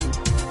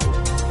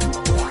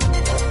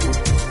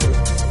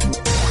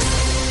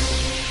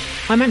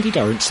I'm Andy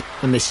Dorrance,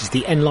 and this is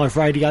the NLive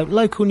Radio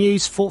local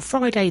news for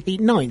Friday the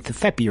 9th of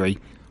February.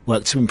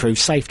 Work to improve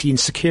safety and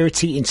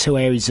security in 2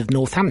 areas of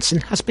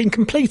Northampton has been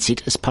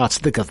completed as part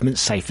of the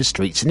government's Safer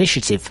Streets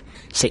initiative.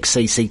 6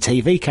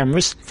 CCTV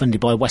cameras,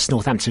 funded by West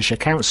Northamptonshire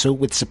Council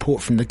with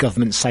support from the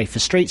government's Safer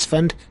Streets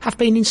Fund, have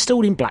been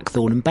installed in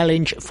Blackthorn and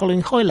Bellinge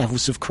following high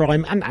levels of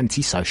crime and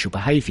antisocial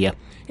behaviour.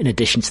 In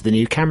addition to the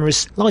new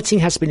cameras, lighting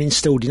has been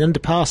installed in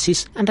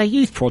underpasses and a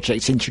youth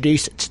project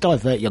introduced to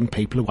divert young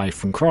people away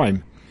from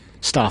crime.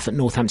 Staff at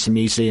Northampton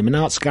Museum and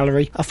Arts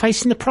Gallery are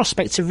facing the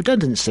prospect of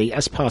redundancy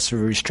as part of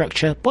a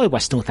restructure by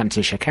West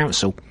Northamptonshire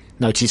Council.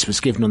 Notice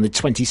was given on the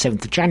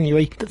 27th of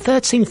January that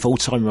 13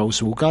 full-time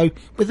roles will go,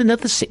 with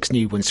another 6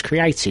 new ones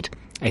created.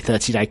 A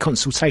 30-day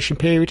consultation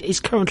period is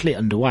currently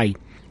underway.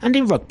 And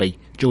in rugby,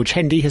 George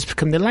Hendy has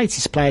become the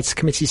latest player to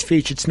commit his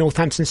future to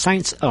Northampton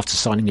Saints after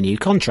signing a new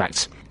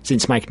contract.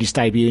 Since making his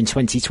debut in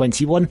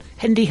 2021,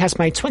 Hendy has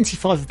made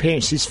 25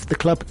 appearances for the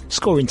club,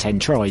 scoring 10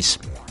 tries.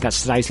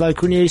 That's today's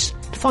local news.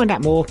 To find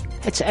out more,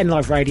 head to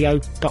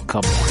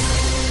nliveradio.com.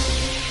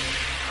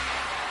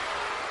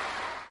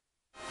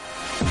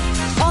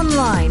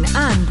 Online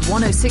and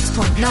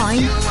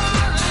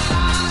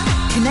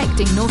 106.9.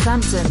 Connecting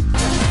Northampton.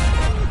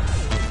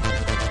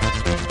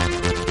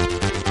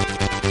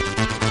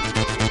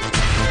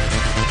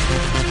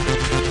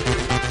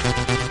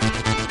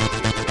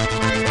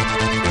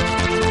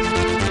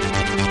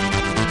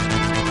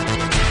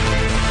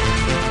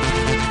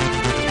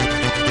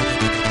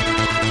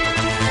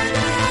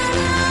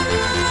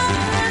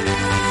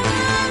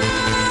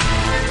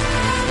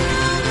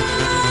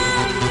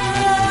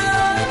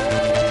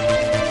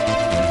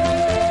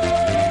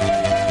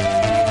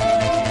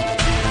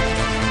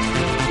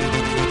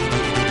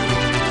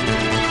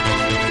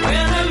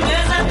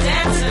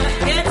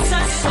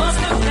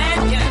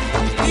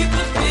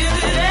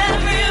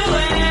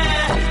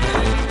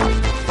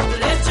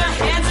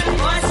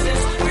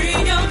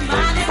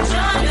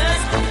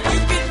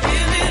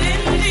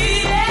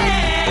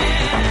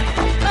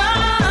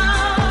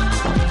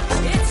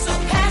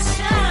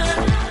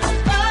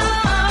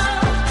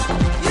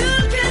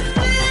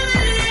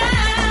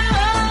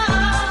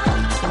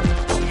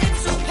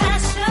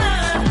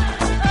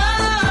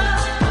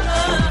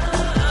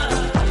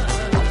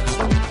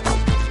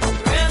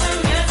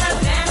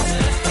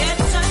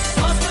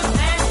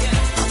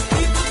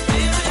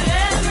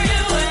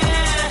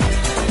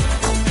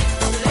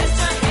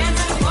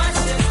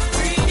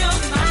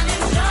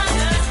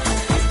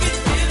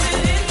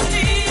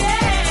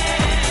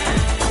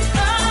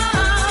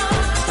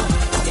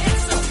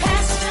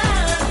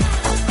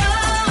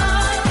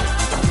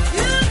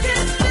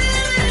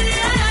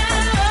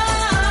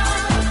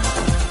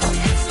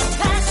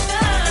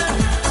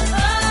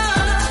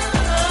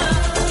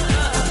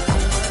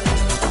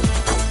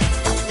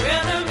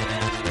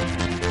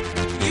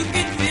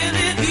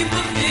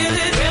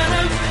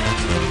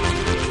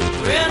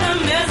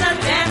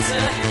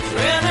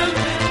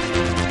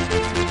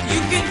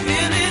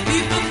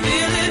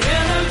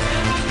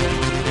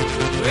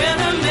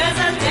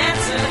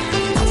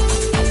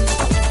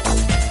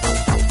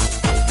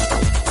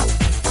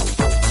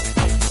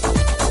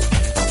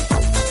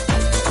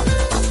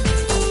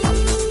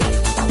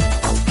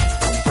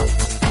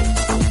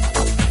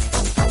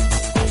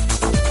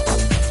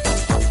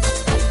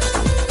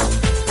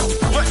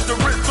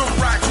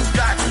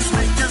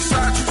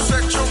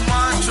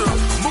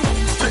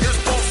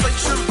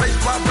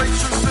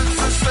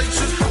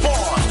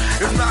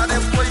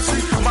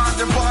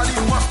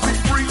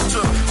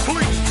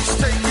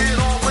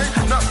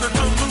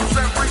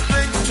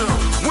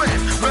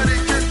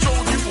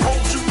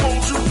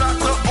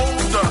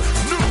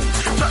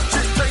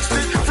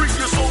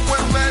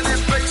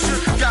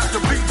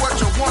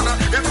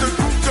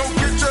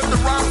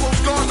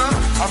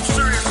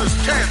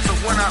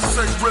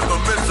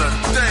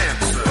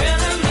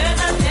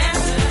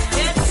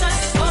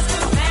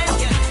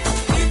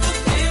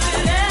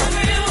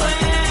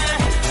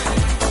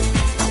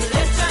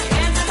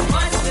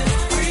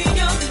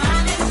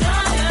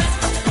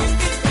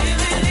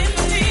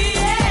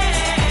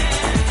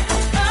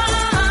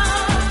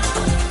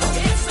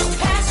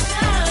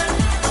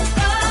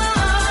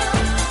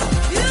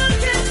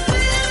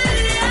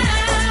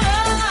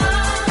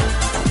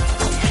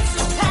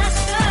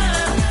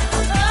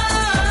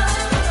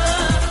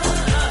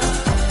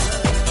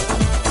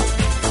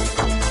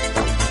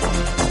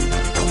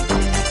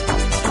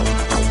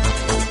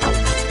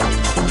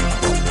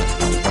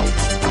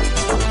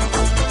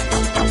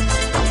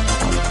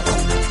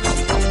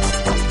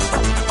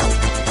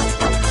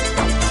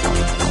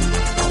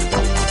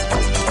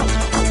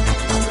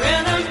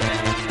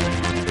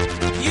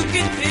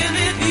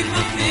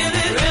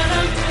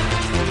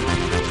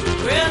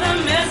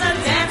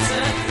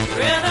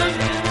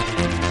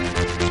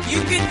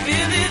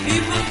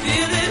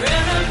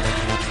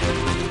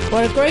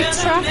 What a great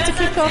track to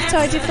kick off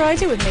Tidy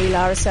Friday with me,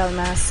 Lara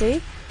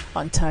Selmasi,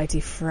 on Tidy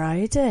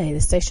Friday,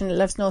 the station that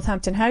loves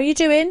Northampton. How are you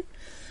doing?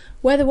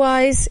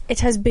 Weather-wise,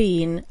 it has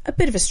been a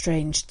bit of a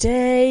strange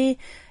day.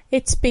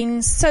 It's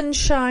been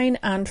sunshine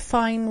and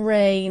fine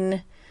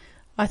rain.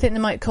 I think they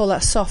might call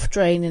that soft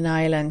rain in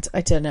Ireland. I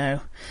don't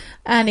know.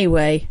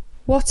 Anyway,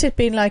 what's it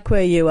been like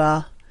where you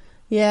are?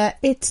 Yeah,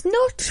 it's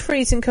not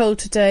freezing cold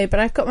today, but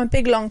I've got my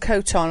big long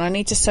coat on. I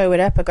need to sew it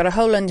up. I've got a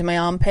hole under my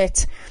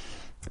armpit.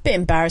 A bit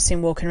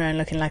embarrassing walking around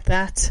looking like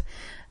that.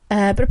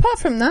 But apart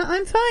from that,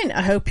 I'm fine.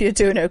 I hope you're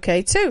doing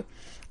okay too.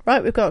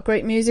 Right, we've got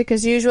great music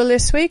as usual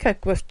this week.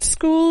 I've got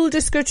school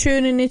disco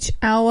tune in each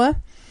hour.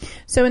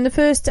 So in the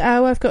first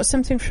hour, I've got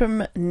something from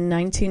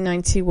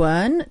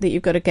 1991 that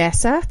you've got to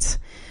guess at.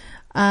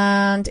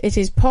 And it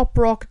is pop,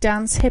 rock,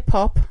 dance,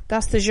 hip-hop.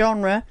 That's the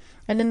genre.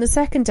 And in the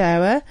second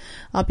hour,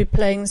 I'll be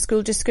playing the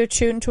school disco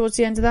tune towards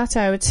the end of that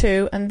hour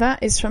too. And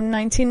that is from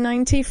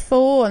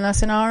 1994, and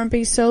that's an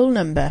R&B soul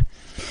number.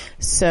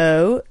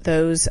 So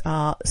those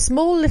are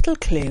small little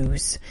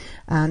clues.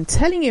 And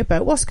telling you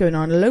about what's going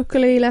on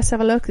locally. Let's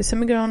have a look. There's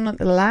something going on at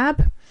the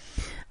lab.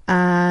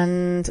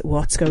 And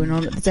what's going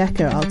on at the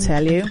Deco, I'll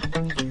tell you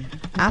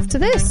after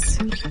this.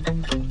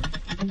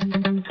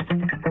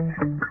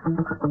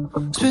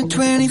 Spent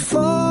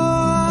 24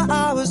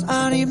 hours,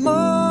 I need more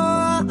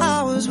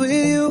hours with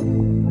you.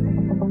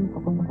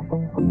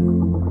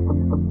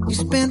 You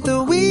spent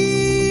the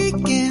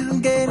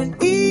weekend getting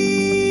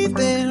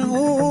even,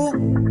 ooh.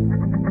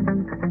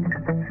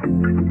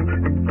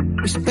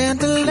 We spent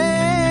the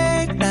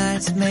late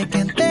nights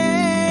making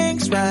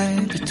things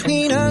right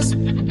between us.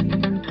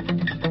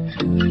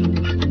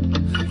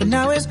 But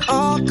now it's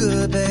all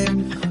good,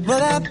 babe. Roll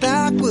that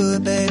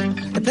backward, babe,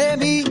 and play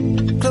me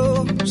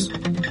close.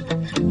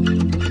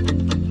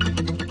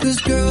 Cause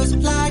girls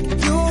like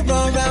you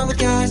run around with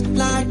guys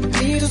like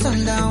me till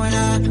sundown. When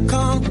I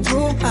come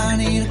through, I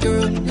need a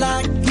girl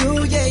like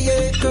you, yeah,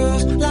 yeah.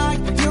 Girls like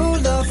you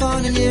love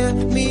fun and yeah,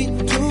 me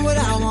do what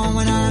I want.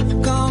 When I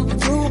come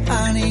through,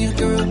 I need a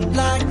girl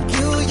like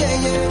you, yeah,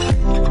 yeah.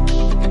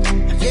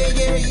 Yeah,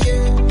 yeah,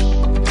 yeah.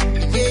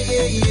 Yeah,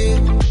 yeah, yeah.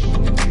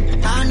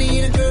 I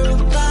need a girl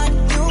like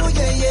you,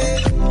 yeah, yeah.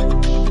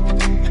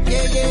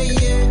 Yeah, yeah,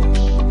 yeah.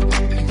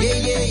 Yeah,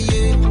 yeah,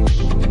 yeah.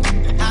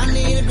 I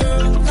need a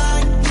girl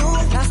like you.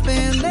 I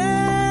spent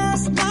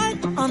last night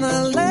on the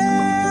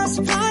last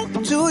flight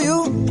to you.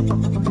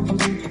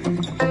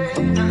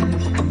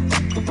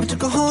 I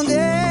took a whole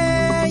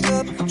day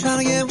up, trying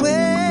to get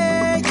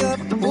way up.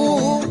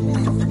 Ooh.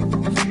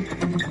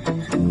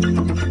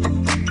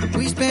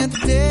 We spent the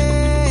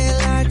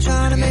daylight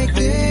trying to make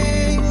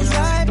things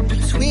right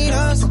between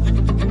us.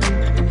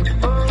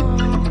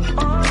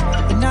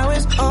 And now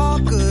it's all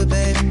good,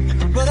 babe.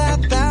 Roll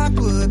that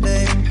backward,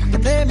 babe,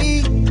 and let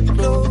me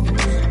close.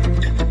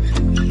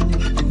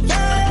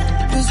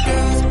 Yeah, 'cause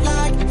girls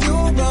like you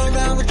roll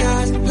around with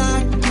guys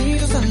like me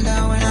till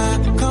sundown. When I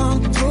come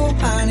through,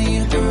 I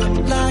need a girl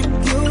like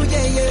you,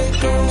 yeah, yeah.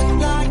 Girls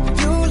like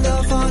you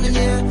love fun and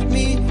yeah,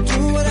 me do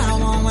what I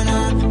want. When I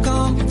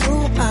come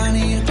through, I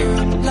need a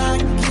girl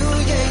like you,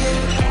 yeah,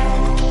 yeah.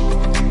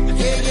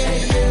 Yeah, yeah,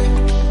 yeah.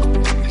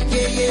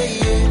 Yeah, yeah,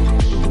 yeah.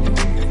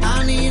 I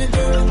need a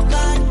girl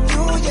like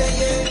you, yeah,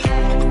 yeah.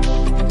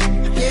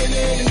 Yeah,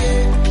 yeah,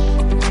 yeah.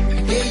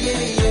 Yeah,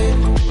 yeah, yeah.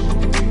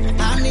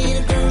 I need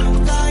a girl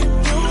like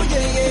you,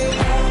 yeah, yeah.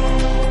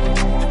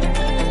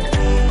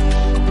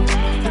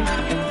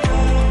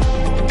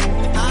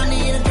 I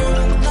need a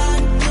girl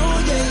like you,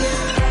 yeah,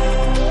 yeah.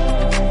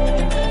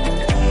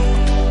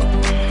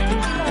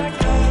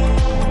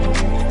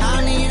 I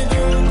need a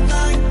girl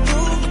like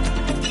you.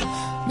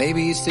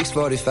 Maybe it's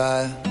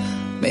 6:45.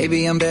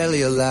 Maybe I'm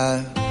barely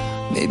alive.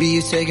 Maybe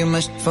you're taking my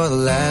shit for the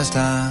last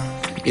time,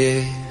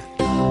 yeah.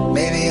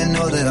 Maybe I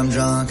know that I'm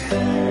drunk.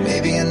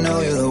 Maybe I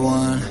know you're the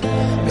one.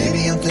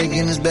 Maybe I'm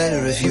thinking it's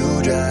better if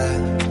you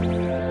drive.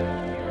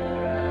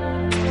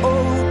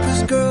 Oh,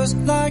 'cause girls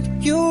like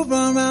you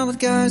run around with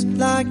guys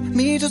like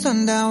me till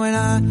sundown. When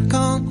I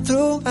come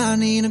through, I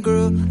need a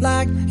girl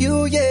like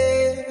you,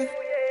 yeah.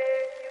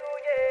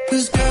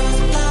 'Cause girls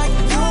like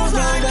you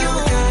run around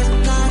with guys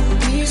like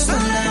me till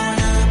sundown. When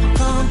I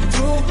come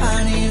through,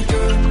 I need a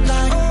girl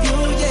like you,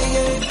 yeah,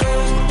 yeah.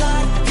 Girls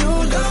like you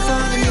love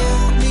fun, yeah.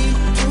 Me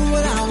do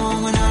what I want.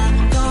 When I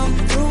come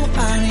through,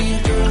 I need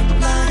a girl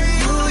like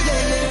you,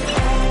 yeah, yeah.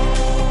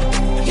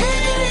 Yeah,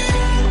 yeah,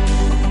 yeah.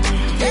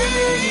 Yeah,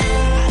 yeah,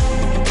 yeah.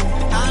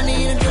 I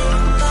need a girl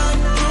like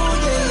you,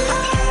 yeah,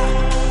 yeah.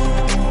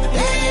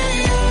 Yeah, yeah,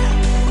 yeah.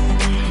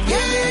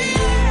 Yeah, yeah,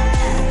 yeah.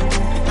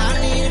 I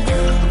need a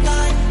girl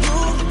like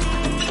you.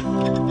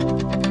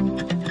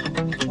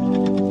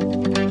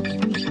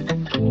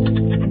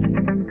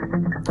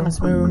 That's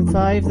Maroon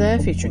 5 there,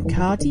 featuring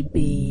Cardi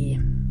B.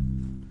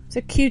 It's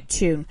a cute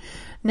tune.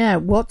 Now,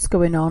 what's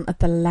going on at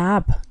the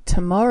Lab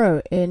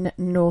tomorrow in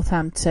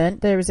Northampton?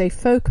 There is a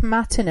folk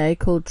matinee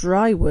called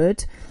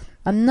Drywood,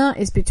 and that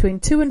is between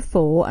 2 and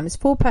 4, and it's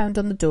 £4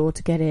 on the door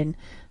to get in.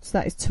 So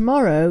that is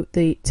tomorrow,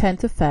 the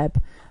 10th of Feb,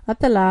 at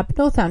the Lab,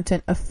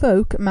 Northampton, a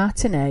folk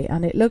matinee,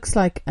 and it looks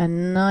like a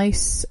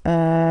nice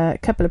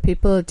couple of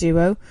people, a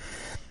duo.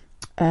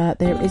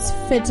 There is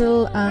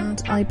fiddle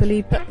and, I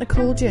believe, button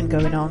accordion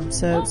going on,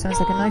 so it sounds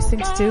like a nice thing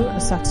to do on a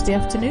Saturday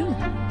afternoon.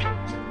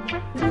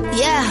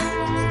 Yeah.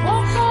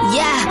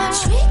 Yeah,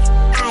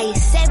 I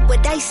said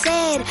what I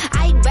said.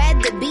 I'd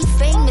rather be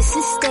famous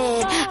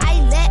instead. I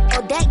let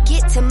all that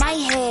get to my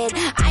head.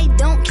 I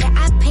don't care,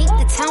 I paint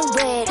the town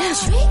red.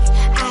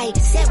 I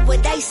said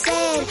what I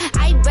said.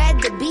 I'd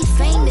rather be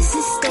famous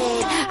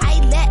instead. I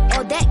let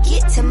all that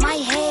get to my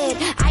head.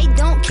 I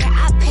don't care,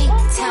 I paint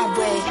the town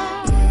red.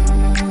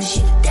 She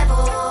the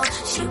devil,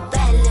 she a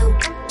bad little,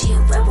 she a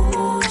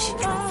rebel. She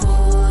put her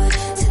foot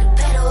to the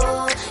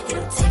pedal.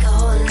 It'll take a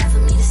whole lot for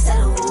me to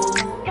settle.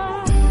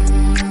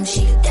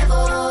 She the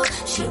devil,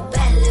 she a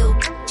bad little,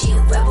 she a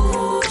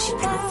rebel. She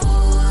put her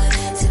foot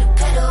to the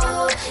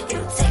pedal.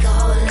 It'll take a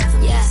whole lot for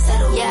me to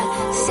settle. Yeah,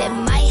 said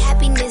my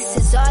happiness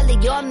is all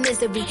of your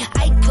misery.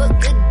 I put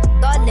good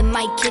all in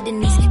my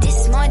kidneys.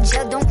 This small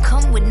gel don't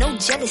come with no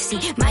jealousy.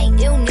 My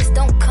illness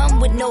don't come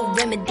with no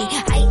remedy.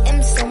 I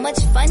am so much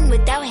fun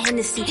without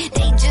Hennessy.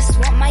 They just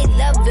want my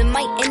love and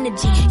my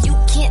energy. You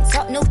can't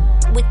talk no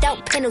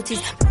without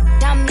penalties.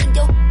 I mean,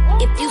 yo,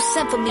 if you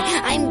send for me,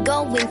 I'm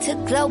going to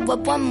glow up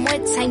one more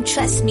time.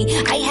 Trust me,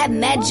 I have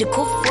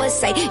magical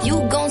foresight.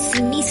 You gon'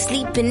 see me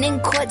sleeping in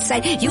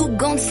courtside. You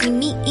gon' see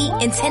me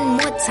eating 10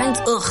 more times.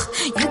 Ugh,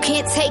 you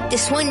can't take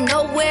this one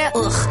nowhere.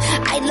 Ugh,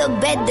 I look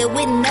better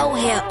with no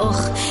hair.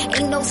 Ugh,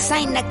 ain't no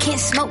sign I can't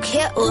smoke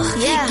here. Ugh,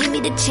 yeah, give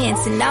me the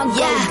chance and I'll go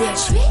there.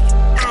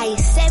 I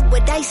said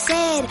what I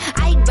said.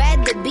 I'd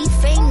rather be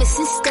famous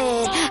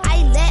instead.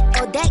 I let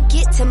all that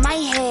get to my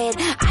head.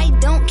 I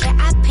don't care,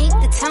 I paint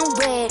the town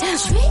red.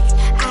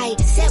 I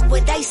said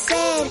what I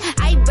said.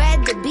 I'd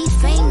rather be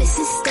famous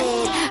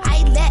instead.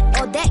 I let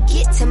all that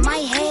get to my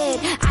head.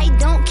 I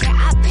don't care,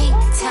 I paint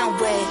the town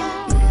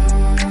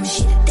red.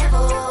 She the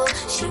devil,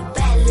 she a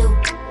bad little,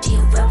 she a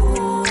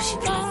rebel. She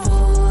put her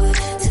foot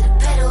to the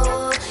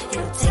pedal.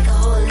 It'll take a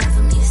whole lot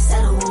for me to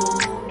settle.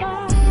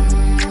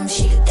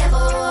 She the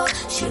devil,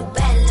 she a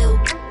bad little,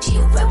 she a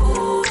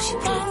rebel. She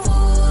put her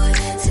foot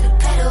to the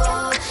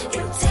pedal.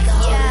 It'll take a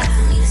whole lot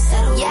for me to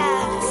settle.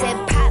 Yeah, said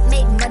pop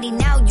make money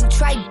now. You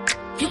try.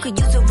 You could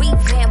use a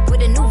revamp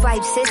with a new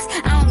vibe, sis.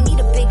 I don't need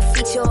a big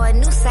feature or a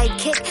new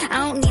sidekick. I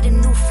don't need a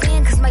new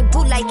fan cause my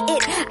boo like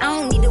it. I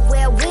don't need to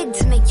wear a wig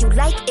to make you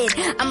like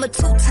it. I'm a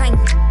two-time,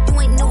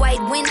 you ain't know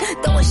I'd win.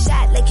 Throw a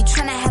shot like you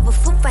tryna have a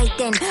foot fight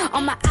then.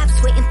 All my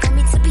ops waiting for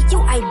me to be you,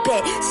 I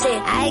bet.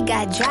 Said I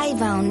got drive,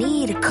 I don't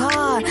need a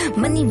car.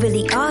 Money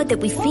really all that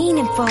we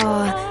fiending for.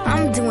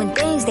 I'm doing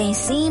things they ain't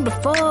seen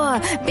before.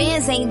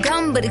 Bands ain't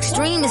dumb but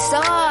extreme is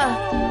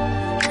all.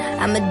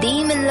 I'm a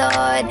demon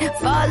lord,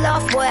 fall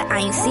off what, I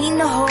ain't seen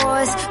the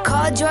horse.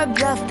 Called your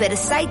bluff, better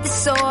cite the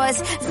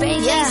source.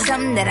 Fame ain't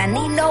something that I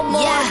need no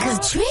more. Yeah,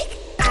 cause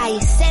I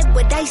said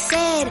what I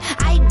said.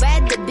 I'd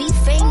rather be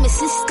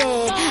famous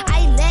instead.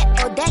 I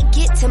let all that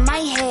get to my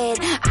head.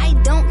 I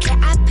don't care,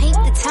 I paint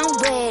the town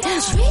red.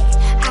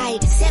 I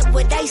said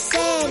what I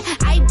said.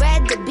 I'd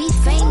rather be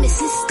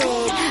famous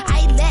instead.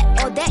 I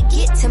let all that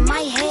get to my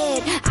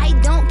head. I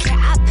don't care,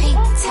 I paint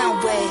the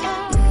town red.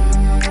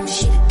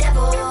 She the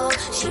devil,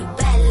 she a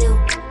bad little,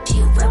 she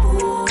a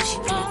rebel. She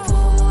put her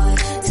foot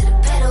to the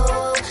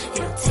pedal.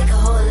 It'll take a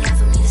whole lot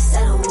for me to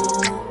settle.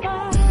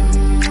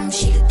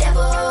 She the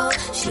devil,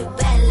 she a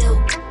bad little,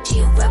 she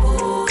a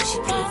rebel. She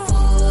put her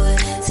foot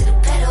to the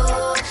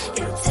pedal.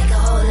 It'll take a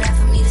whole lot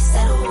for me to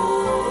settle.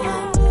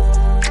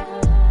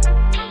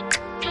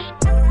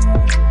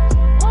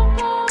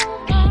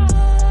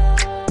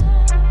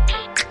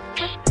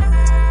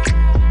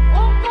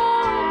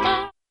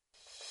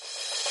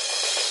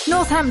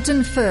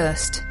 Northampton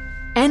First.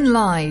 N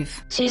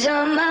Live. She's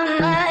on my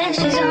mind,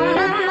 she's on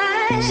my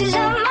mind, she's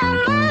on my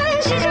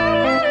mind, she's on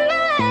my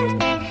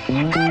mind.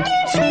 I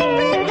can't sleep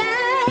at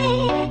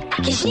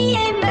night, 'cause she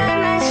ain't by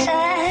my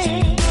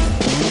side.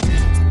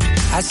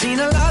 I've seen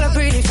a lot of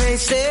pretty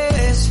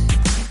faces,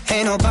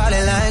 ain't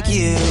nobody like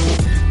you.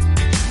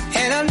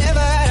 And I've never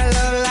had a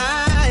love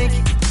like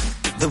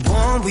the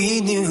one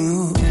we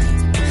knew.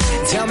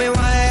 Tell me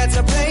why I had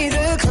to play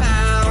the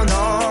clown,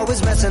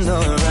 always messing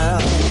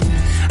around.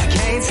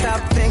 Can't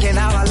stop thinking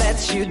how I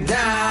let you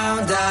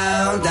down,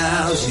 down,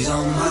 down. She's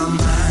on my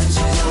mind,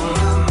 she's on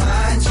my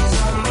mind, she's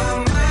on my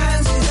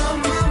mind, she's on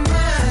my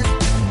mind.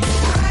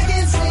 I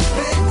can't sleep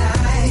at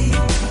night,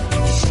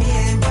 'cause she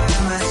ain't by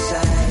my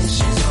side.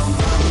 She's on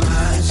my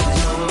mind,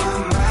 she's on my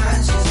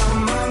mind, she's on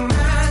my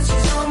mind,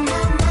 she's on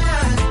my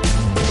mind.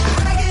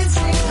 I can't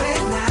sleep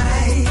at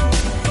night,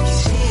 'cause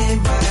she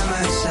ain't by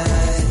my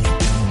side.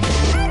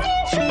 I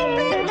can't sleep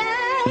at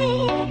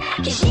night,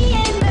 'cause she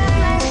ain't by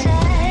my side.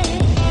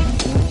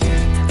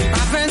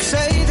 Friends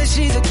say that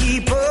she's a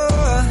keeper,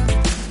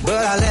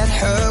 but I let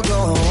her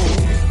go.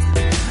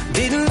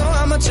 Didn't know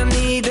how much I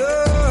need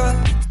her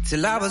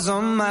till I was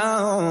on my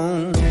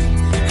own.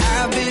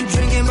 I've been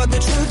drinking, but the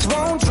truth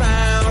won't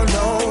drown.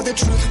 No, the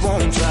truth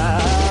won't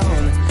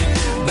drown.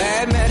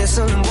 Bad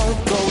medicine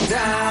won't go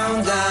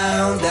down,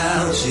 down,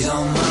 down. She's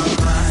on my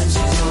mind,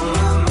 she's on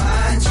my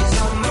mind, she's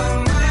on my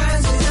mind,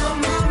 she's on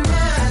my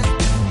mind.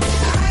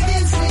 I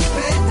can't sleep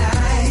at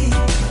night,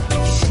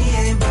 'cause she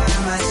ain't by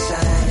my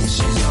side.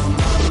 She's on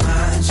my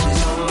mind,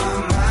 she's on my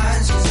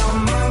mind, she's on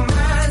my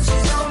mind,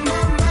 she's on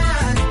my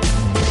mind.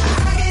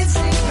 I can't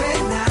sleep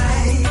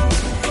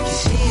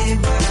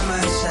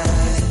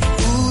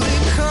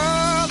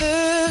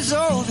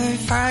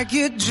like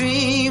a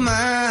dream.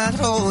 I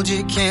told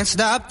you can't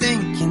stop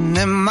thinking.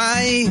 Am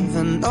I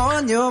even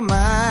on your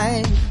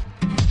mind?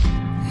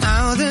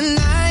 Now the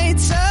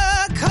nights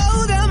are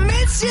cold, I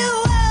miss you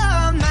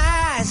on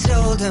my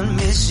shoulder,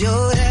 miss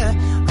your hair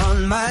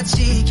on my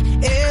cheek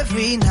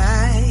every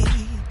night.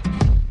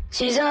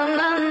 She's on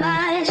my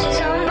mind, she's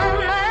on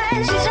my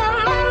mind, she's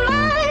on my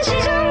mind,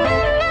 she's on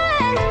my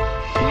mind.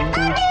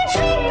 I can't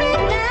sleep at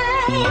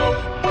night,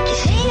 'cause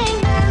she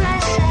ain't by my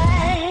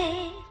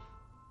side.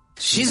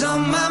 She's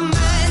on my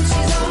mind,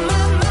 she's on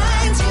my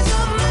mind, she's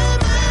on my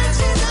mind,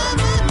 she's on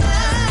my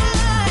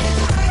mind.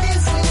 I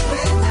can't sleep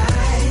at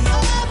night,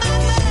 on my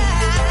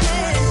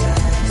mind.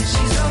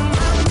 She's on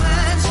my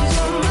mind, she's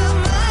on my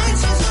mind,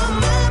 she's on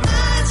my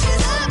mind,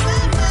 she's on my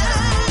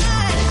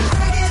mind. I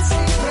can't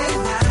sleep at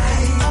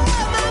night,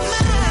 on my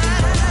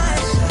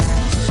mind.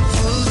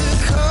 Pull the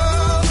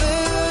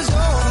covers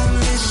over,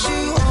 miss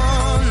you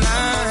on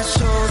my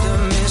shoulder,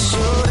 miss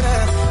your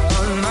hair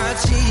on my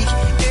cheek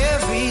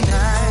every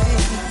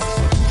night.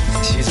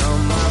 She's on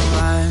my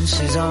mind,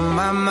 she's on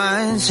my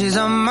mind, she's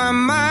on my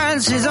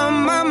mind, she's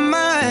on my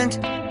mind.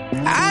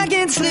 I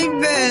can't sleep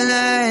at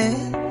night,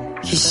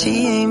 'cause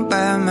she ain't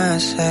by my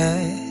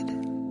side.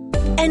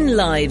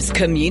 NLive's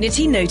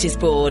Community Notice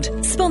Board,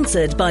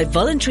 sponsored by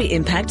Voluntary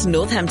Impact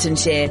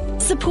Northamptonshire,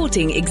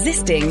 supporting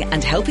existing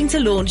and helping to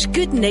launch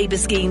good neighbour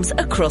schemes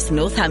across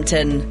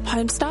Northampton.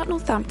 Homestart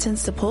Northampton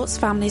supports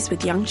families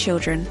with young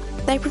children.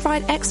 They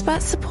provide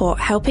expert support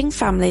helping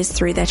families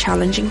through their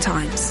challenging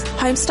times.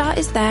 Homestart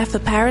is there for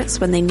parents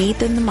when they need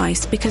them the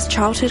most because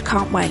childhood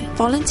can't wait.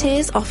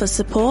 Volunteers offer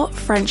support,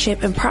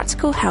 friendship and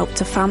practical help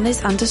to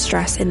families under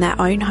stress in their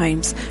own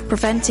homes,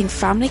 preventing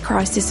family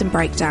crisis and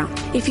breakdown.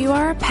 If you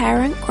are a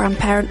parent,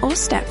 grandparent or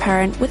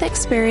step-parent with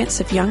experience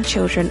of young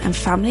children and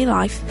family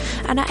life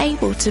and are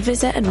able to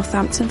visit a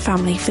Northampton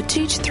family for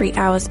 2 to 3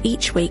 hours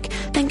each week,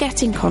 then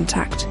get in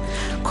contact.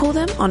 Call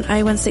them on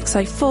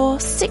 01604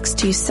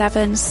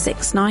 627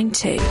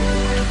 692.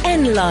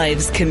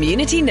 NLive's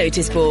Community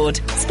Notice Board,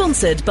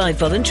 sponsored by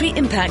Voluntary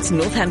Impact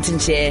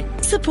Northamptonshire,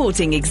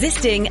 supporting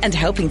existing and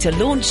helping to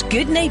launch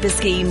good neighbour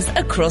schemes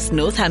across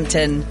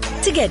Northampton.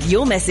 To get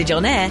your message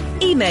on air,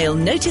 email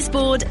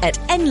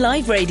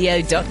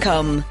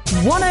noticeboard@nliveradio.com.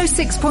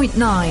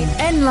 106.9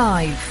 N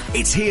Live.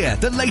 It's here.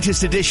 The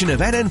latest edition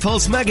of NN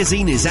Pulse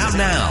magazine is out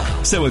now.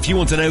 So if you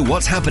want to know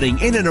what's happening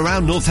in and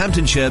around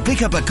Northamptonshire,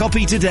 pick up a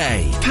copy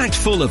today. Packed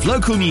full of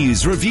local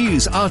news,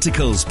 reviews,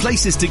 articles,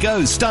 places to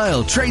go,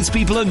 style,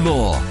 tradespeople and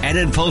more.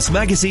 NN Pulse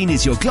magazine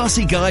is your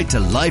glossy guide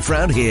to life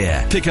round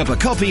here. Pick up a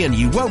copy and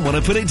you won't want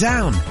to put it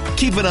down.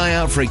 Keep an eye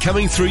out for it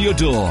coming through your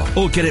door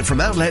or get it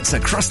from outlets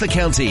across the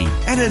county.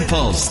 NN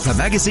Pulse, the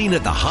magazine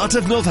at the heart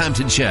of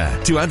Northamptonshire.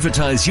 To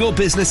advertise your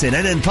business in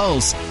NN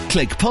Pulse,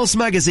 click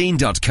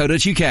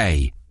pulsemagazine.co.uk.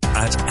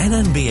 At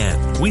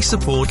NNBN, we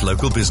support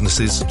local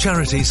businesses,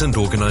 charities and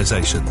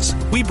organisations.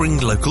 We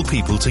bring local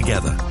people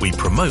together. We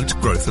promote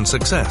growth and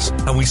success,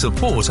 and we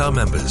support our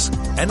members.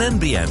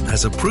 NNBN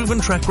has a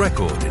proven track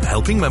record in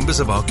helping members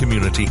of our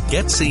community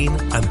get seen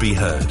and be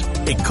heard.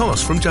 It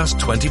costs from just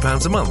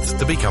 £20 a month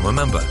to become a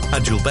member,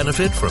 and you'll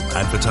benefit from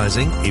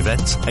advertising,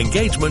 events,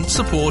 engagement,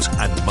 support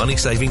and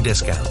money-saving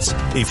discounts.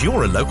 If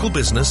you're a local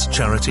business,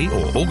 charity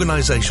or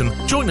organisation,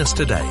 join us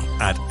today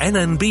at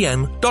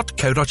nnbn.co.uk.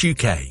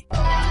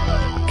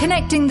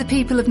 Connecting the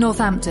people of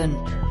Northampton.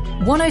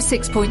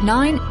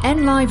 106.9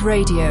 N Live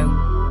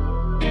Radio.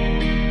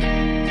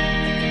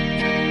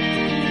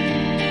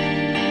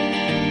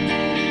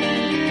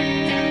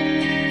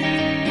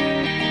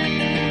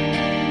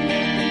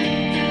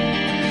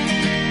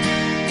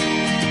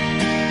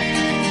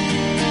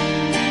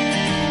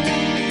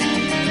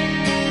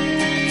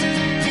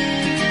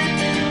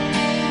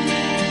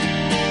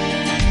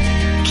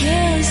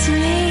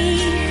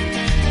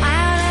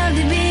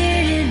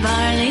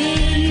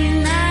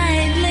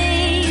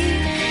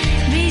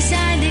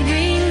 Beside the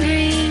green,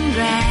 green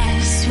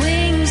grass,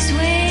 swing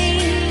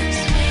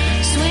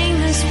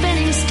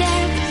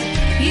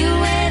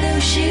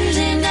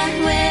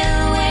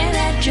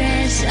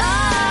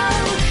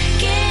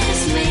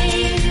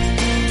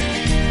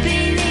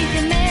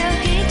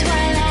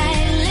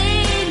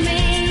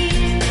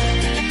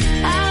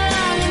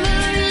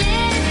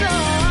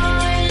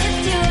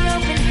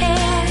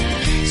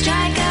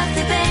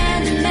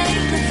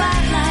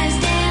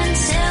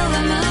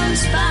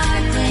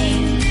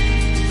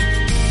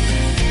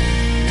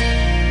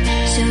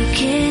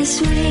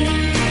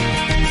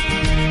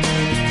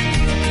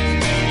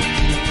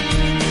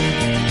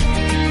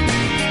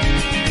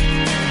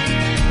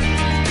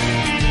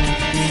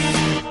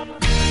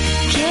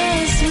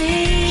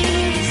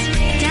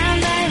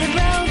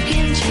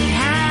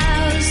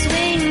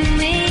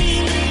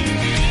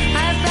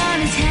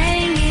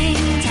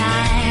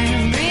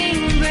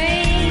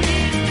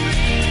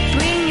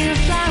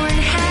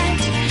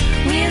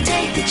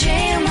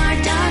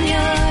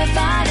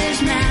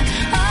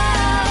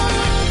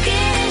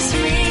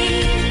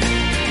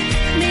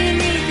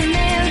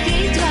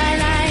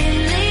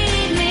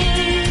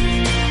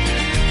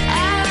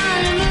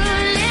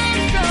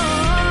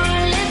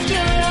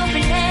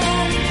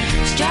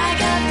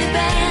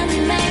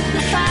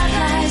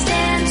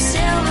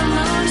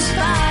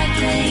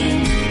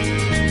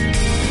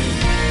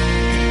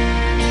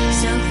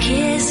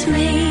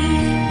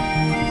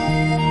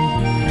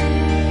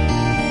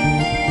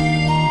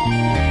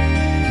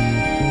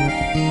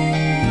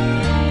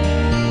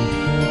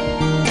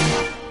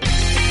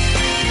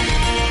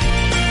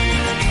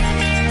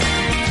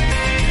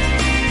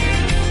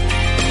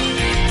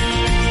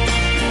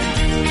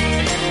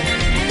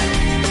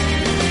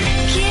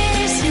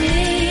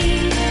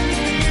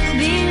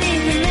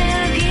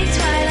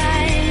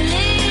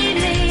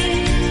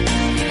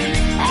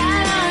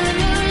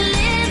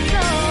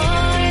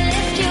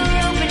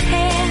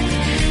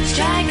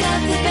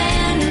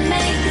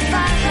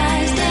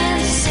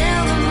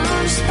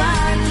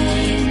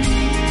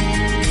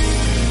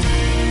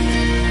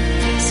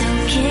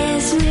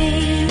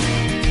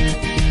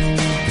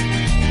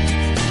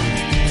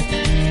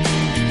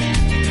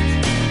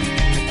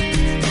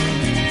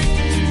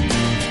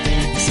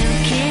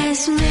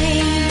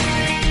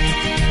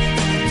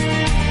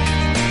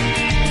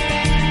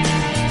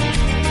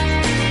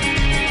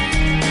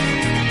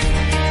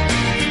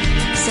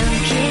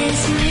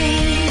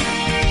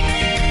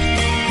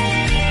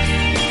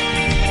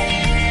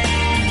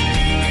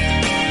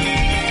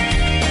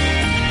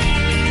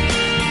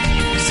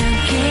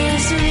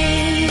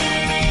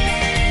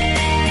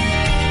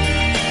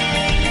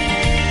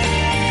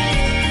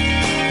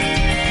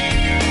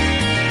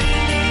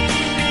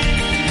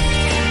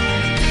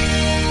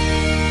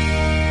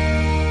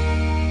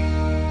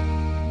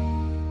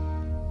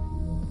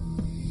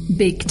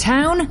Big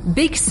town,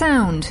 big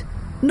sound.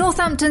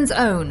 Northampton's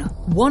own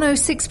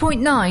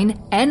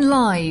 106.9 N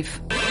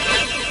Live.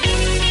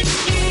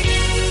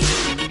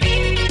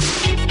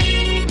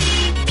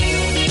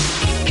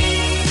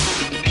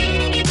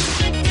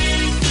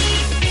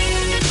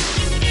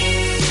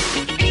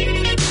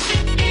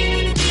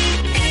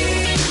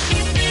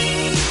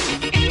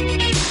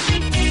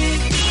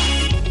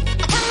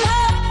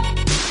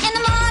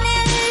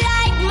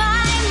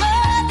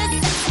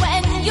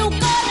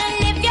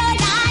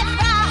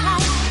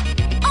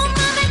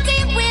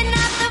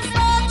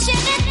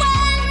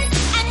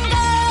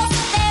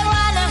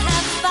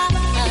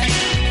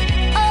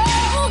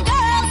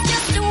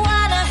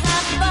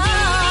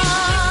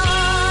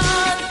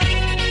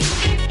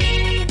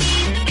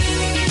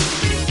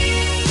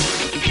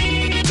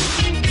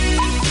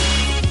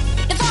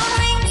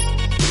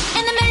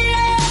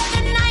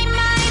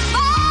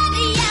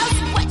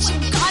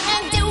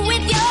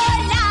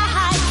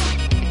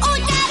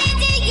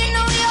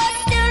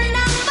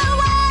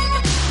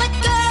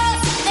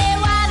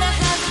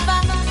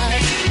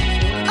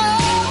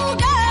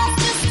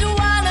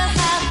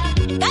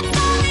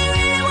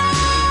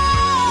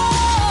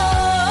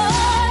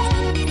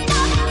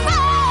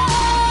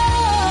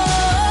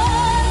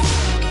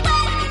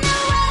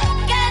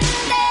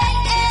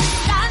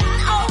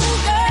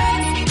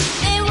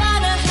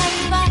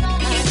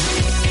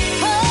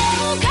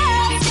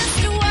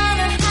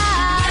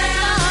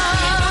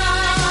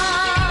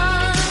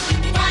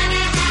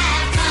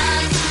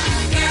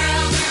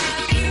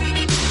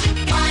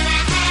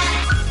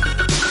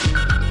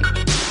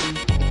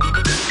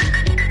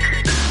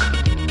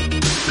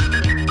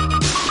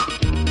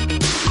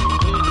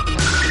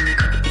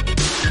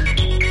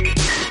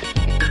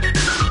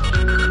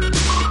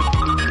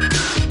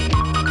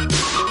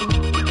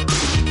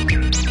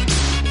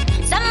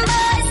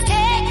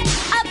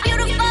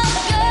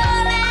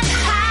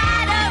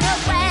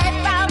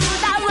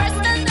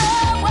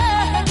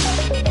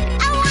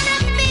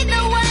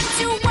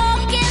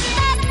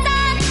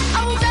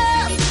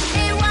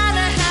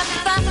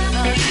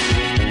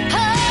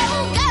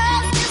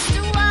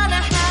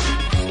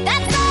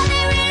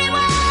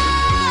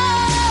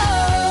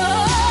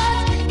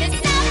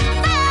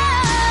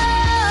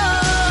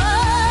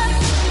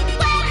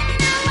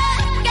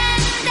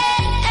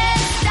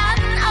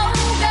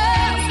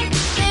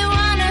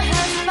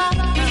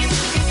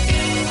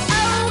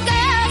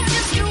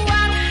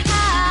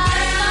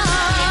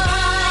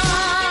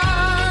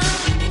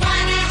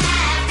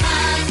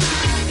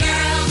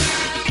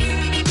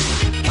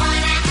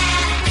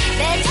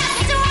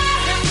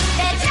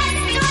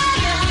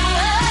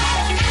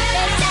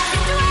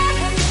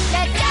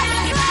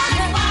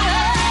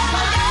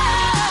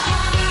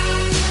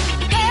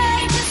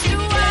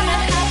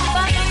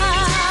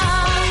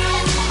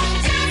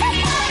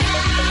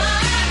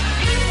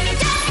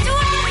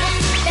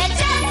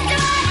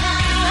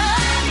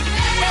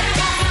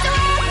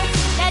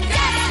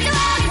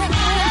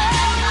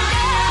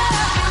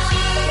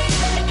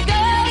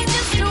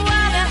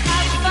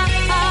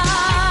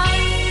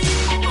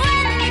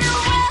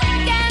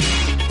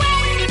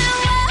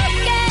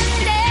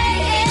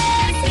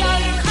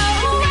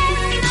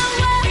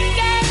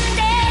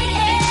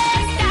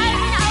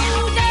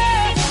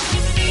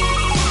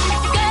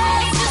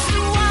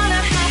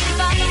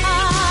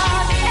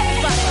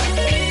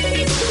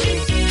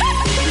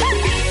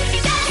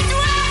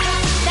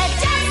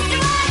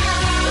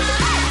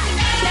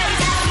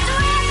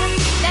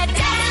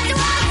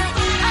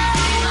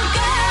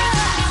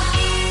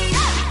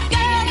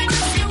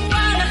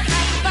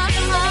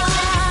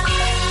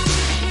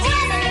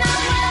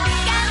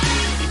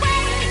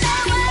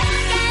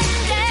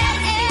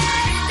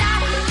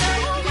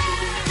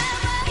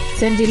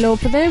 Cyndi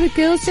Lauper there with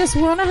Girls Just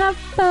Wanna Have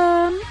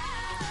Fun.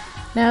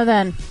 Now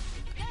then,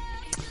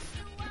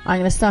 I'm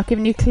going to start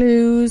giving you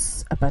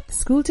clues about the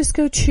school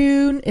disco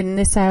tune in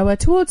this hour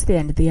towards the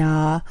end of the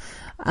hour.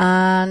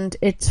 And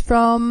it's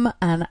from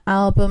an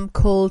album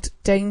called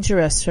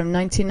Dangerous from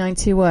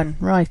 1991.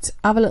 Right,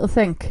 have a little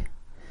think.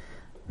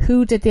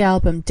 Who did the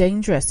album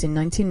Dangerous in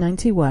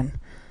 1991?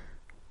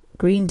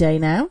 Green Day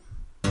now.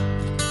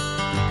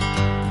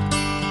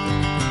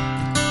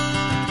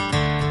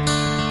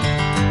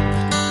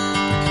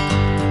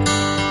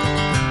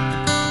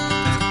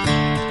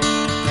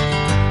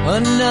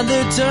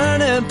 Another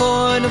turning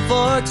point, a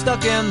fork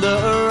stuck in the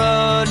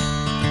road.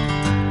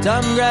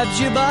 Time grabs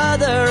you by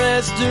the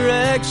wrist,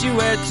 directs you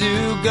where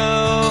to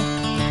go.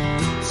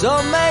 So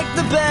make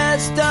the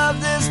best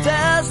of this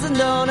test and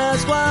don't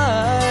ask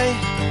why.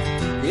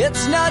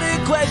 It's not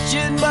a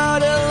question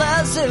but a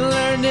lesson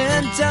learned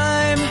in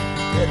time.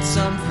 It's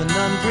something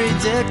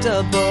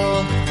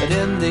unpredictable, but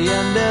in the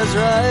end is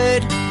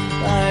right.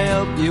 I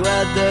hope you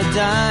had the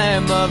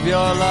time of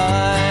your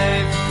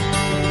life.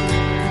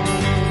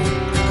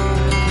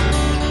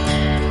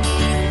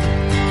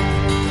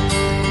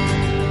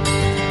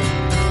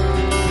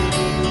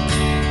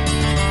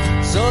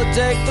 So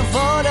take the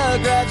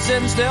photographs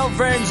and still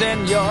frames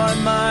in your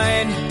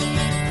mind,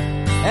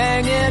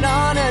 hanging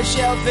on a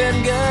shelf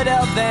in good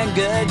health and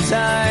good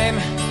time.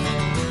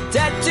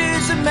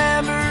 tattoos of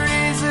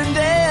memories and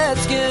dead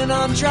skin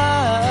on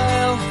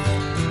trial.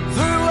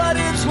 For what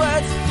it's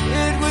worth,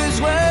 it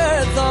was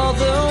worth all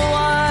the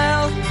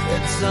while.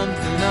 It's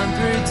something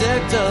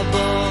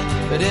unpredictable,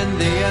 but in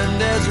the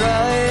end is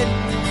right.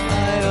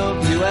 I hope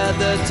you had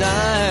the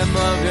time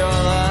of your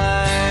life.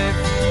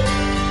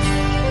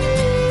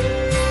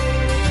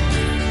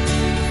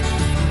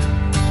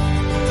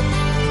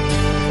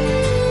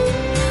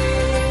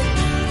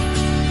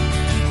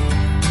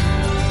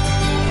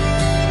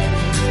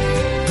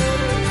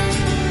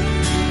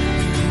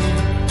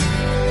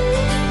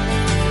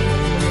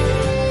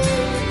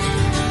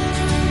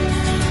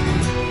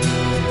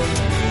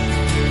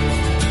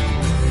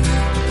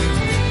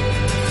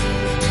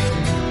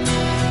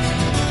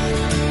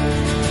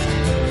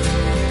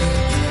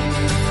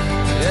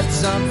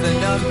 Something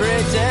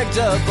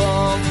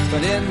unpredictable,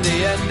 but in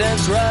the end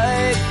it's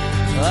right.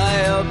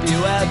 I hope you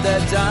had the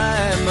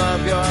time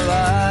of your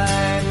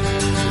life.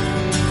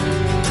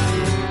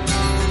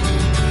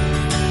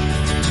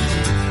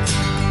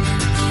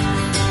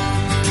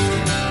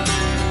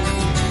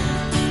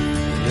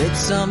 It's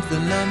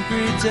something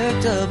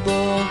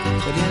unpredictable,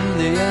 but in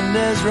the end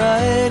is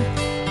right.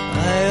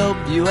 I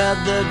hope you had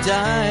the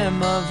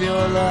time of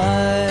your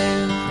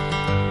life.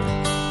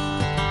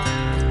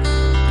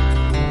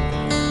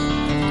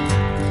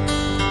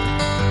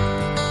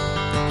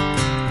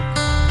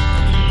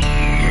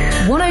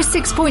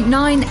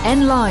 106.9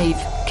 N Live,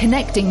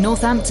 connecting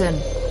Northampton.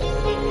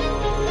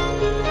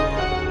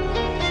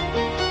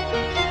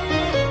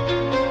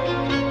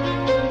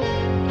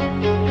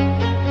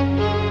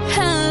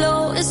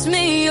 Hello, it's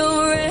me,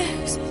 your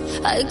ex.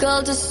 I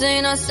called to say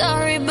not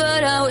sorry,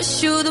 but I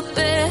wish you the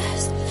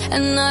best.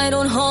 And I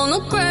don't hold no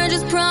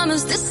grudges,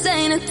 promise this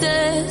ain't a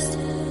test.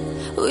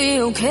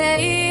 We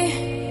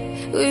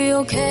okay, we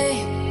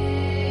okay.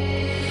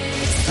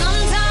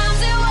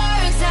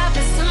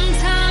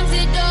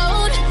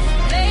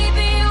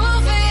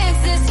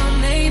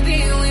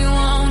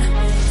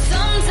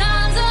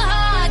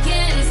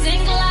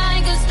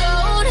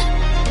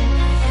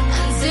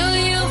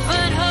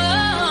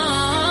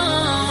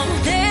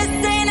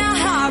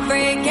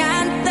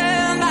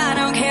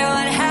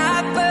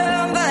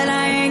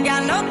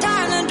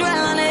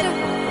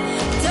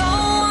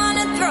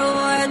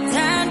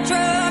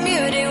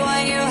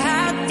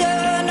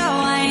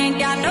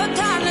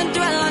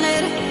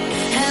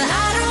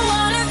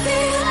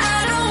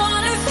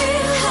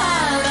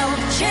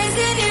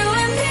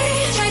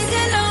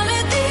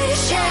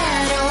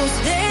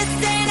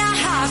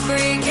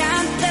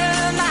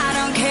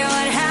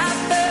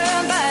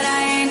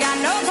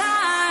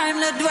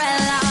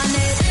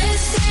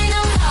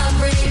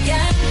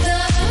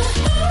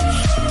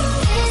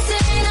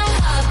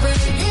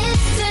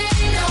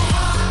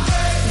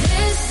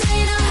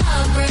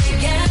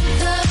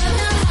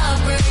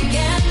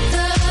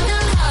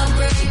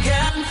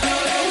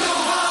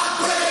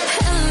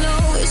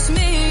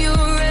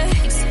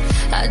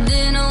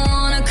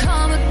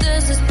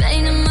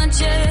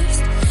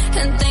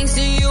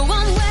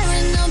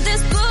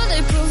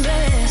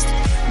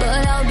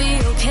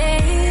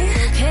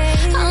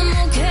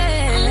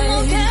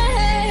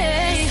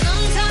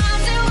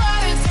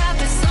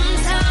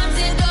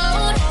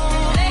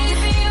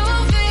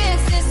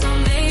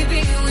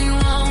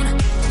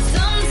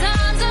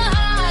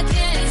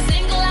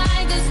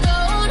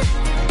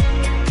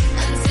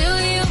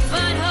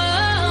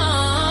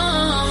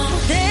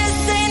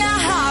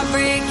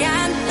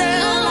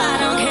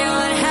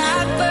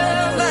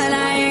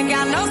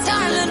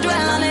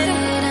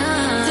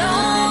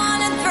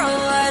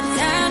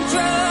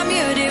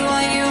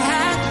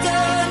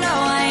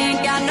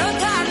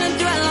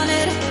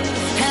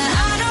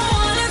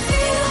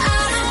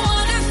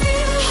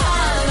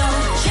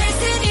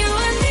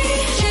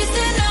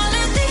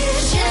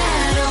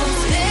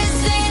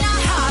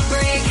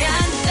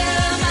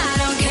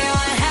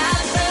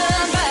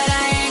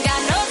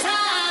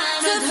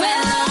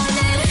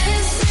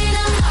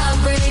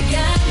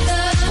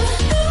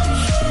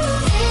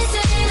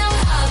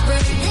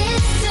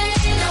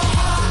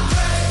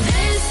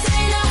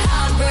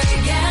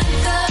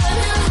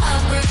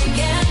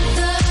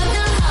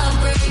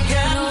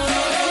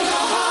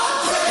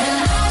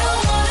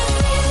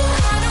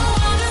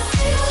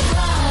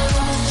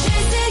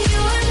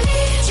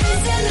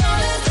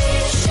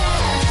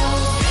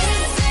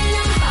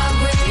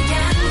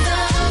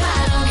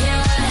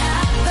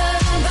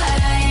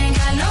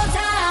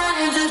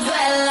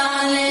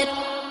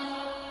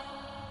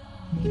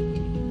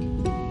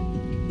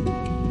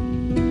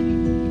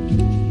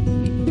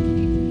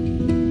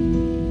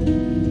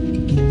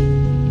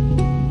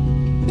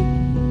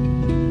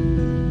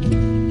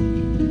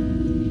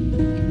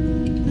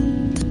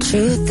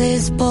 Truth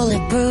is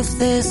bulletproof,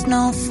 there's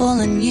no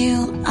fooling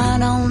you. I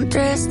don't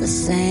dress the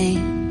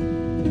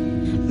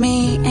same.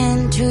 Me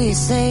and you, you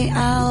say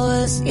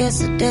hours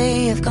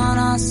yesterday have gone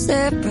our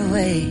separate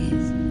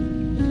ways.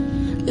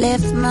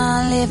 Left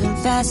my living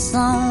fast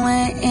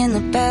somewhere in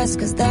the past,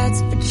 'cause that's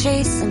for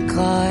chasing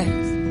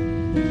cars.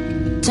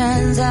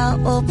 Turns out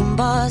open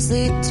bars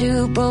lead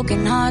to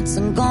broken hearts.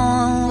 I'm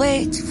going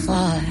way too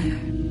far.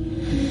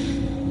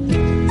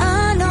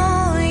 I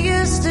know it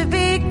used to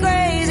be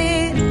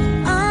crazy.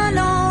 I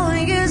know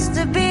it used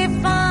to be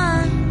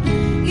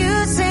fun.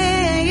 You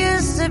say it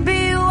used to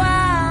be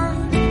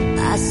wild.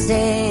 I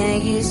say I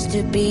used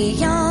to be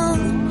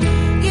young.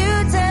 You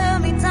tell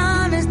me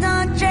time has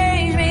done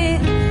changed me.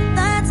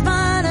 That's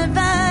fine, I've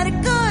had a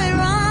good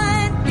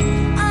run.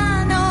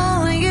 I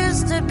know I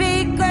used to be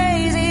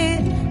crazy.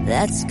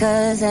 That's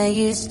 'cause I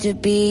used to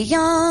be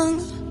young.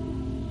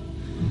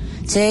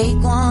 Take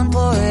one,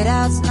 pour it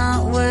out, it's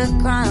not worth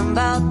crying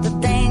about the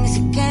things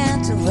you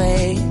can't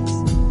erase.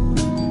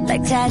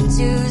 Like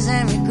tattoos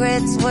and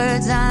regrets,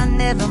 words I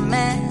never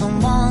meant,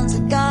 and ones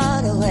that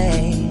got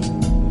away.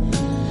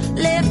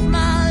 Left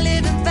my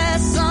living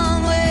fast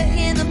somewhere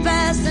in the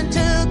past and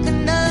took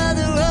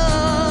another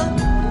road.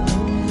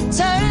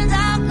 Turns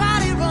out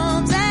crowded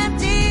rooms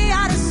empty,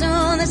 I'd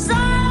assume there's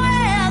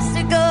somewhere else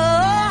to go.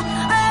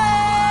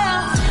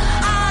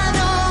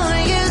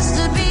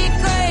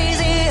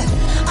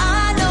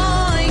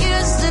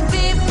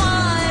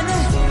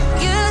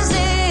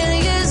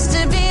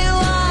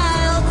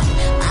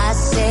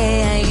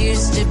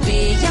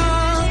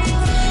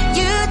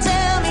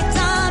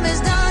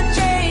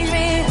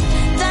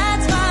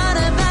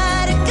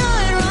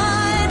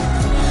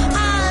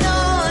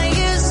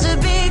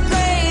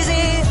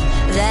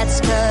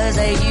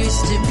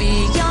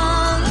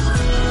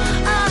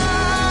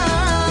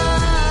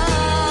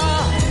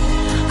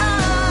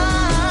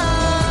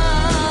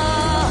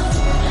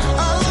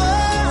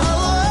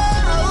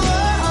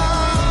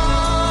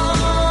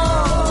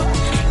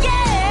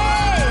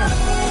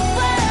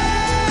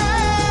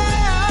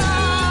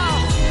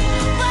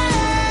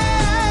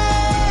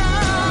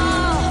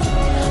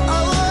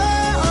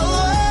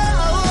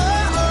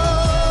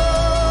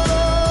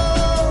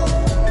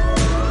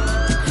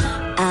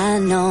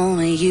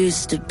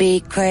 Used to be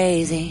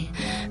crazy,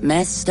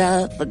 messed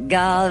up, but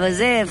God, was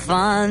it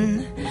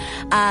fun?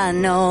 I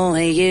know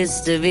it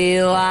used to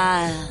be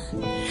wild.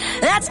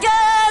 That's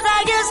 'cause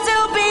I used to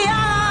be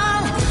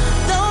young.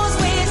 Those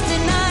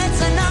wasted nights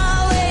are not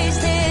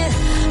wasted.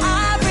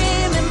 I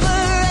remember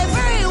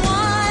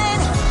everyone.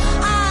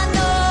 I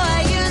know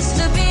I used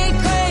to be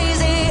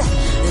crazy.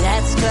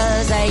 That's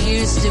 'cause I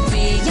used to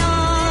be young.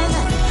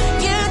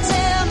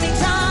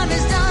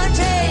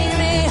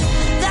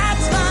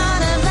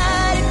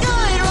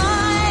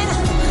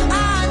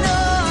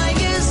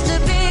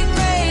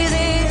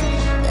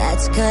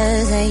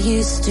 Cause I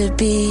used to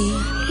be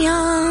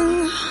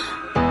young.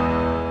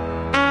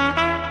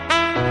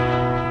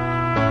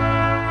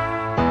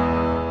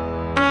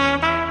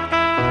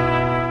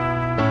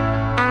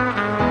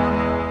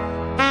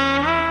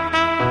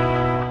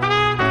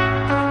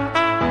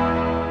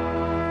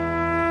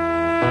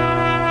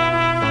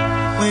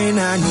 When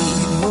I need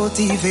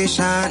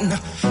motivation,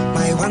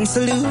 my one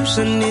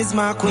solution is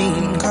my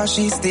queen, 'cause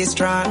she stays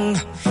strong.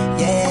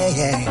 Yeah,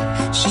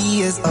 yeah.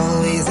 She is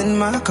always in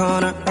my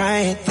corner,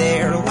 right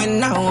there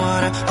when I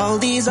wanna. All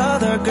these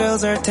other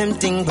girls are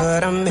tempting,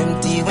 but I'm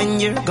empty when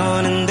you're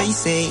gone. And they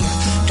say,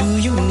 do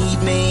you need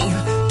me?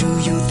 Do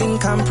you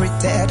think I'm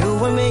pretty? Do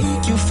I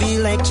make you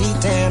feel like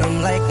cheating?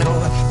 I'm like, no,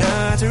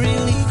 not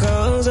really,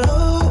 'cause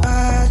oh,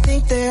 I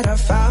think that I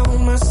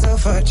found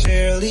myself a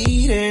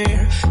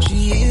cheerleader. She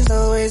is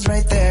always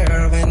right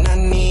there when I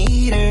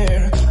need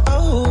her.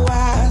 Oh,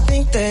 I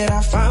think that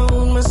I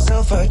found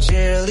myself a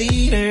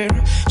cheerleader.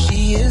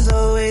 She is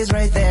always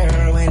right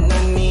there when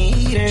I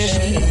need her.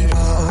 She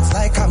walks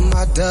like a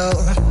model.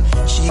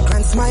 She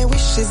grants my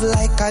wishes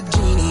like a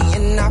genie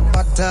in a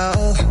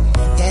bottle.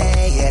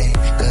 Yeah, yeah,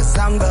 'cause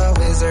I'm the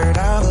wizard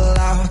of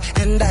love,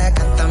 and I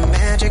got the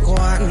magic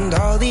wand.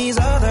 All these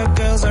other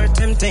girls are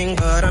tempting,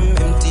 but I'm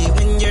empty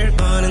when you're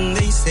gone. And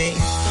they say,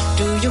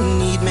 do you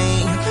need me?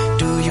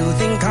 Do you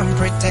think I'm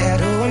pretty?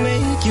 Do I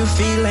make you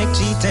feel like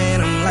cheating?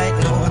 I'm like,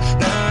 no,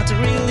 not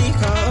really,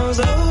 'cause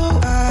oh,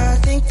 I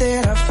think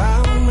that I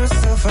found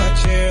myself a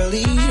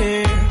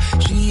cheerleader.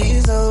 She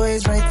is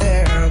always right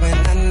there when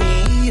I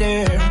need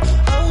her.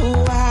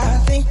 Oh, I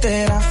think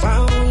that I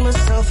found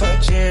myself a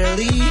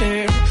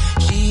cheerleader.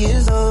 She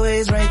is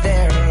always right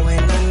there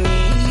when I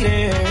need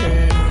her.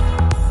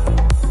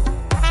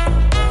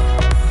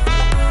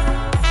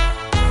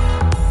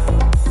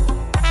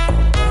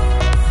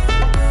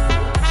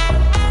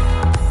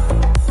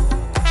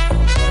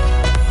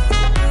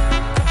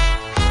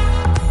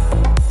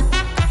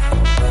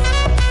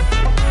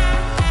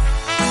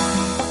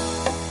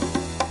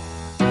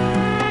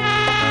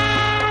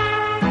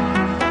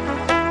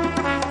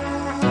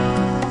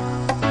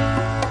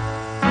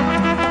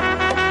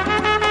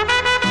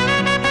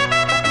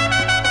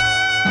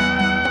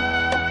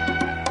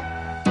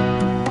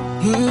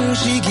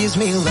 She gives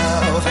me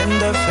love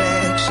and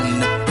affection.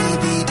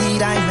 Baby,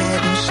 did I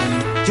mention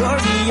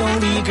you're the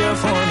only girl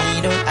for me?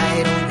 No, I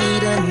don't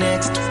need a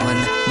next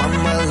one.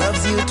 Mama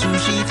loves you too.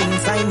 She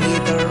thinks I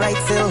made the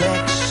right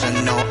selection.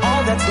 Now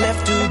all that's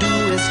left to do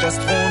is just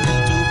for me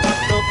to put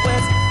the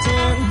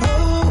question.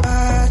 Oh,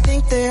 I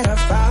think that I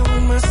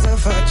found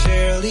myself a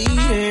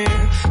cheerleader.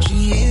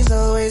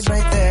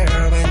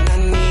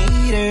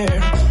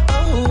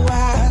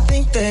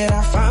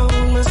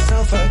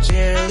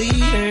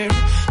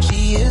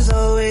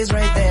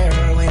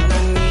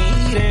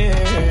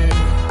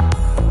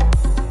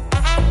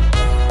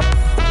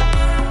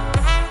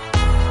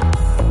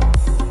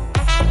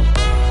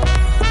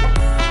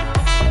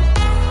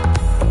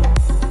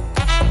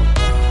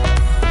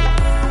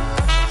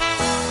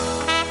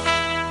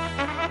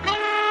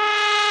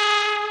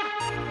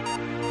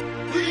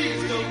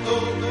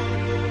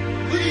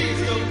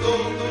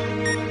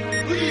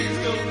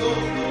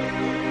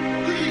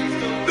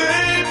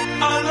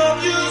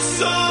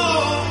 so.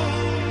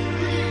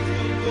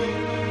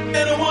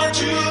 And I want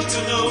you to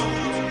know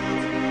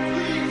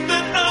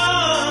that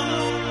I'm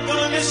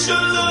gonna miss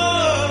your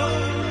love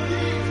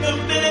the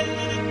minute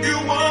you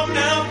walk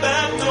out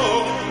that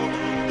door.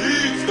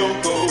 Please don't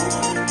go.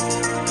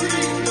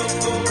 Please don't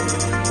go.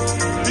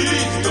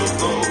 Please don't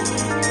go.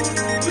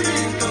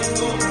 Please don't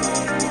go.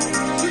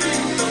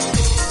 Please don't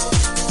go.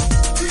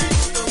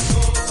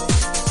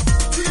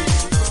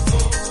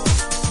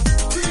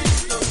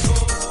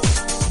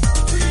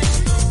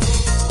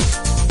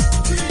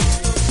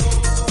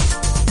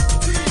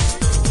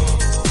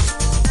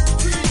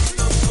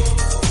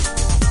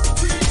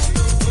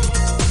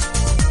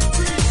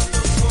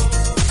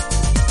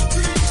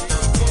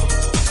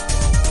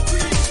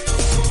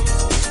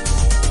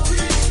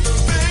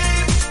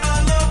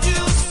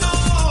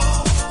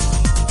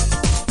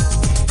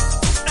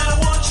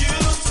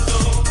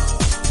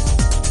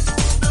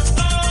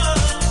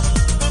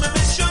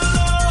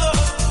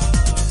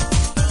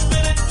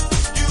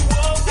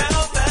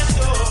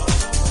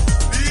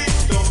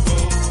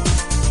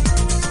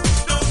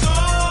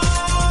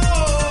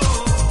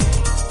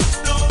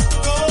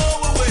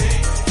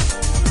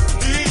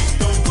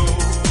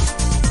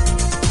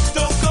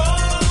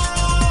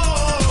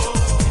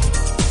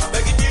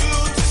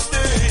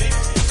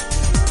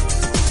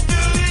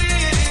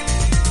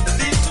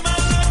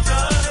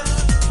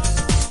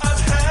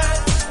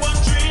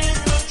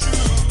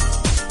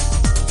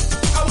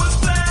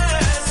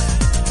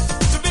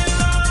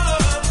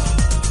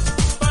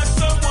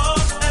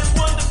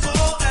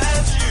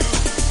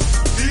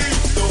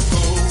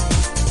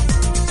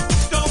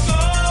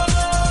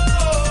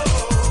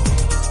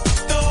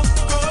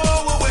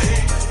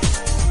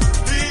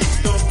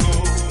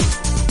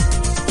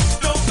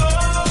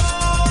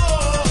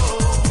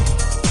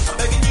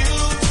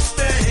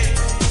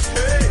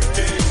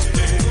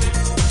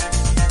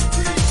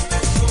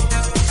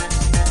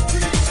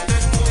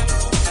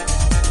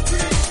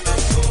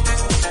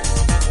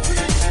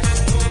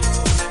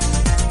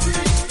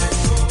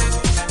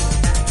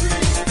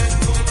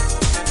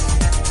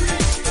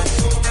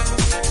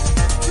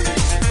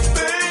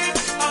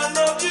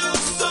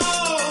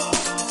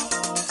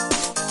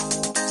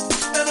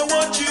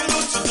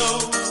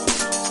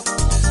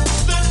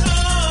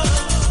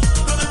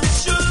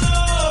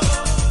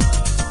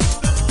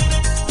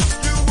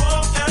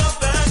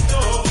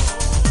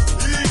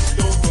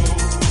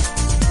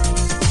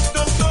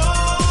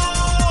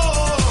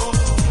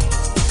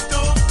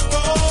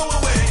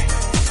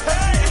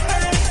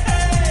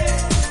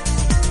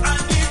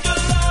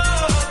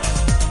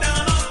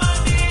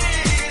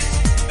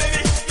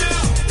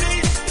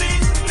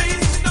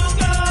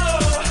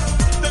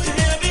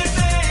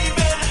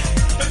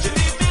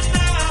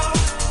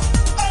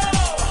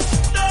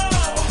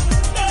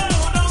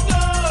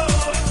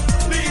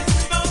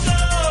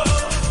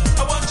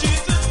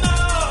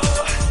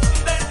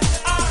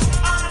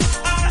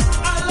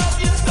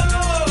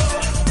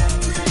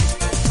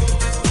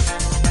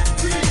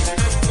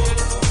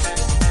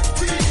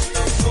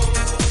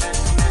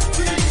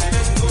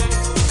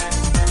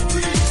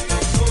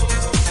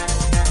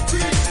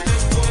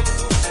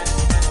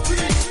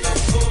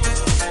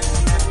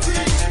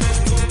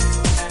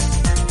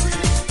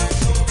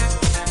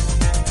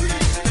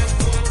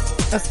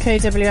 That's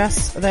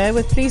KWS there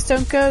with Please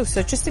Don't Go.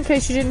 So just in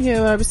case you didn't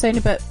hear what I was saying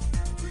about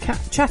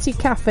Chatty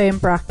Cafe in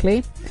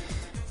Brackley,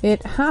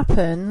 it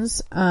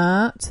happens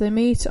they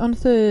meet on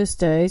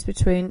Thursdays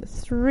between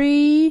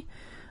 3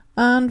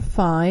 and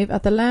 5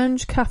 at the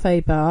Lounge Cafe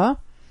Bar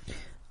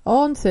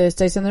on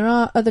Thursdays, and there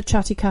are other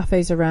chatty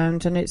cafes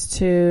around, and it's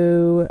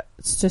to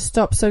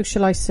stop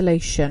social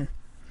isolation.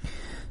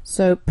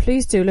 So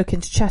please do look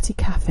into chatty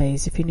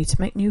cafes if you need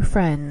to make new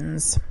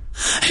friends.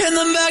 In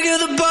the back of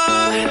the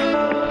bar,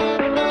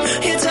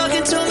 you're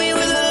talking to me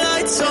with the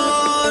lights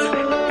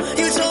on.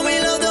 You told me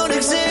love don't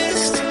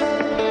exist,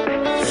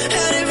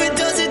 and if it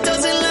does, it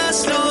doesn't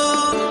last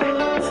long.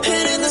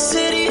 And in the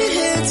city it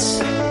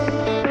hits.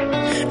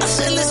 I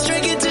said let's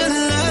drink it to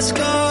the last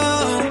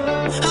call.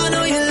 I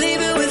know you're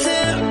leaving with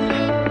him,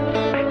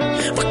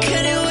 but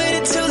can you wait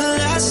until the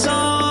last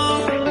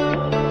song?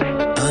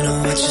 I know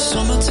what your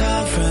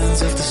summertime friends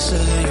have to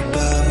say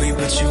about me,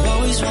 but you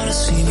always want to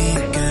see me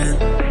again.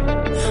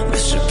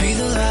 This should be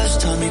the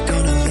last time you're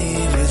gonna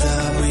leave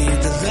without me.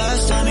 The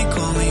last time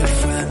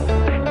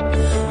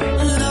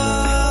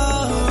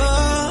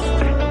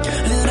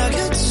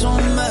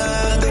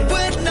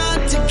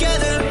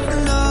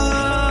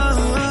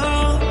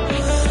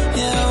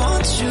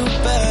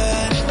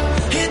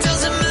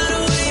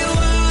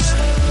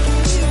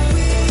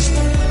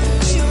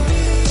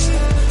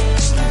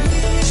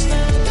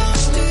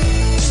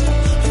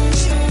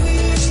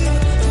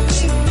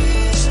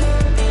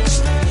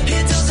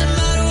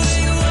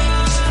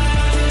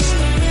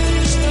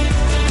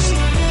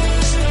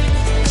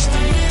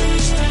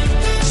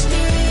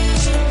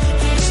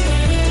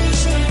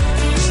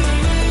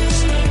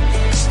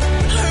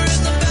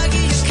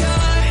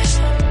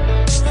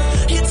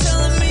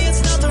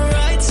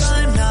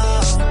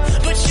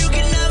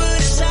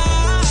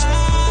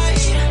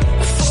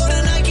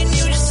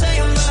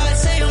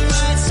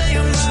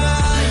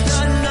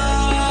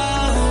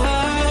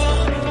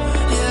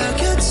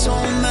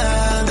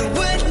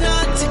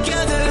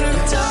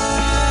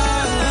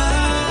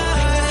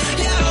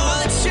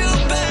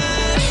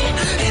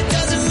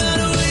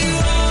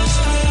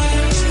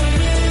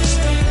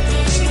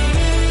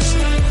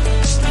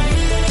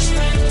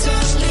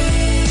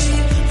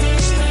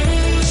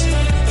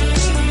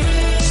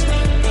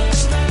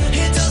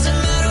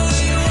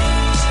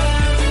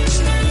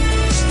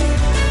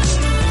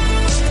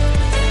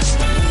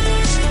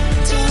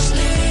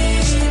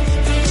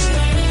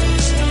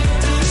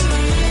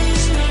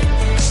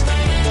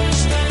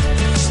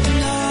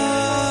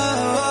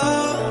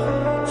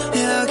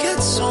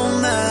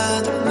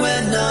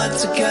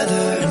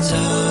weather down.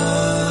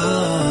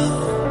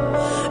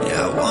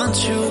 Yeah, I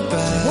want you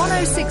back.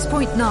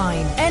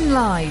 106.9 N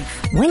Live.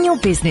 When your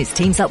business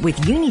teams up with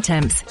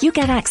Unitemps, you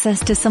get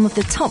access to some of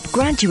the top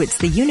graduates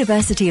the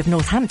University of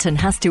Northampton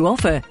has to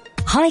offer.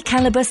 High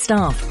caliber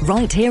staff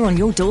right here on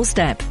your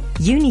doorstep.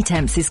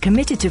 Unitemps is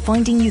committed to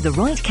finding you the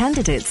right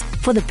candidates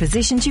for the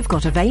positions you've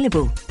got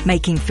available,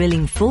 making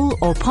filling full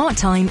or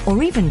part-time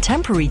or even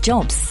temporary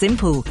jobs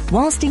simple,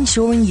 whilst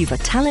ensuring you've a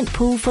talent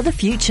pool for the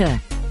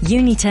future.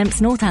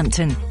 Unitemps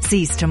Northampton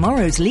sees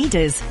tomorrow's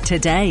leaders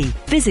today.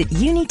 Visit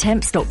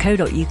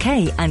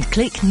unitemps.co.uk and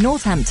click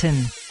Northampton.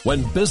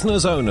 When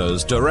business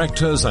owners,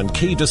 directors and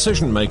key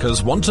decision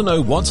makers want to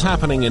know what's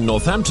happening in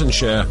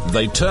Northamptonshire,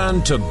 they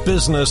turn to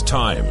Business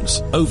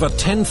Times. Over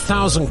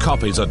 10,000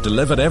 copies are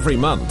delivered every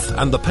month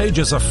and the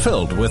pages are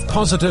filled with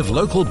positive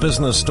local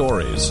business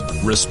stories.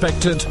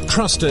 Respected,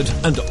 trusted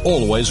and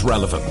always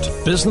relevant.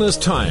 Business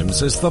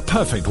Times is the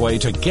perfect way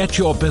to get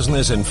your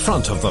business in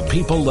front of the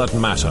people that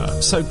matter.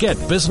 So get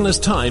Business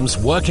Times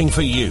working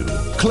for you.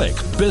 Click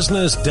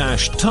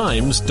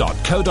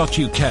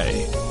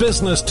business-times.co.uk.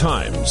 Business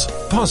Times.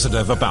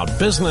 Positive about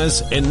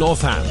business in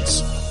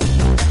Northants.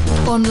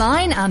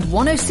 Online and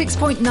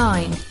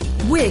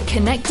 106.9. We're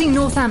connecting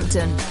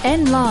Northampton.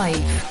 N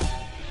Live.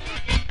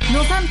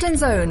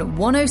 Northampton's own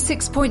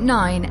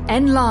 106.9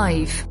 N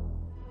Live.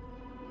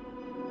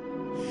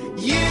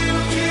 You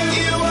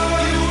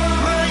are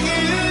my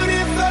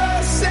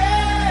universe,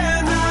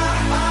 and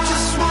I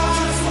just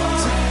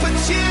want to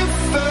put you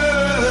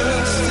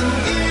first.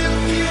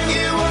 And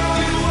you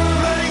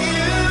are my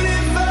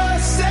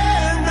universe,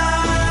 and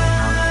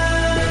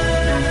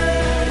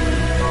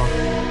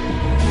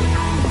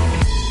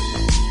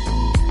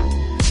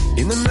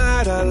in the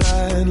night I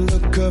lie and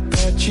look up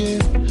at you.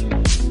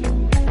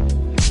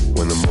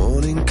 When the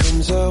morning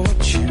comes I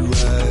watch you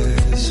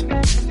rise.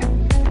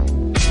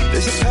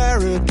 There's a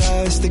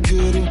paradise they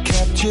couldn't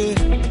capture.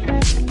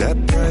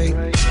 That bright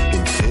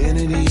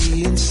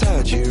infinity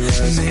inside your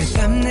eyes. 매일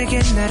밤 내게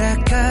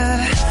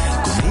날아가.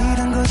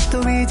 꿈이란 것도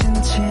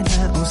잊은 채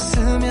나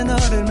웃으며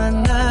너를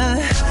만나.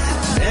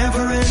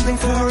 Never ending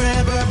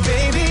forever,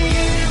 baby.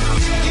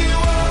 You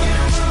are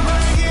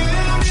my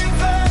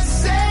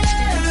universe,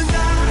 and I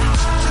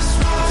just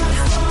want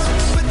to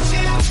put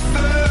you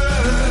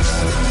first.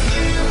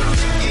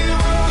 You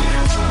are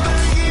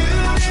my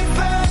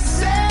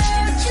universe,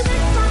 and you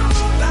make my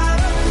whole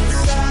light up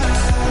inside.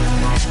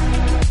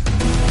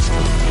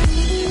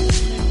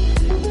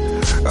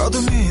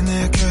 어둠이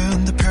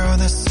내겐 더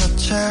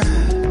변했었지.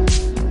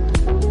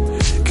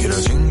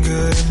 길어진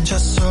그림자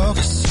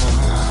속에서.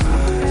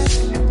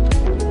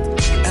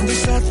 And they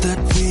said that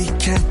we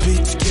can't be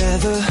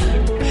together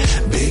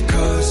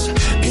because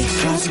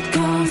we've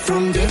gone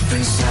from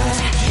different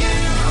sides.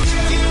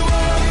 You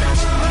are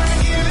my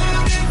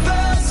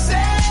universe,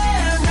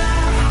 and I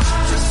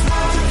just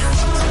want to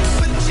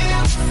put you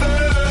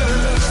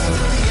first.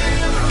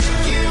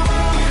 You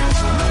are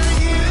my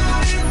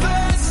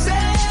universe,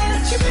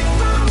 and you make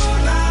my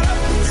whole light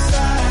up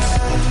inside.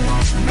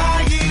 My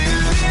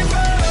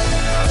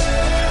universe,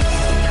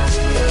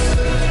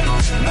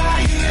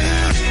 my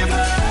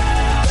universe.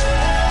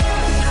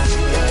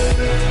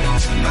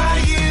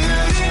 My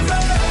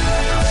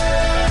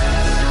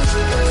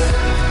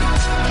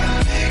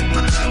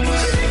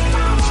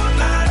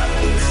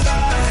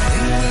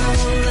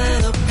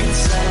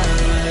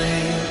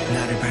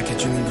나를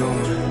밝혀주는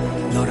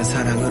건 너란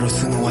사랑으로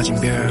수놓아진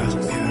별.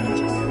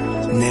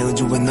 내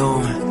우주에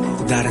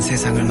넌 다른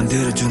세상을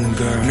만들어주는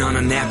걸.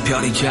 너는 내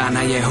별이자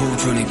나의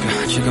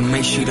호주니까.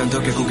 지금의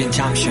시련도 결국엔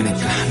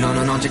잠시니까.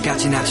 너는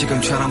언제까지나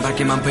지금처럼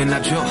밝게만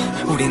빛나줘.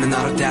 우리는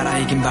너를 따라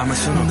이긴 밤을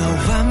수놓고 너와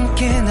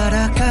함께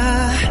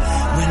날아가.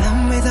 When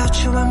I'm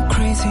without you I'm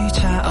crazy.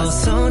 자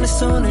어서 내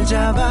손을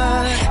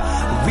잡아.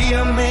 We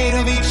are made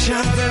of each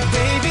other,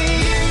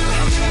 baby.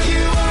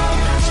 You are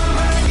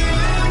my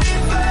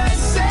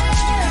universe,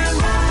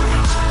 and I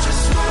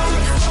just want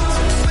to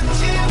put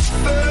you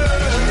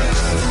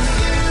first.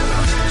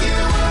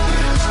 You are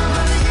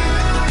my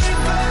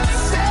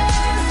universe,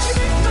 and you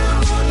make my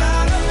whole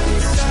light up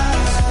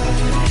inside.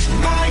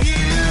 My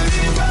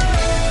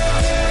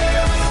universe,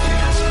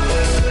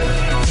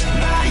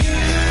 my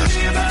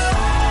universe,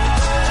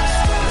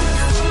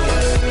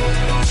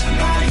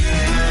 my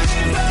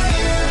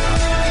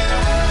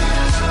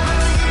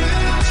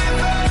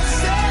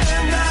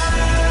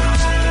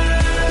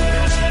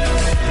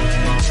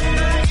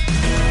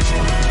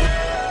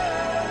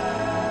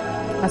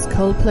That's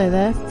Coldplay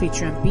there,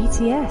 featuring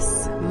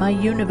BTS, My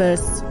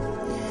Universe.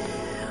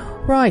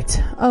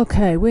 Right,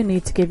 okay, we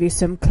need to give you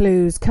some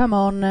clues. Come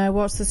on now,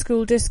 what's the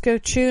school disco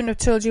tune? I've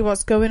told you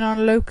what's going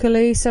on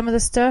locally, some of the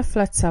stuff.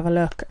 Let's have a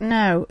look.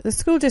 Now, the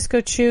school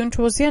disco tune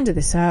towards the end of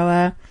this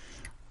hour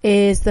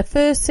is the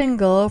first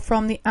single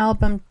from the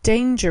album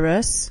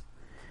Dangerous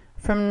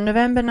from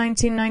November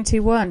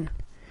 1991.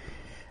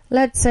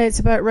 Let's say it's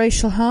about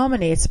racial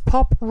harmony. It's a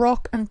pop,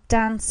 rock and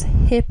dance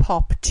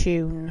hip-hop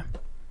tune.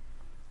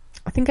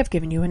 I think I've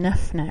given you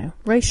enough now.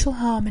 Racial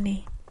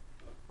harmony.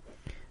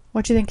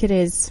 What do you think it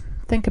is?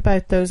 Think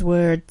about those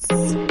words.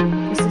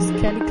 This is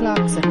Kelly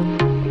Clarkson.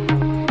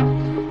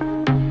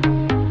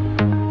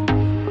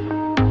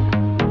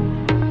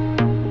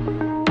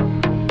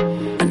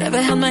 I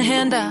never held my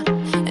hand out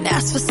and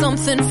asked for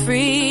something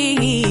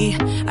free.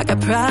 I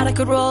got pride I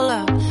could roll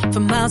out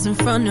for miles in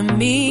front of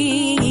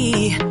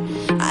me.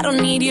 I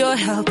don't need your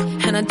help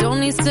and I don't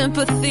need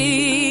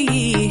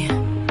sympathy.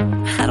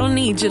 I don't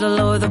need you to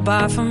lower the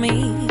bar for me.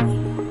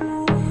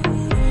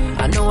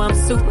 I know I'm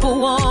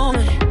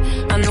superwoman,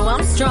 I know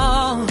I'm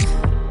strong,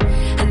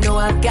 I know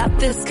I've got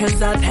this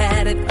 'cause I've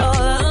had it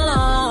all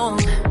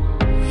along.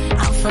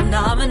 I'm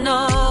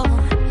phenomenal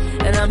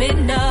and I'm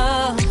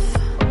enough.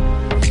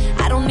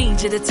 I don't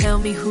need you to tell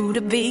me who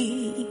to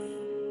be.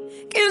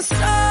 Can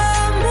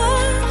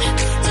someone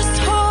just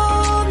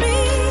hold me?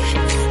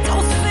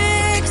 Don't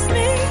fix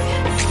me,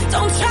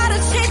 don't try to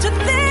change a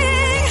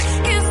thing.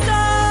 Can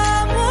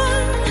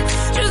someone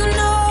just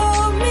know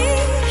me?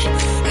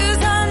 'Cause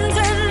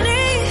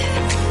underneath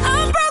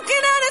I'm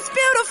broken and it's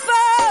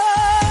beautiful.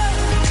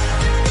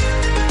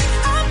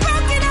 I'm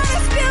broken and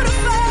it's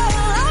beautiful.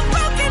 I'm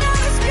broken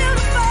and it's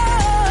beautiful.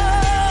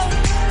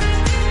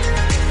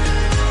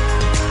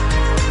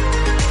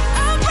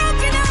 I'm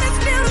broken and it's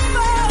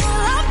beautiful.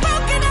 I'm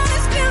broken and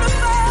it's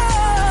beautiful.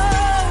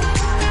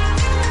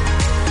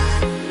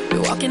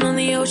 We're walking on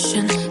the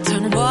ocean,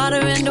 turn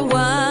water into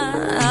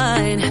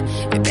wine.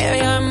 We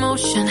bury our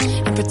emotion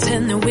and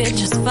pretend that we're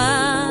just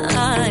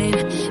fine.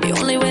 The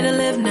only way to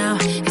live now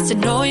is to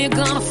know you're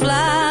gonna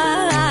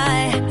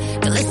fly.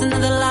 To listen to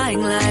the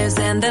lying lies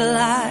and their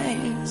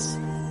lies.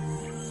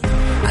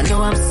 I know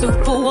I'm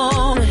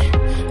superwoman,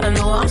 I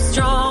know I'm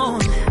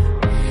strong,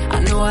 I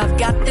know I've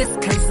got this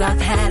 'cause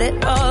I've had it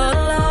all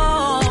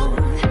along.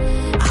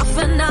 I'm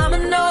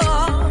phenomenal,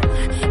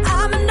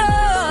 I'm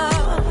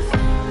enough.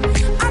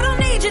 I don't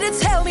need you to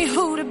tell me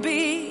who to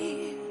be.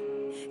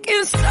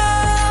 Can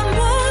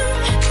someone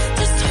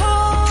just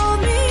hold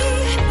me?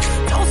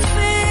 Don't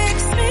fix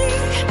me,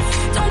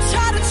 don't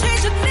try to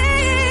change a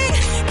thing.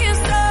 Can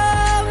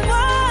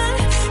someone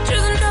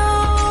just know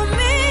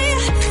me?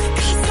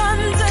 'Cause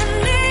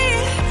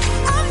underneath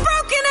I'm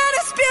broken and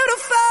it's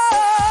beautiful.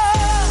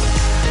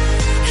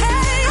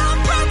 Hey, I'm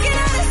broken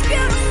and it's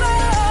beautiful.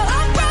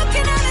 I'm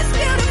broken and it's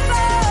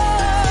beautiful.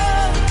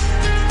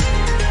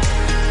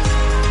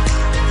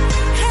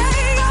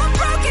 Hey, I'm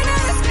broken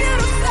and it's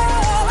beautiful.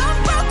 I'm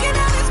broken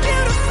and it's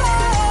beautiful.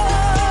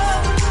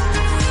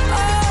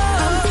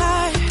 I'm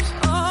tired.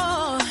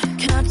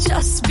 Can I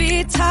just be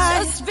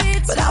tired?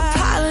 Without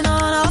piling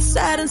on, all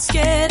sad and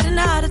scared and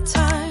out of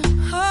time.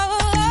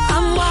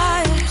 I'm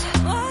wired.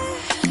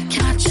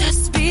 Can I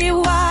just be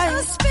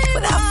wise?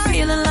 Without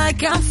feeling like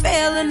I'm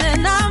failing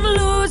and I'm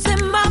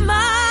losing my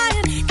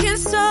mind. Can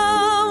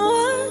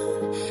someone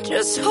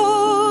just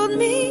hold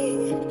me?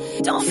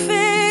 Don't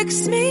fix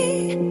me,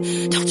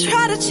 don't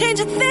try to change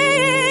a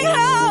thing.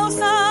 Oh,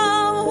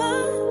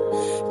 someone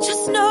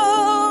just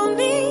know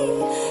me.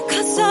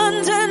 'Cause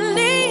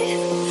underneath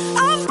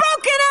I'm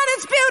broken and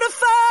it's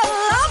beautiful.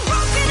 I'm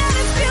broken and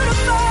it's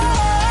beautiful.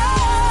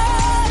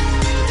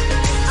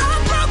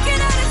 I'm broken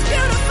and it's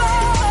beautiful.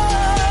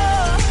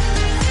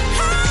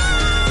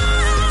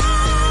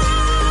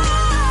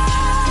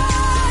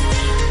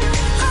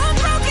 I'm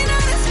broken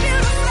and it's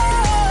beautiful.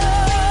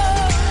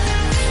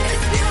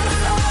 It's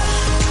beautiful.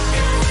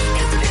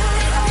 It's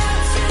beautiful.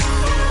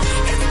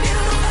 It's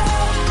beautiful.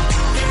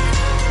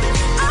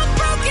 I'm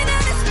broken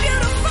and it's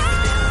beautiful.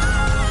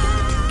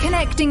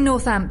 Connecting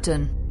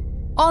Northampton.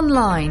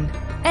 Online.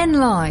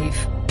 NLive.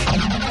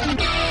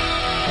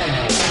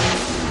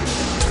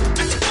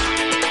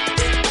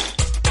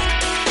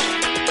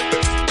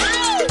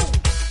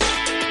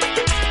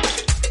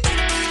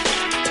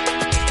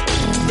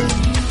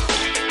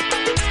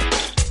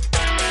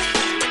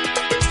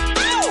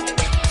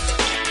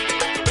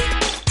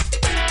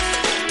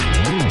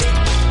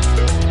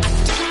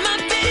 My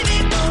baby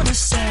on a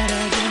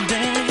Saturday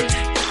night.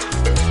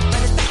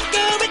 But if I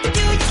go with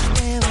you, you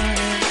say what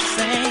I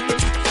say.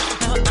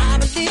 Now I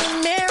believe in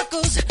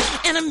miracles,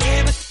 and a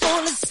miracle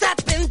is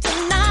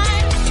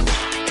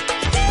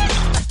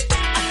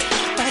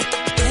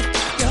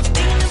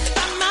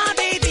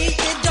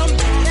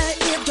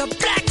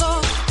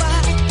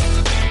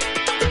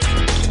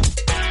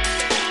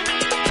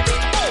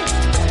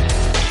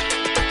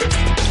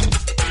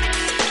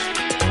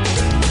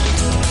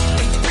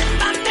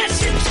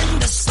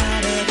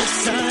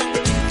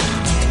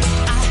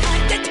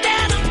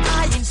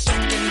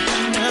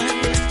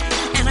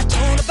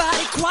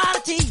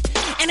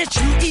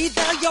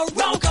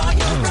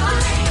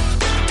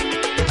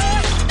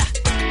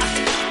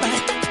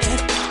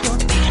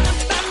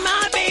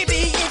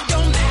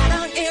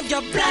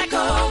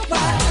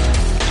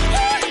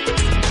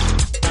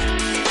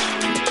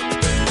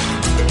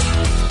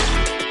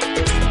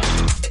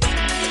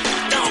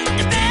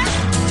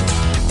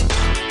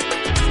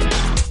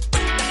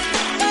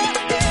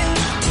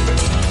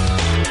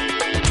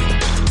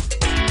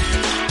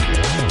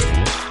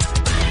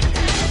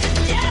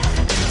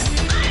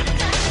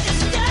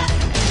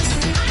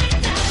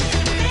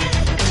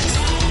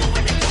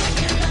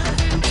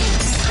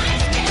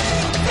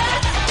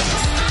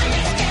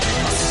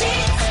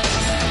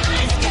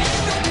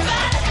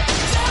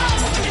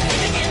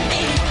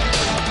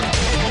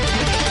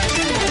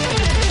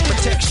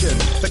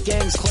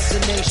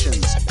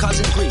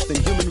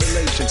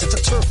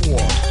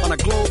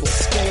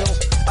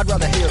I'd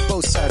rather hear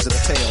both sides of the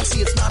tale. See,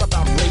 it's not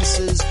about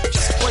races,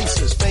 just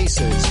places,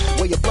 faces.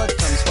 Where your blood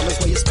comes from is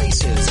where your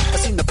space is. I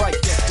seen the bright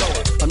get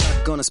duller. I'm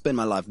not gonna spend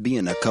my life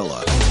being a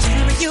color.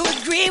 Tell me you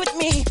agree with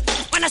me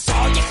when I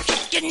saw you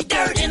kicking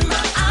dirt in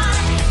my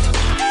eye.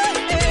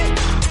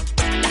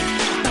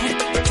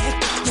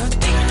 You're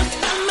thinking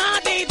about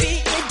my baby.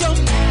 It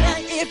don't matter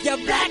if you're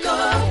black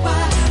or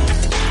white.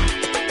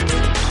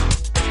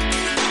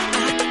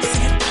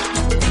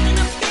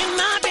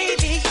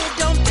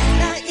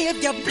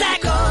 If you're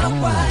black or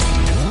white,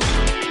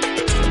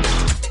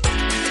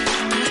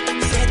 I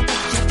said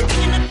that you're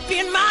thinking of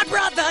being my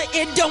brother.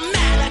 It don't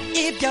matter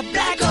if you're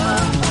black or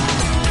white.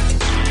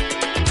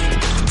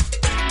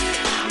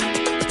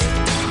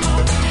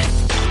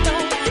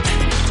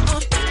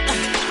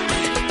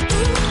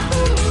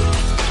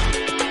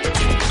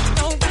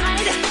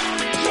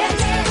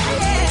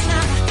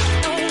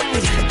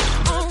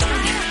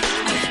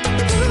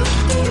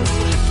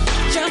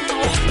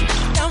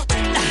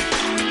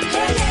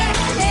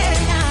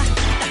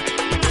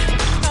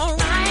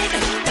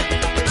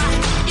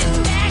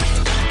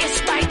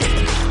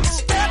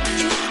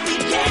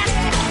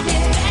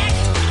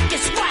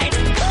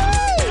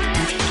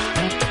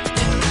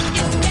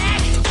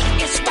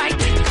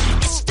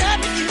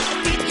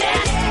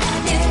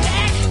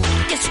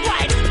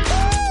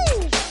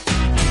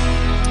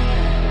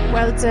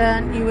 Well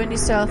done. You won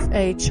yourself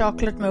a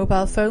chocolate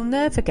mobile phone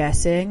there for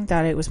guessing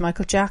that it was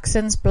Michael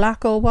Jackson's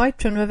Black or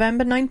White from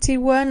November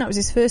 91. That was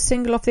his first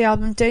single off the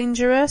album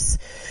Dangerous.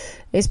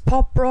 It's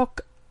pop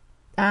rock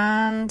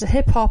and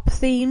hip hop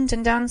themed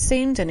and dance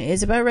themed, and it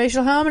is about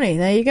racial harmony.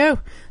 There you go.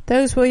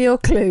 Those were your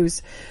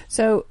clues.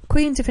 So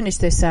Queen to finish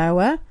this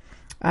hour,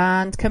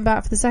 and come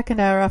back for the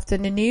second hour after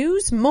the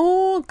news.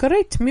 More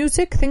great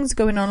music, things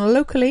going on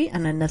locally,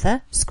 and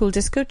another school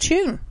disco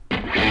tune.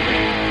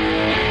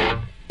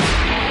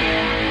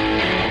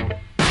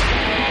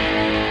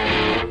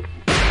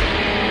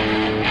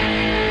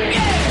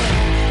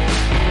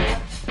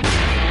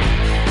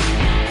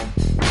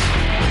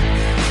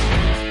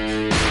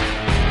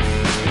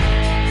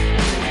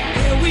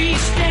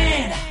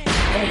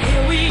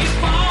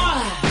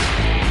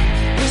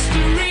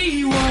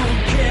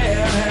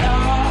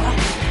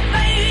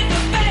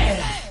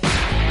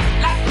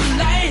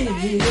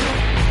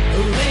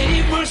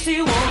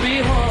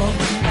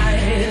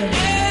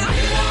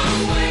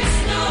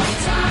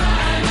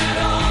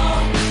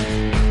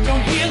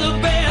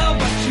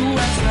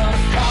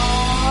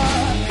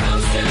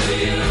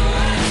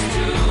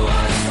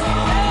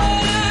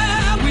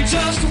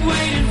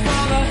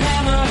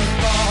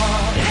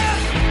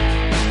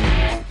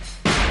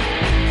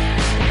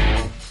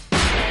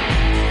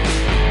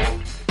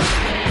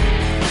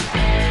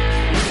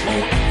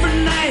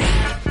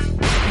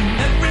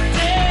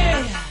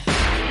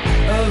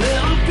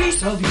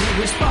 Of you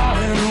is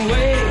falling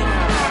away.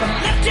 But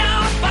lift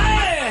your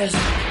fires,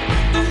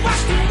 the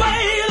western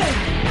wailing.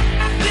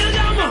 Build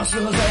your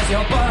muscles as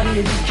your body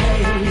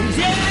decays.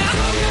 Yeah,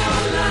 draw your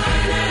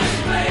line and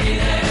play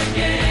their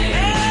game.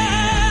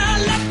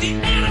 Yeah, let the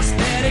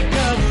anesthetic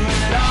cover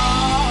it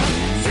all.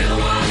 Till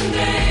one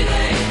day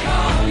they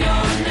call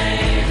your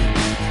name.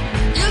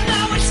 You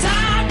know it's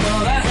time for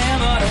the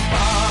hammer to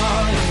fall.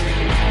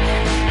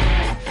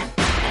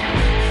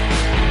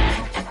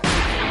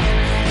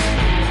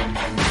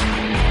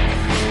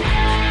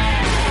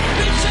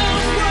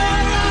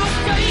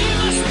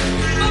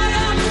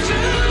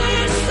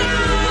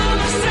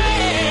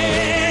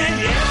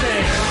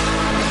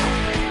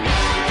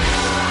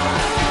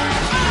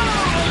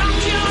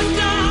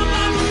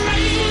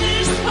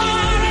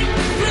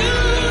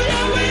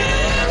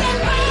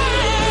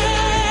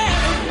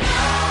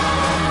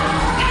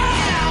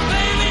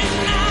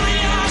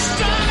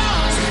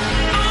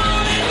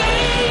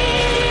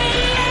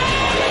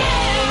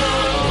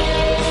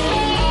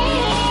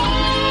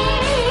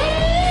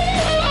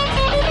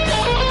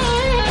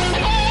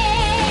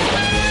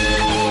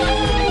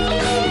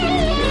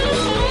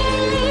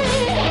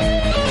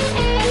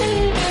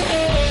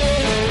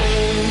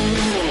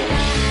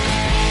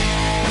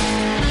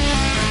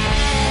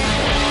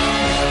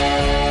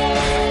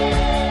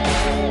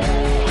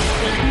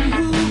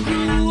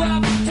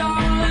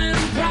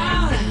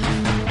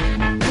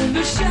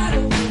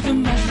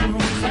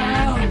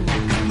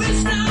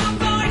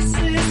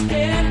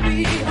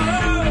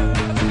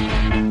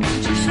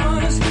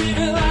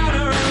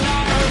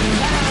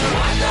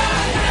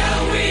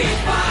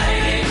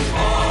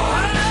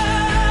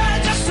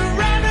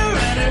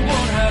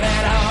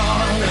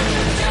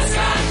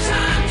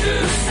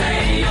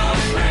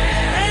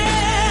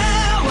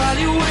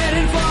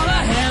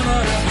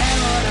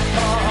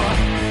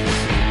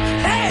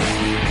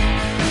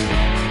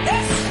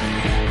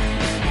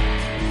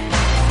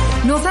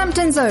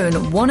 Northampton's own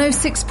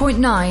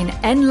 106.9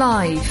 N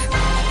Live.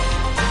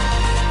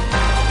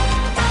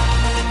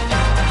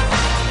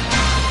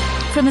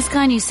 From the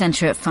Sky News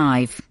Centre at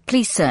 5,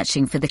 police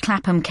searching for the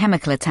Clapham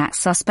chemical attack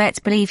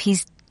suspect believe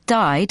he's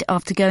died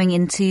after going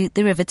into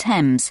the River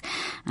Thames.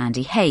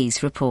 Andy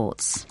Hayes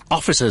reports.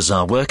 Officers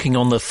are working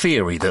on the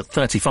theory that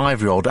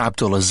 35-year-old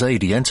Abdullah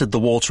Zaidi entered the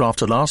water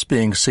after last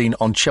being seen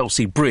on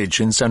Chelsea Bridge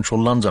in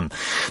central London.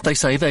 They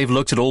say they've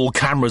looked at all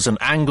cameras and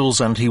angles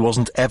and he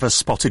wasn't ever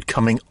spotted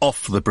coming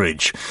off the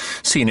bridge.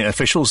 Senior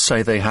officials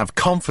say they have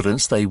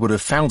confidence they would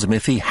have found him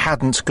if he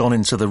hadn't gone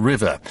into the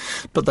river.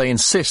 But they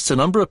insist a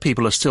number of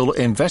people are still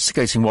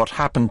investigating what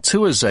happened to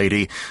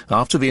Zaidi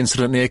after the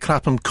incident near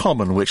Clapham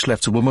Common, which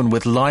left a woman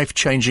with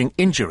life-changing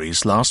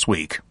injuries last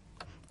week.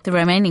 The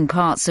remaining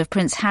parts of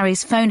Prince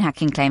Harry's phone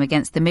hacking claim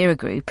against the Mirror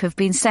Group have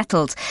been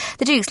settled.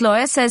 The Duke's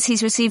lawyer says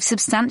he's received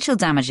substantial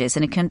damages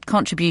and a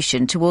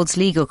contribution towards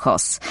legal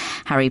costs.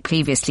 Harry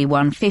previously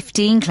won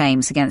 15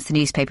 claims against the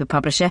newspaper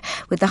publisher,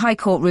 with the High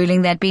Court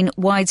ruling there'd been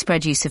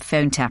widespread use of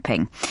phone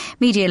tapping.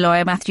 Media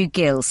lawyer Matthew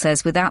Gill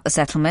says without the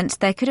settlement,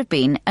 there could have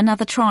been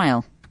another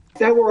trial.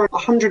 There were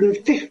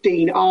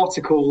 115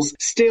 articles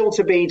still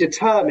to be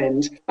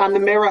determined, and the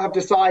Mirror have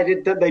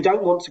decided that they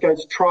don't want to go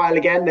to trial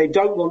again. They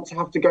don't want to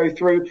have to go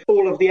through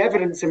all of the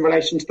evidence in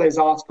relation to those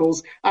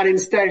articles, and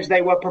instead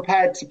they were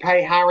prepared to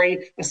pay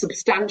Harry a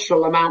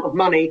substantial amount of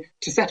money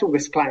to settle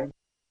this claim.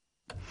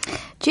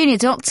 Junior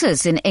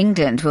doctors in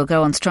England will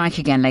go on strike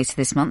again later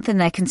this month in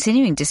their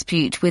continuing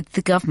dispute with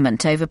the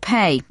government over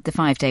pay. The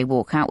 5-day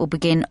walkout will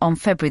begin on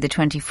February the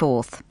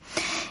 24th.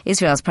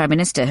 Israel's Prime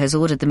Minister has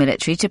ordered the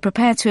military to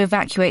prepare to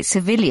evacuate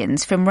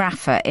civilians from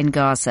Rafah in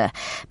Gaza.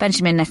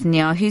 Benjamin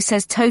Netanyahu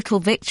says total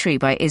victory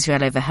by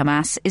Israel over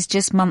Hamas is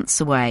just months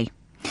away.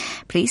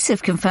 Police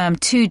have confirmed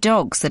 2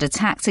 dogs that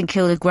attacked and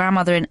killed a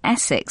grandmother in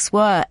Essex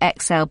were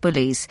XL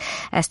bullies.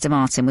 Esther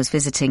Martin was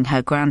visiting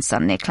her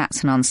grandson near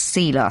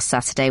Clacton-on-Sea last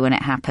Saturday when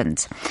it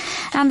happened.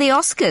 And the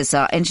Oscars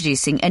are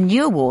introducing a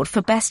new award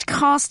for Best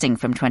Casting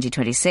from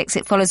 2026.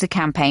 It follows a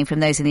campaign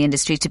from those in the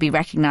industry to be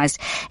recognised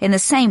in the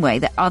same way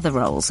that other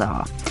roles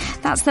are.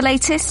 That's the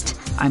latest.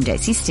 I'm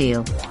Daisy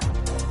Steele.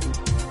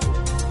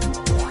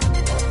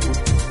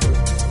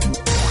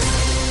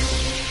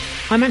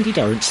 I'm Andy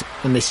Durrant,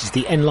 and this is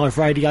the NLive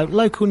Radio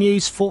local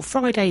news for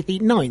Friday the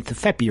 9th of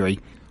February.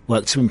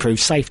 Work to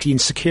improve safety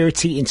and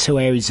security in 2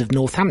 areas of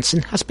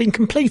Northampton has been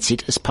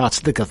completed as part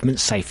of the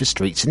government's Safer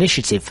Streets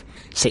initiative.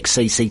 6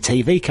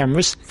 CCTV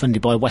cameras,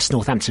 funded by West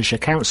Northamptonshire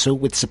Council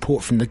with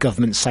support from the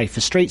government's Safer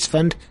Streets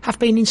Fund, have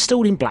been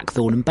installed in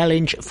Blackthorn and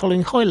Bellinge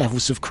following high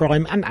levels of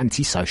crime and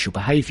antisocial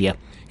behaviour.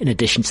 In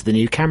addition to the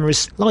new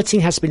cameras, lighting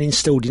has been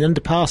installed in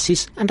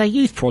underpasses and a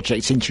youth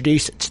project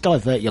introduced to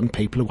divert young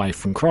people away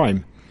from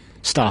crime.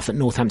 Staff at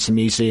Northampton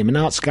Museum and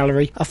Arts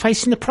Gallery are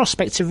facing the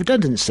prospect of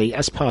redundancy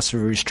as part of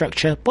a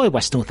restructure by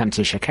West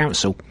Northamptonshire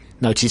Council.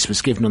 Notice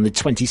was given on the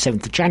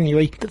 27th of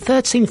January that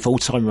 13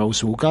 full-time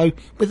roles will go,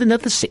 with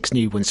another 6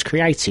 new ones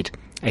created.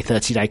 A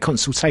 30-day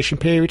consultation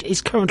period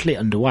is currently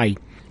underway.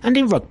 And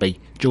in rugby,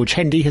 George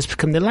Hendy has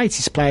become the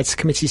latest player to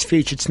commit his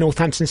future to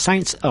Northampton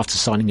Saints after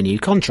signing a new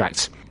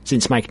contract.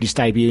 Since making his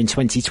debut in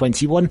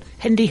 2021,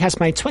 Hendy has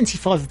made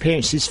 25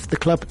 appearances for the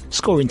club,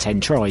 scoring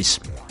 10 tries.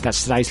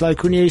 That's today's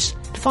local news.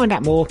 To find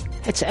out more,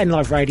 head to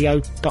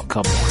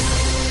nliveradio.com.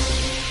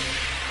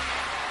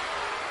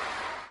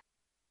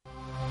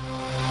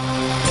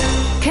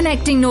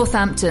 Connecting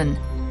Northampton.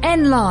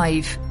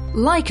 NLive.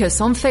 Like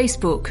us on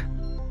Facebook.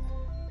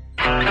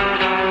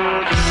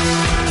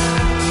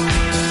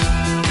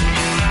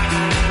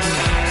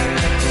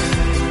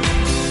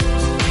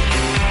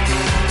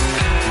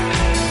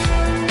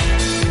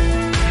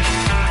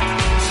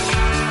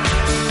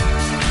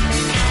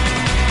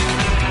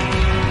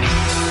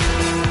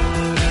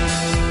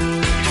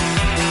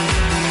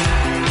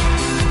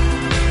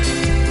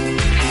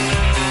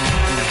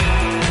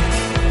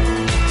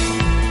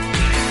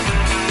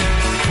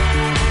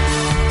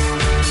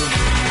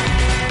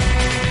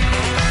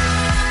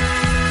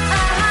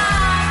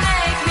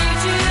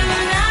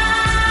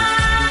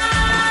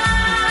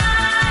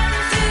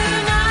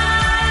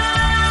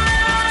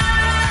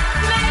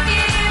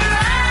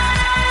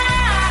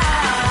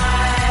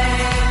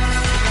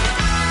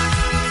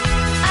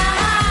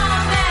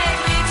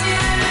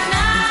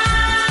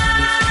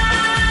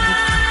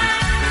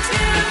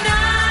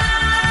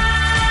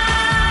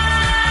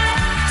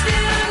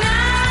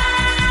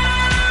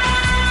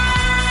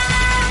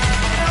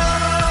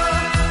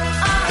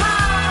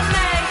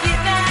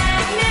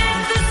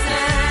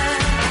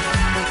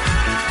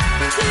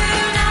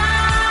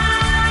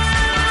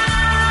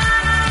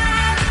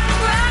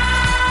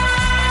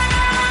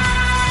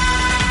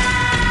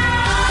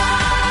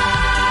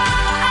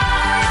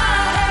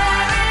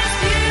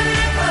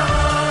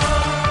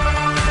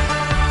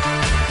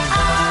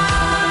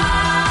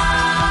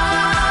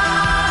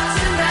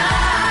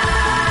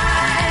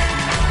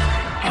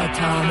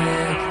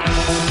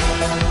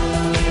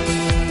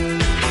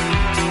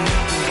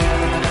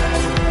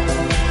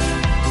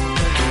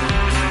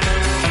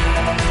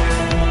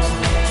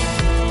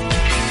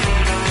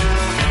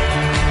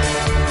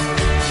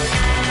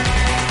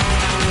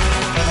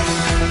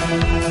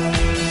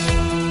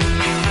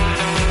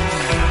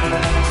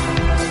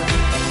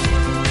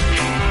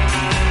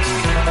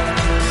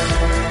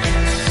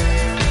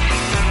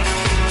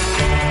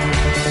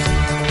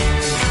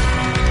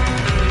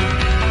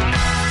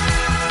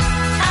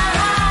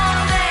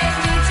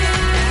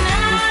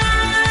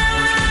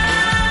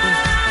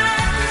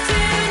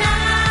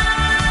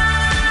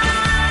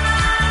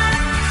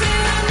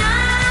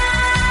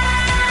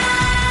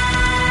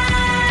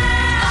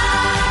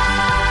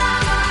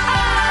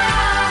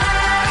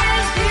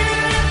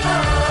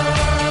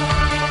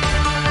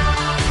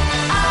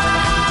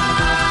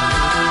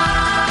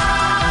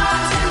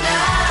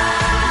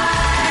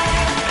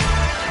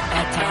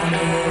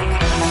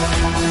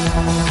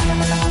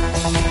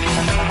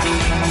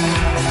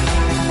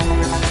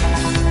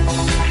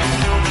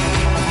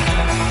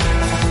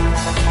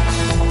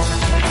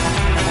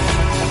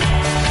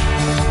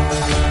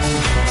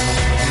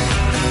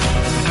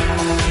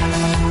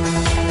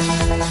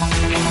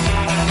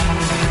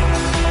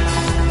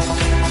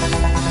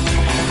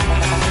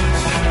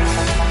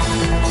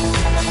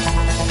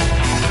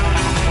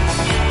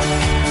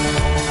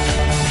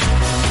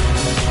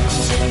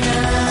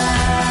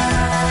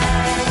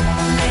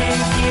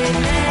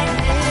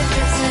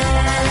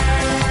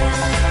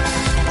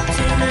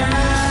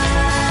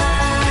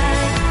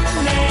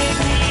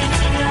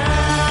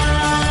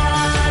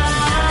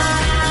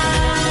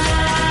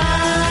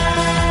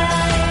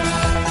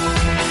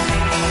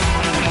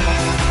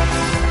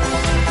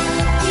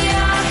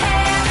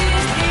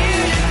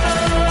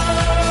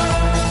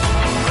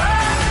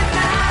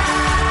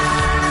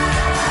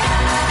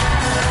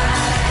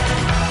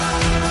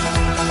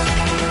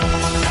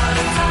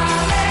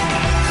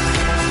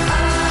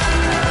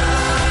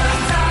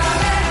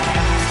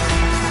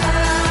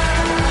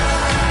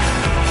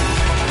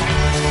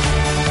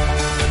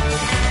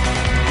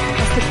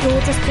 the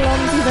gorgeous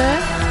Blondie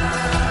there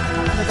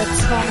with a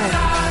tonic.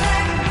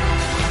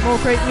 More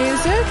great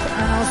music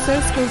and also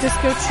school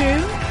disco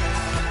tune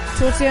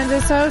towards the end of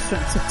this house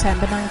from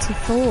September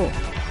 94.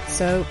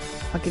 So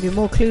I'll give you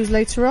more clues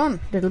later on.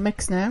 Little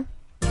mix now.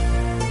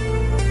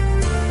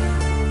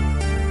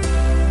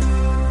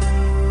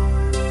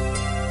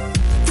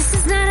 This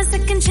is not a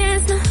second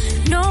chance,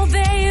 no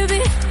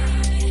baby.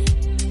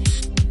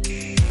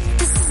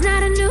 This is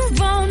not a new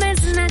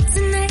romance, not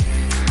tonight.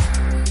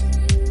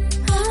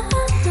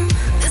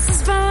 This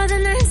is for the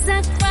nights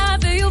that cry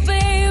for you,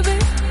 baby.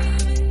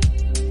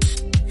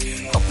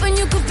 Hoping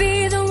you could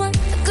be the one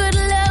that could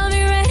love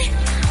me right.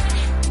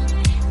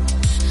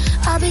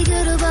 I'll be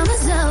good about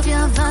myself,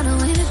 yeah, I'll find a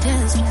way to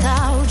dance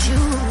without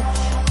you.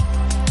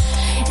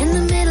 In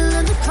the middle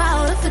of the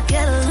crowd, I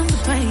forget all of the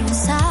pain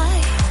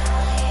inside.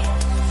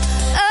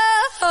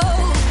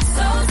 Oh,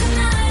 so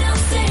tonight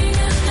I'll sing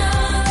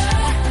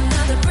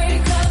another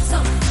breakup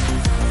song.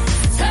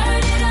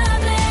 Turn it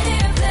up, let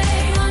it play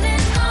on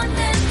and on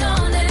and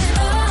on and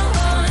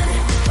on.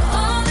 For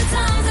all the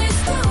times they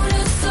screwed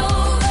us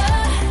over,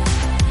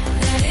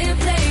 let it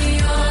play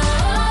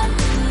on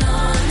and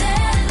on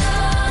and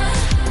on.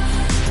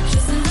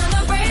 Just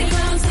another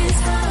breakup since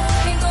I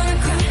ain't gonna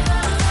cry.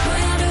 Boy,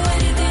 I'll do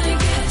anything to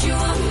get you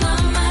off my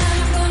mind.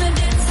 I'm gonna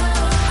dance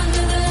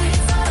under the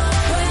lights.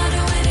 Boy, I'll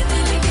do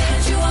anything to get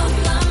you off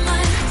my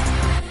mind.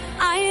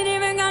 I ain't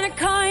even gonna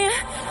call you,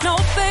 no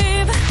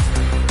babe.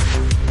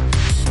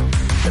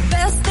 The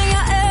best thing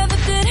I ever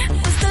did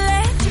was to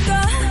let you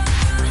go.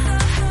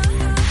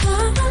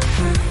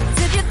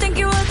 Did you think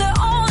you were the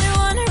only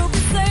one who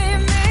could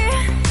save me?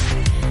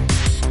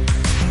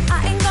 I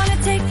ain't gonna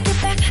take it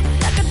back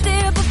like I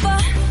did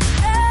before.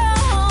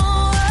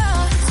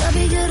 So I'll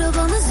be good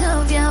about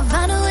myself, yeah, I'll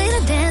find a way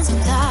to dance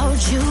without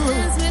you.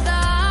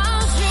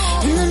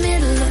 In the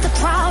middle of the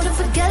crowd, I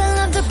forget all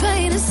of the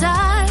pain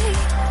inside.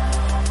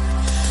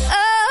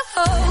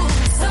 Oh,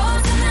 so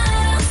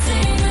tonight I'll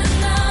sing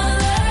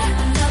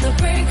another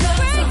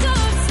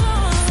breakup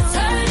song.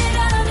 Turn it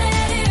up,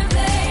 let it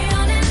play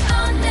on and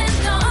on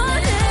and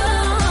on and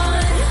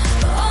on.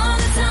 For all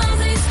the times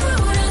they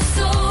screwed us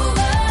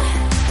over,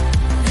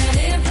 let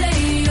it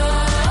play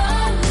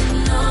on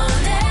and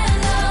on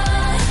and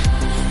on.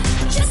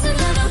 Just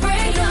another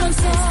breakup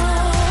song.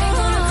 Ain't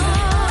gonna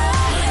cry,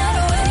 I'll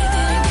do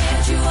anything to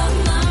get you off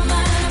my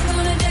mind. I'm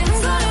gonna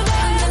dance under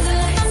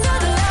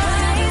the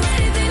lights,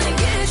 anything to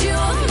get you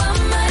off my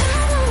mind.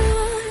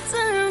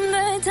 Turn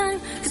back time,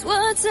 'cause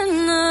what's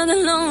another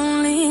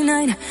lonely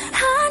night?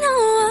 I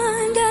know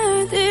under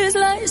these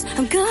lights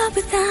I'm good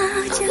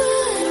without you.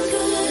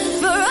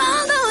 For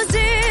all those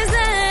tears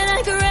that I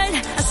cried,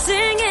 I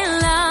sing it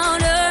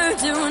louder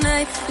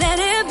tonight. Let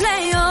it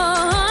play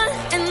on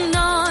and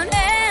on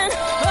and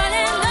on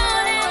and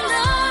on and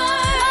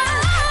on.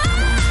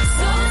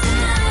 So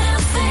tonight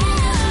I'll sing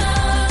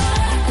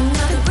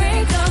another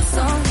breakup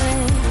song.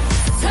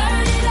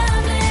 Turn it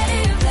up, let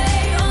it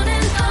play on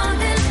and on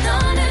and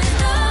on and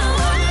on.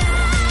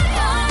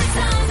 All the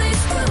times they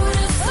screwed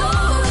us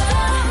over,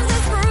 let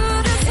it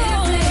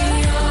play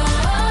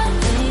on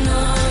and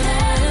on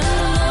and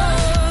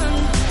on.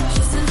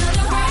 Just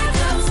another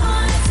breakup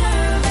song.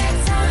 Turn back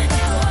time.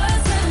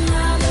 What's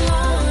another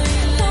lonely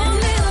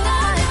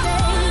night,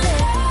 baby?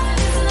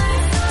 This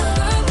night's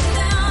broken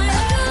down.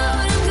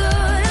 I'm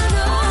good, I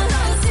know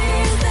those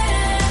tears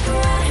that I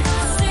cried.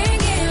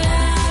 Sing it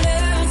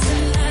louder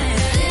tonight.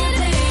 Let it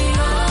play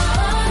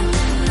on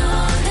and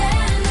on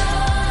and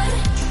on.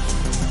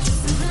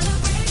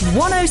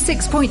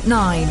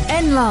 106.9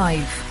 N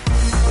Live.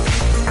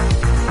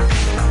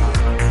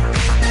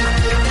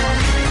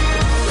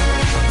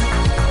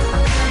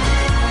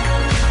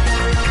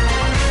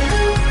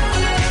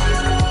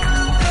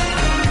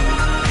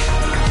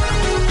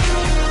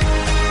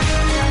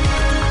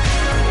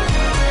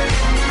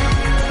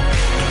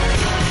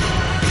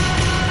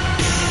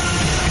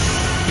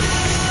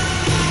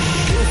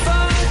 If I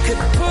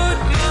could put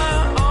my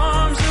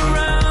arms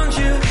around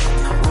you,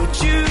 would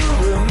you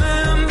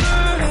remember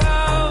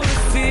how it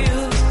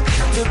feels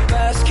to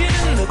bask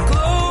in the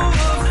glow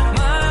of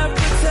my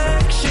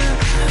protection?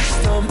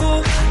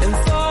 Stumble and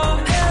fall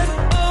head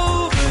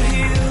over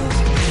heels.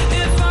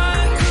 If I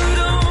could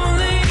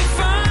only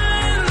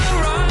find the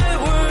right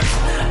words,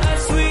 I'd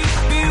sweep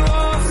you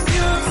off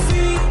your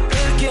feet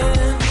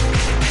again.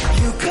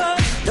 You cut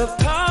the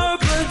power,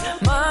 but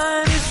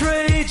mine is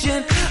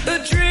raging. A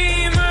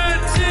dreamer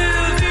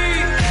till the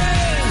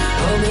end.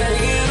 I'm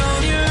hanging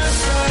on your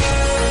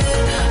side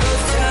of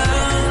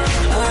town.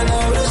 I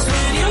notice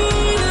when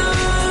you're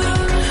not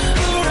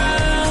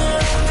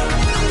around.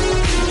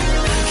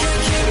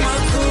 Can't keep my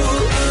cool,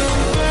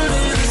 I'm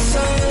burning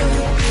inside.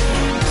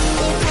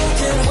 A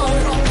broken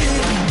heart, I'll be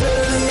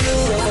barely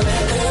alive.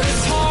 And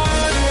it's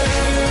harder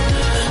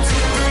to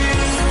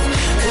breathe,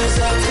 'cause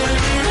I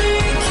couldn't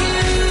make you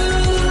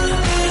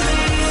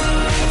believe.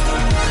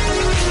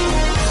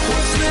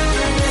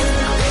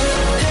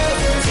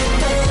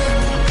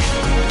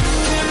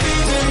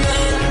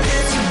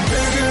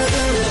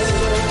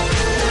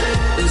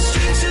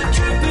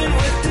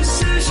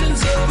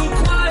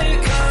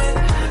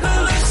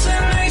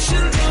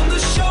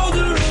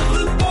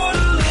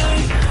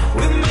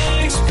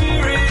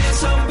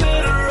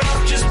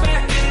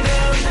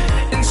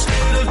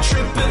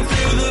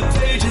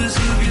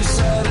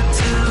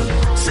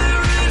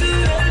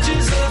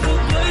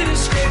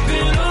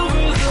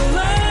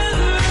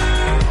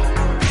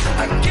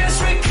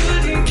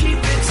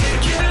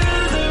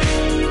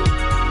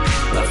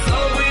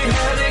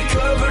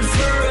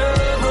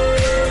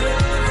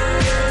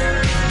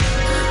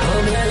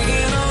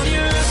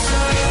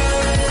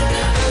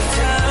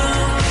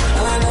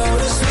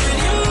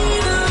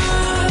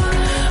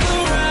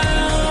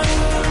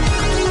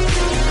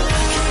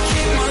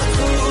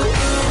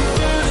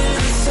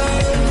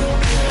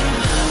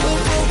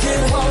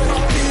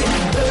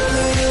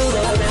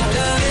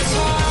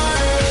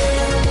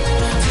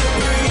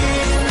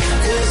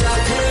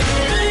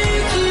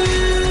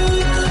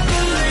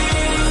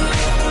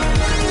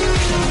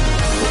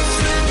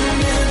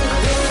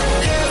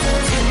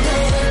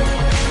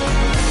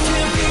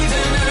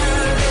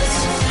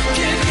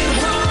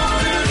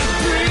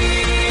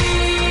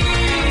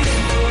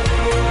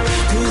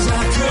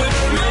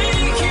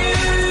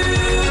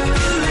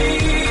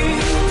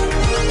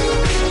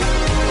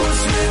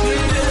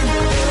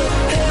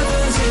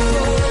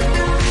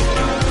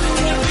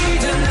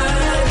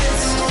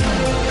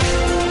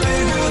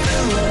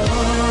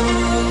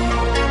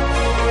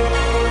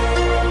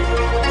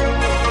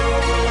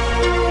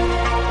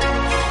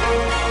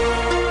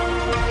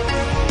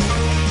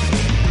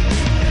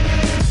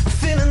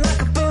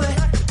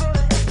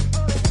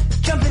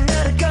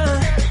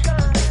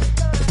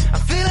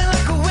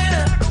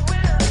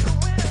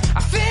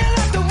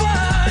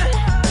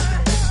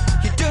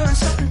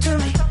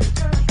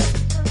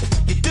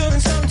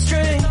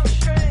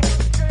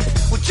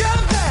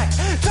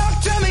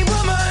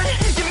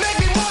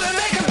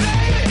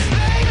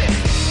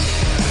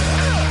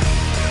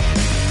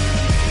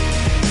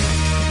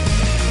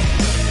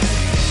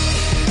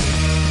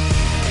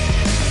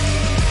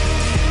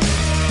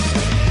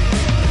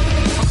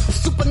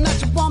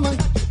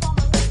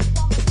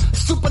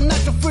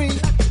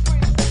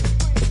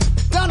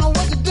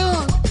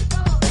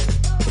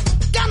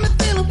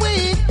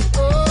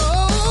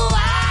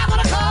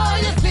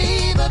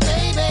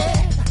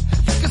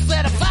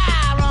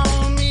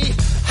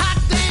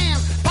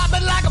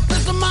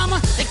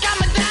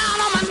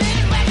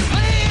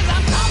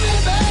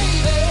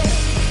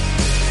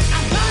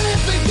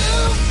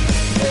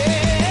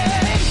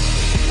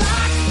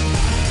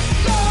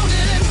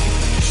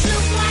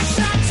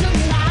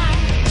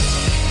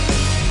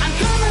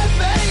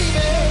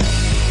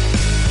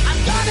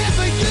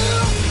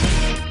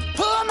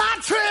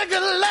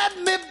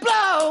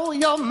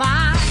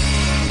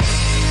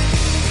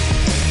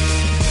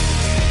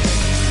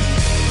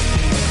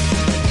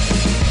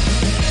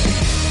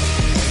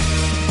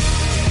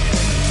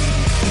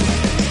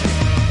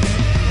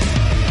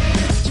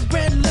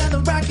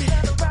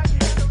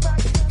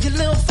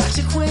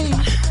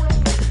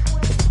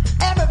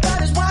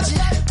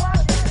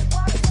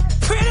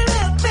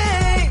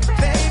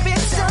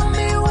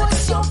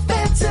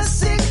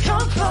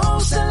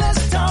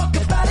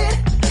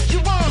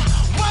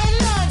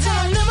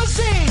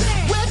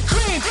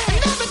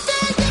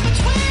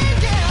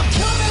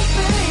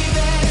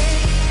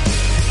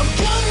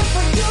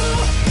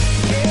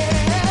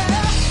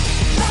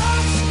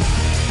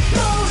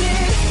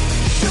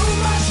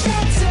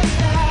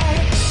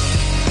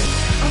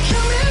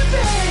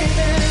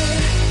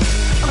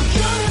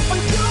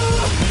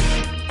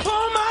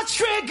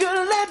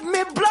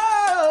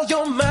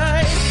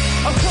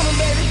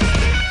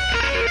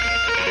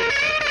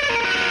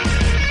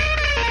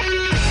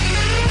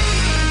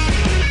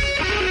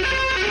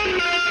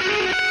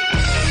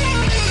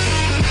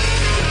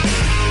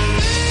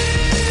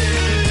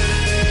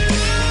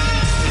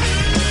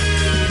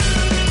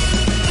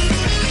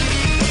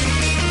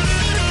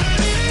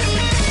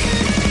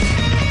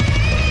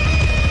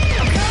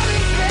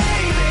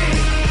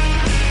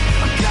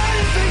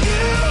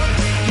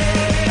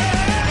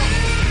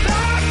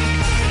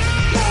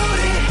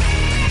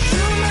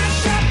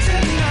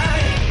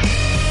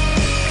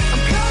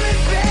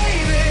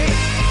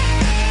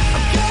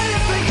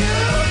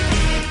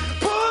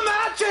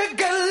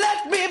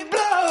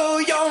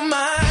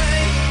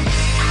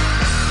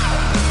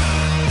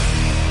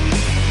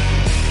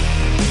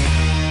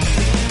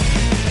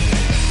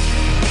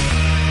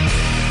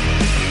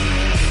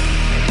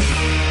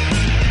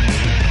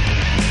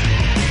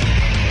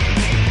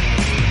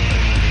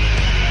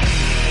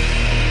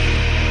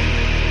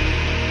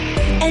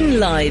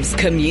 Live's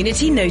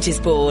Community Notice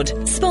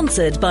Board,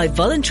 sponsored by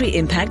Voluntary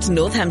Impact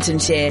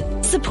Northamptonshire,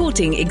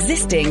 supporting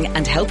existing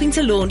and helping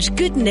to launch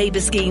good neighbour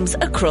schemes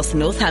across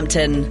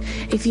Northampton.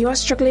 If you are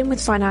struggling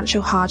with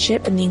financial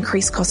hardship and the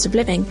increased cost of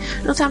living,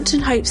 Northampton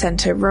Hope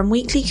Centre run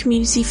weekly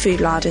community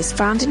food larders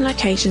found in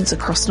locations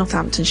across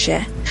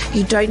Northamptonshire.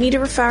 You don't need a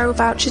referral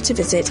voucher to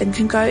visit and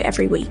can go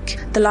every week.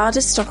 The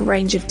larders stock a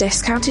range of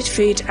discounted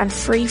food and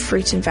free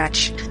fruit and veg.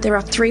 There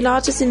are 3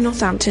 larders in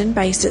Northampton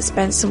based at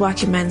Spencer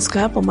Working Men's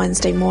Club on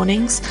Wednesday mornings,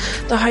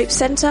 the Hope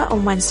Centre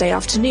on Wednesday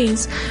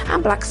afternoons,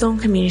 and Blackthorn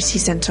Community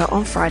Centre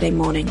on Friday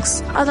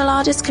mornings. Other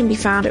larders can be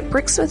found at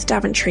Brixworth,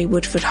 Daventry,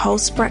 Woodford,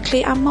 Hulse,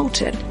 Brackley and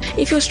Moulton.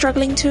 If you're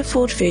struggling to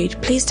afford food,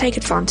 please take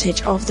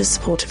advantage of the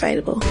support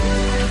available.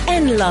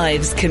 N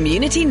Live's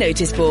Community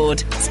Notice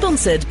Board,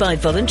 sponsored by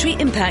Voluntary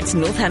Impact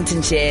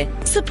Northamptonshire,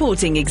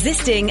 supporting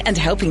existing and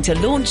helping to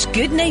launch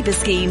good neighbour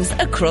schemes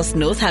across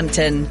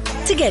Northampton.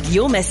 To get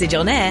your message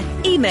on air,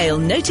 email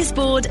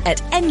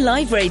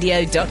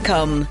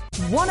noticeboard@nliveradio.com.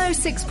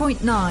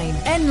 106.9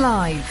 N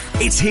Live.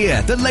 It's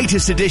here. The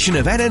latest edition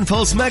of NN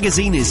Pulse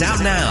magazine is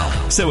out now.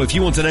 So if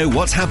you want to know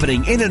what's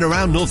happening in and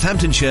around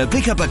Northamptonshire,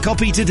 pick up a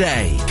copy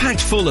today.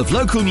 Packed full of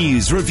local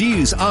news,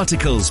 reviews,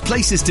 articles,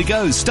 places to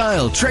go,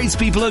 style,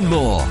 tradespeople and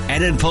more.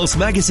 NN Pulse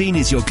magazine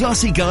is your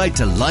glossy guide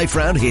to life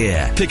round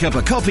here. Pick up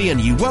a copy and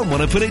you won't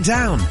want to put it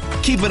down.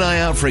 Keep an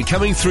eye out for it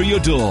coming through your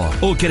door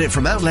or get it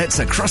from outlets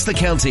across the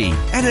county.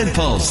 NN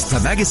Pulse,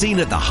 the magazine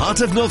at the heart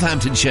of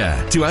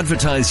Northamptonshire. To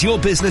advertise your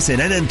business in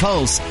NN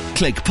Pulse,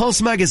 click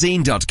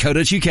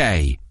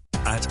pulsemagazine.co.uk.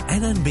 At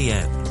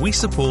NNBN, we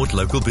support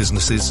local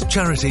businesses,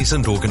 charities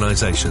and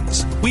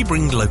organisations. We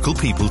bring local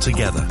people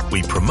together.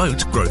 We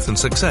promote growth and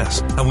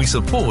success, and we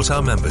support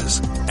our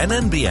members.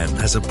 NNBN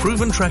has a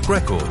proven track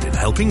record in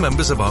helping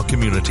members of our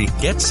community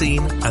get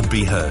seen and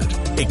be heard.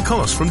 It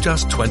costs from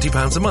just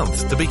 £20 a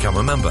month to become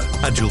a member,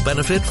 and you'll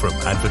benefit from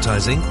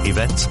advertising,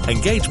 events,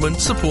 engagement,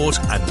 support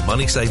and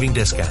money-saving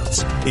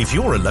discounts. If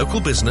you're a local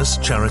business,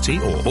 charity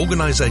or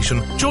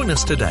organisation, join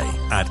us today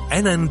at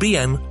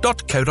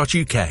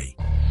nnbn.co.uk.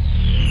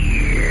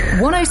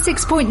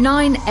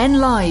 106.9 N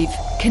Live,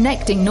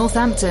 connecting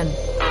Northampton.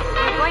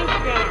 We're going to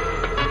dance.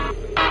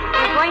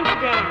 We're going to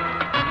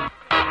dance.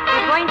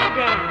 We're going to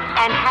dance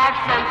and have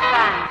some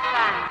fun.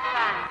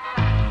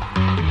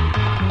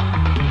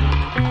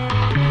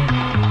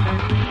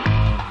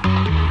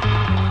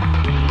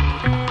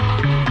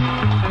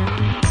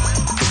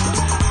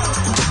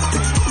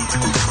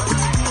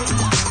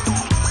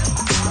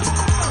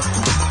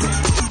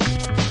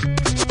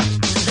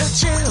 The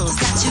chills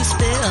that you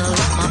spill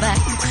up my back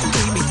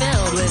keep me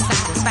filled with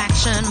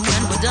satisfaction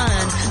when we're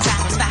done.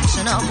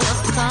 Satisfaction of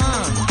what's to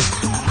come.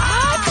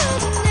 I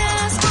couldn't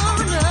ask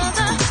for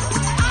another.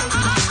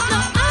 No,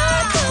 I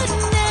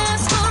couldn't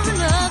ask for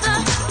another.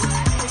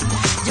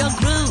 Your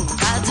groove,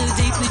 I do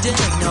deeply dig.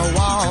 No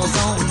walls,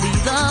 only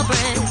the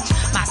bridge.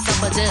 My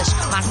supper dish,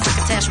 my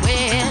crocketesh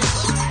wish.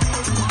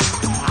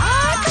 I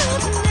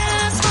couldn't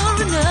ask for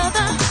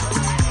another.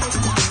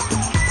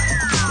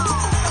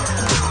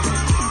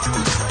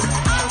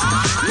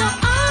 No, I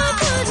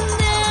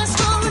couldn't ask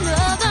for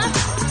another.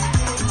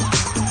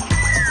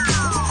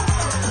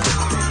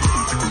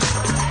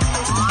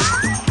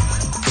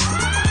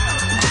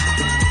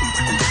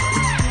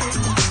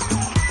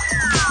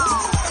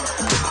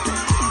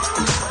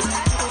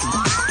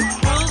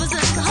 Groovers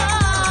in the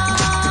heart.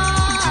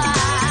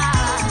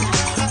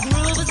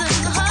 Groovers in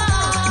the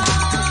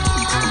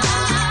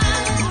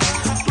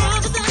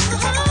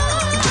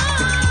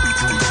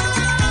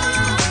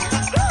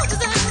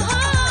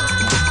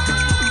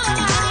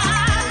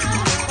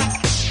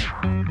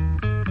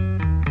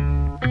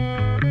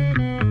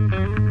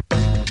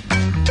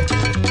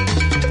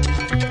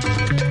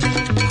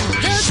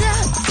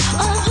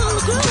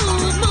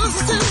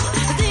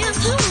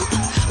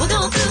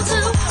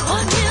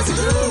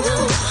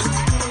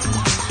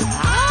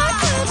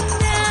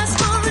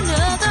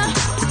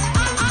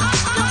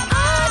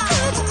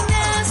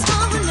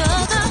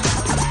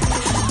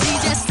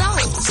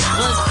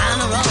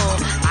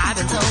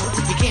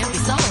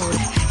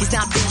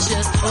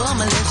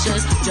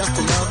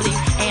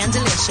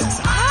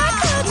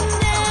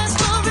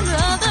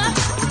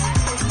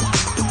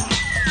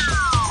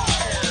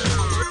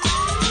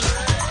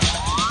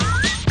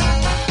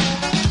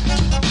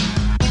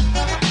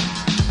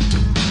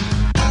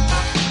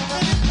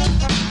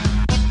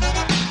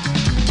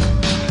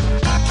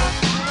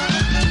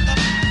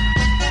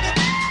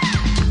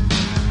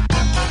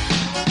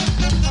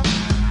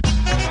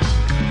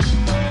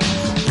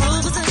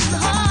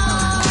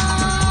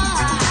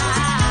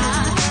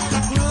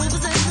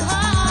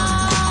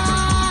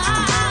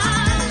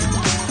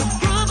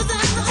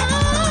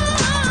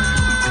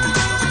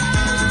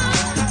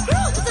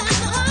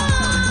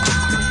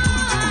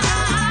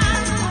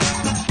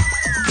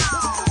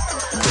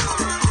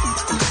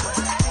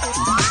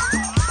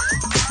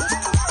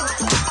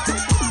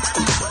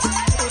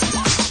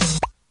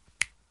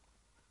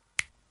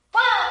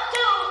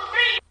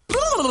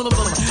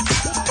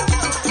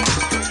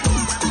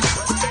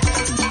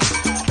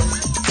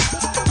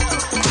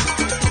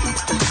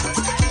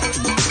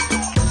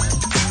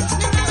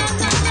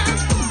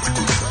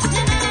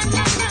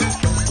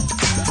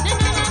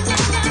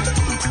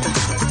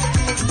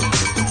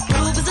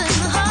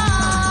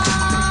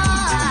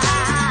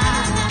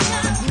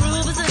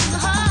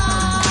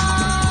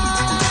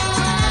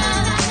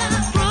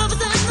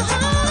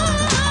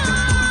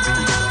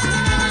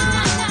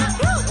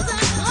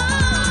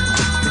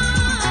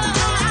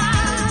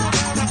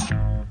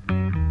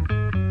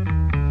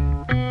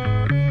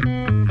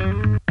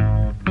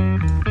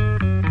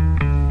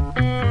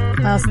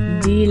That's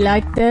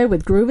Delight there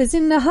with Groove is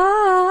in the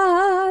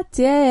Heart,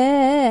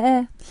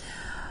 yeah.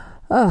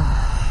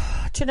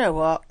 Oh, do you know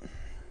what?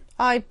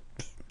 I'm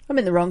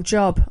in the wrong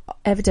job,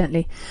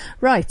 evidently.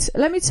 Right,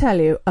 let me tell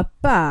you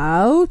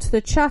about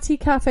the Chatty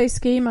Cafe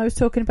scheme I was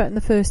talking about in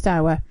the first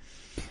hour.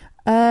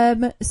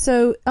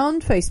 So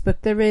on Facebook,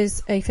 there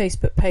is a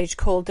Facebook page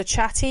called the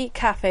Chatty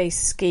Cafe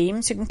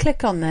Scheme, so you can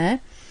click on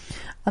there.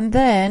 And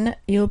then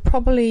you'll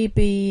probably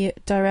be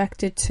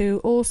directed to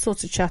all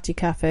sorts of chatty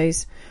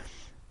cafes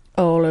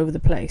all over the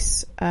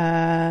place.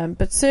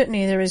 But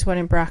certainly there is one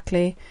in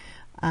Brackley.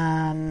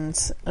 And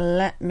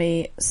let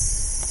me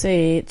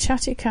see.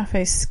 Chatty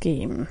Cafe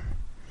Scheme.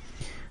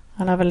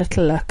 I'll have a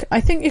little look.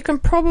 I think you can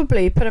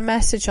probably put a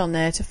message on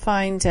there to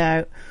find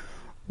out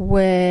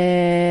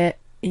where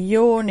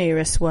your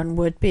nearest one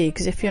would be.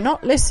 Because if you're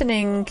not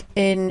listening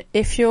in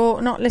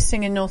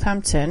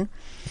Northampton,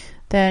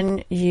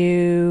 then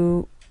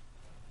you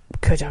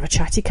could have a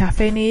chatty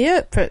cafe near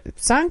you. For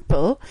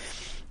example,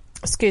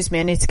 excuse me,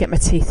 I need to get my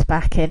teeth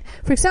back in.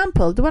 For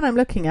example, the one I'm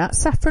looking at,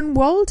 Saffron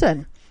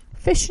Walden.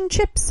 Fish and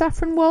chips,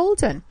 Saffron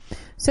Walden.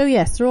 So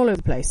yes, they're all over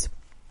the place.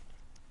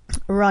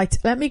 Right,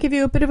 let me give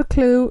you a bit of a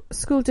clue.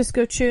 School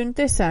disco tune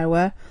this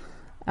hour.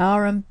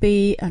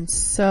 R&B and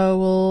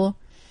soul.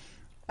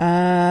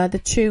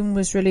 The tune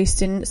was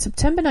released in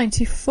September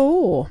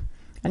 94.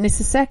 And it's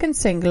the second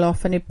single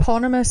off an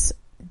eponymous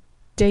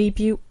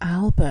debut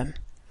album,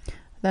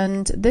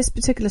 and this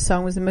particular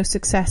song was the most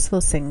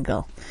successful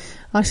single.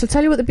 I shall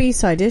tell you what the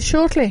B-side is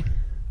shortly.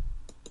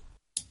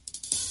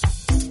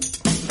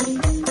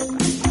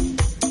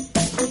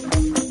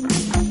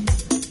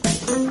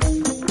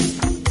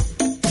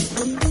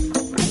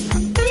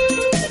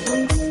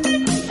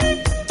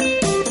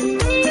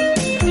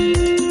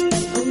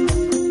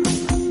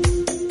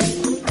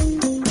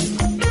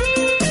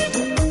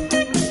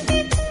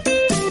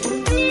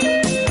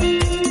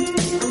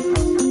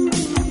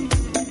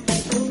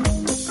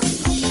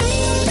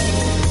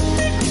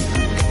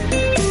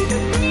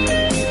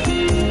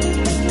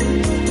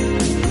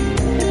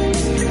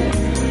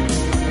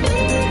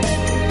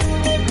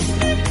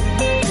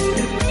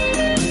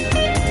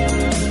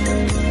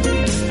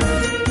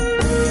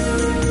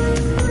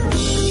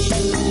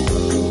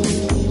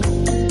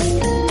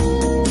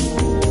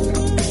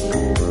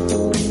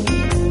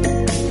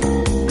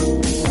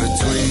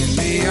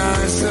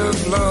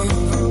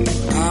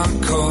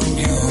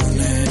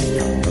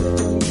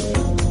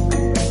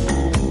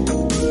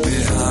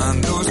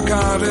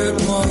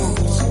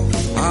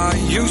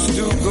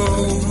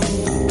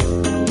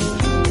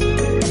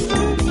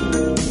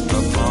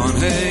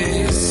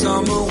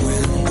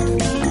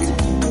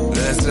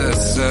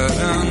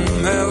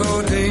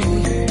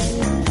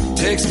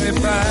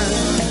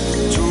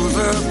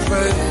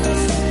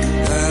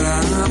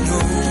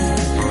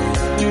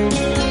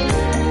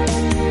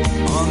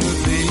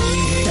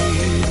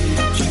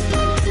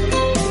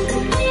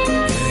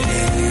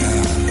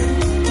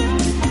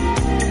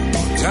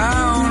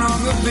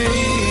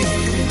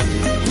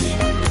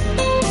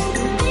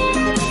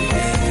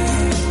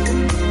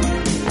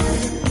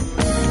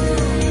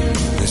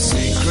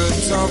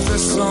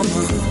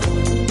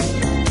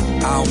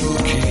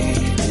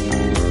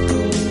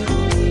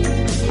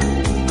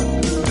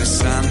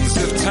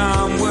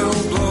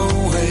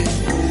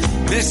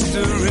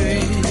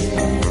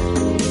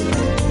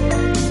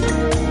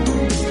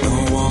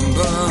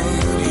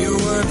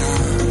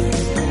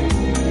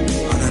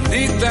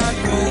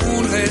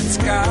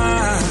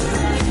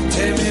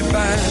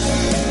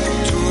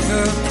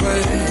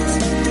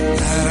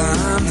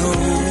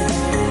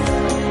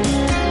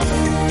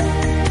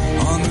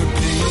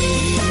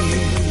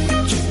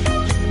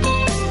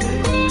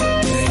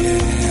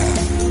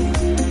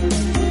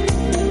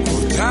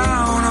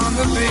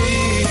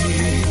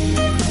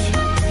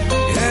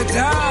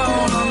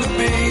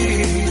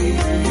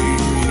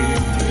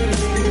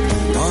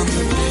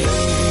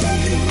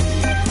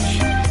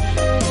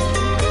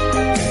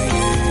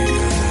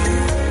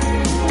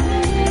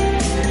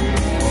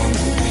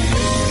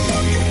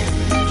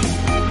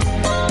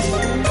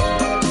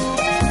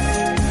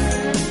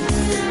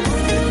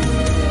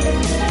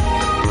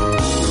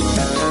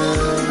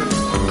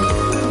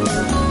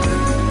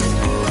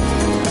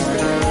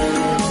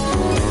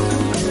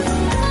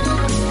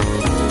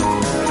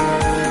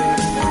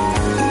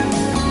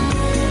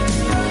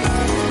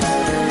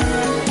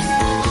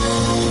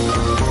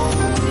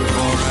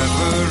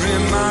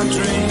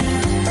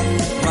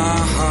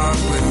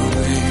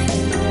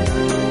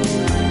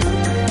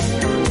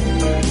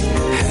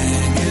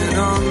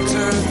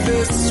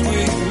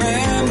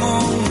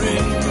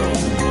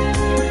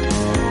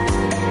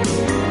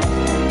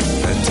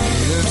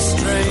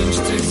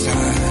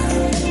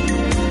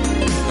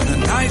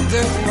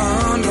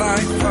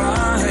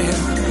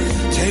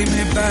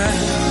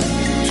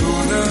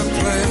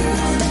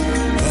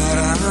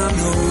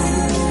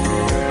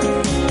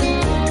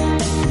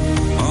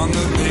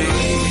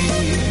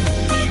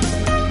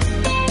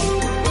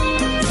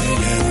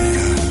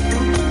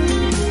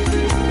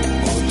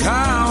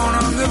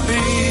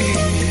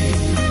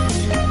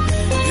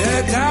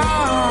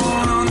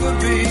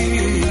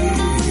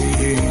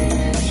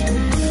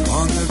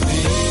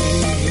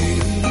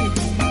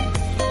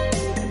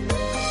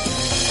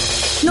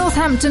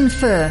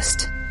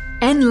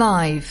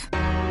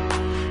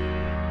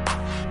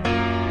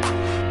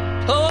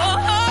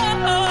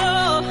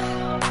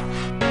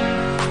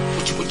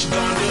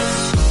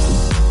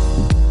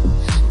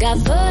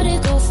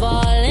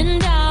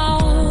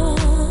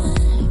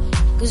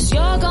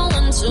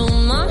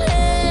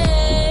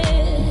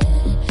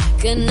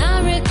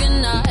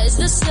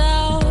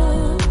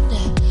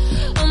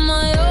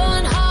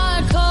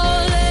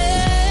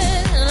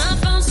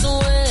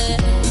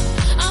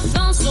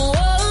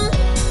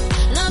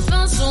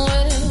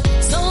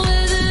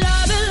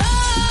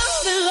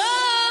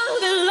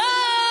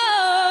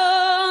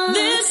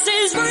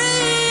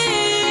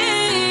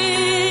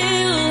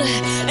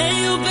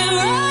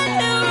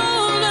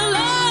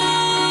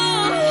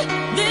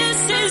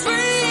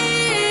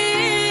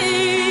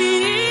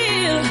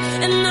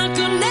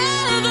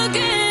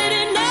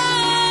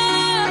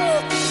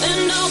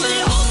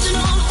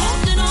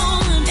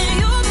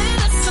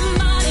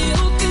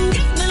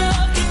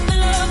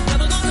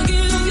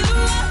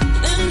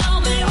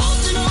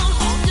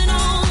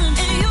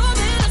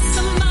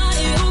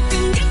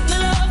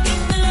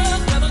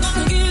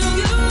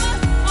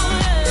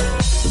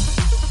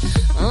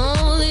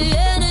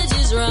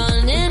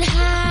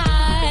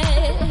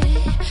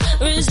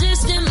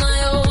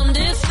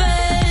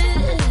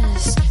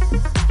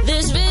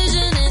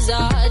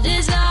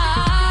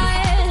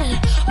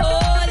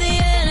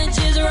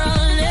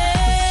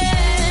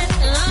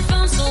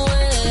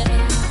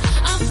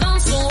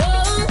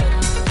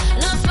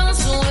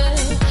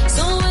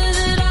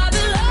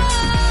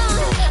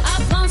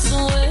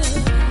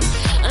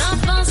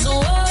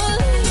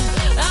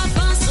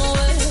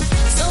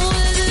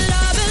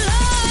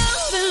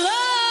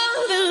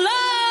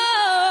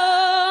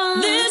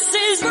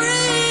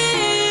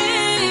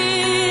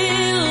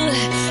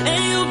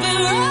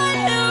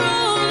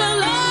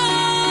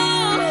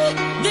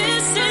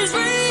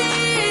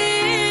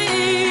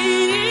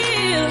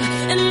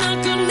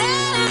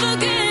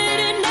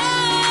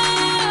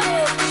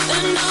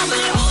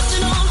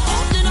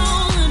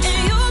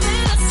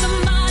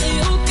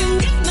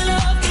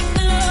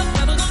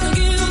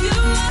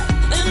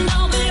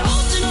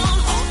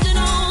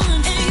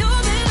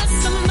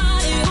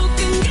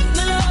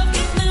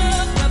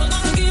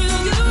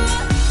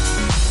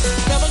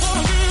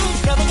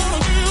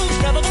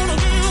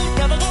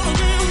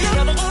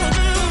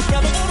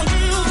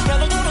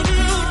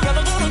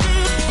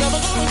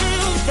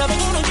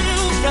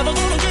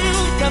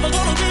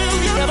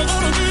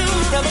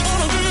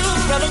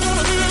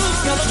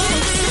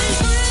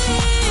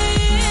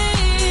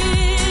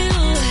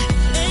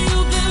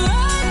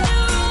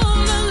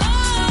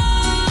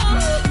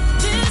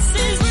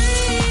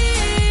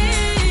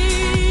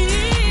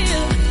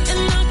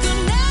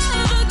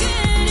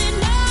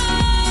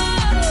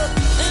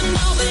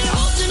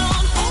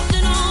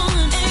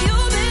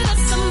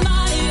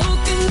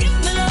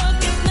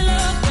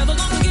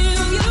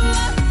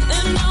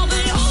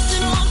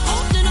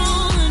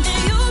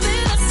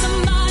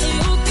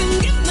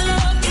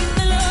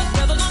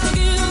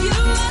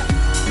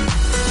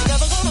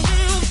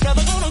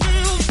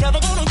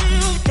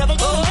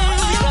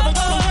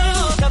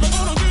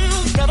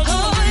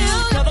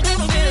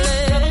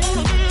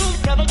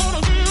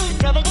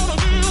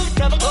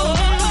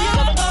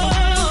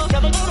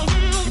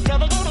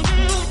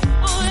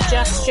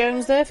 Jax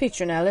Jones there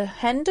featuring Ella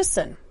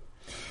Henderson.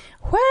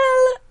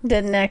 Well,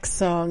 the next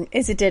song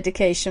is a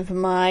dedication for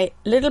my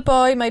little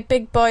boy. My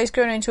big boy is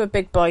growing into a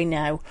big boy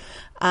now.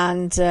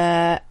 And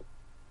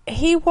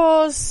he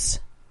was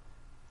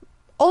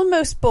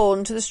almost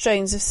born to the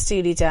strains of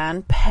Steely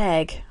Dan,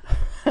 Peg.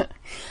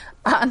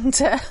 And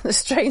the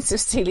strains of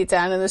Steely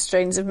Dan and the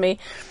strains of me.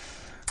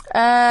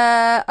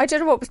 I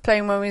don't know what was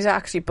playing when he was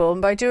actually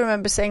born, but I do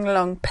remember singing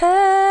along,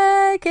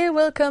 Peg, it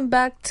will come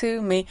back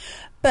to me.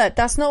 But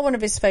that's not one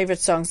of his favourite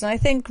songs, and I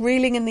think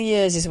Reeling in the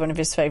Years is one of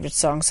his favourite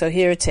songs, so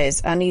here it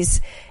is. And he's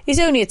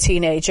only a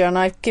teenager, and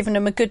I've given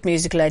him a good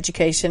musical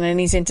education, and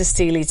he's into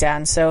Steely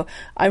Dan, so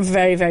I'm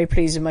very, very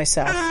pleased with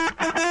myself.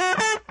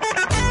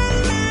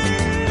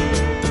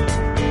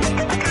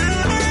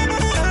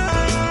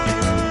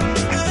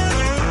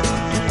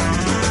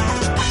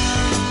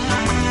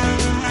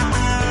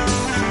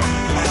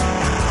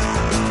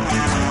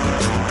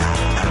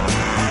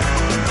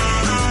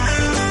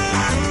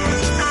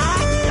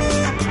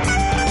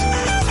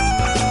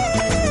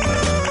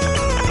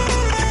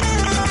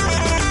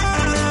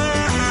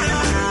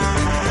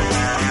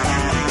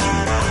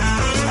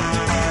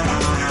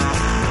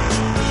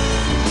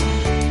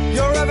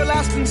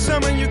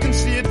 Summer, you can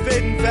see it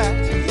fading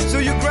fast. So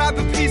you grab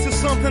a piece of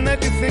something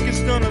that you think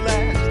is gonna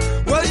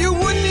last. Well, you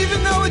wouldn't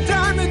even know a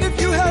diamond if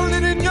you held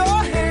it in your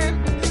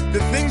hand. The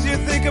things you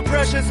think are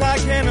precious, I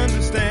can't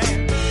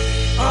understand.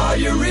 Are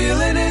you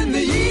reeling in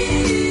the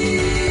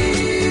years?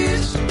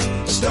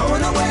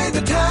 Stowing away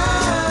the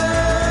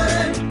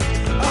time?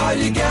 Are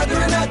you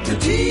gathering up the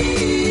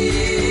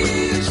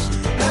tears?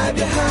 Have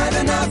you had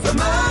enough of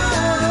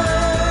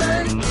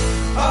mine?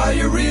 Are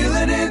you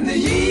reeling in the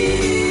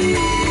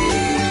years?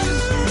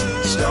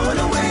 Stowing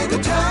away the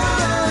time.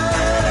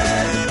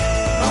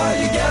 Are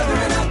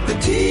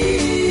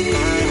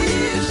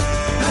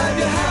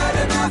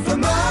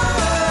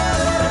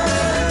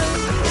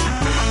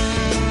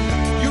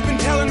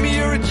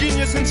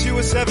since you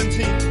were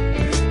 17.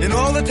 In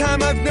all the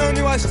time I've known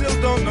you, I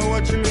still don't know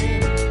what you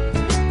mean.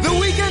 The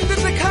weekend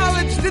at the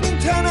college didn't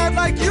turn out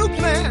like you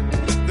planned.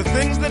 The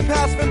things that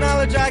pass for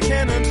knowledge I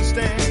can't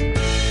understand.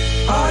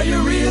 Are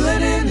you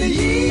reeling in the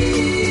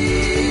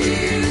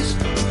years,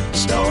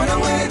 stowing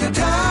away the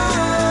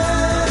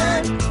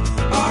time?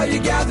 Are you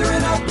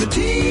gathering up the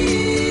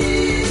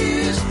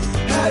tears?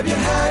 Have you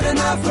had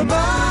enough of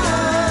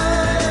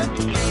mine?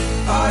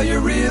 Are you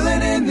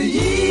reeling in the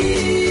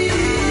years,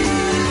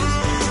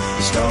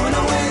 stowing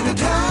away the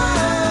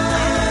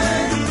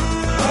time?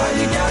 Are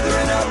you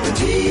gathering up the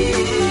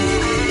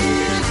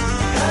tears?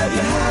 Have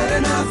you had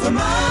enough of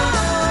mine?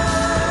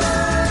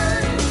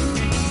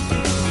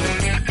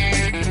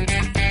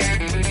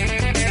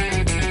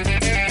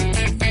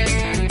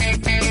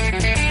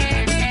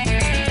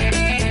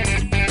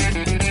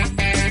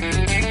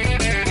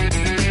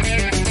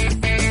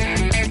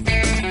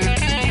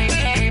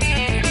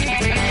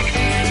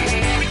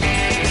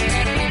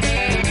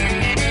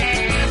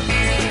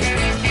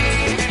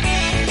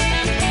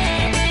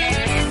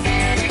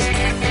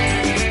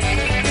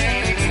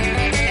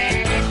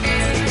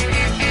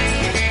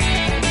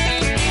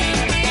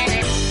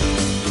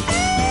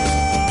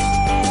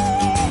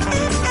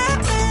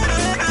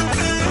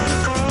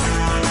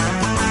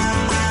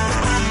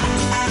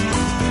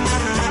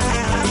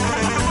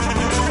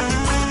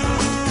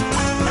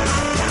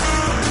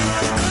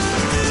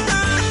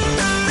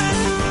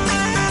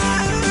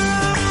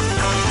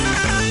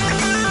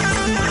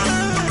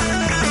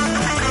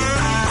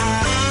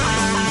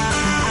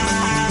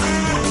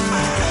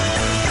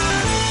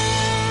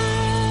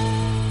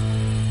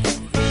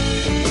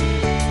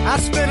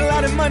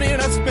 And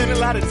I spent a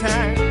lot of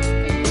time.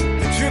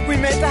 The trip we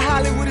made to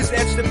Hollywood is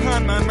etched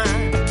upon my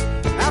mind.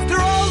 After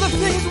all the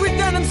things we've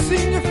done and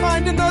seen, you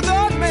find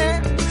another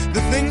man.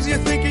 The things you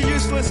think are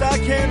useless, I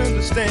can't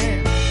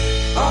understand.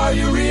 Are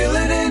you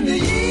reeling in the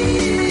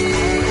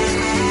years,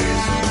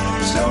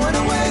 stowing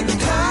away the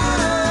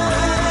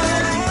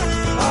time?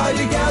 Are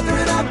you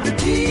gathering up the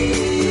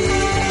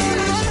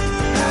tears?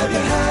 Have you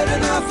had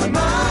enough of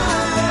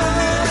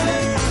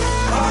mine?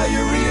 Are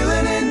you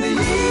reeling in the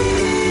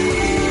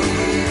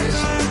years,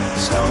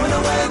 stowing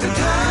away the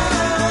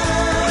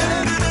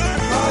time?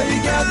 Are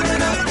you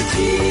gathering up the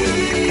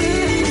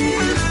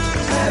tears?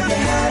 Have you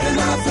had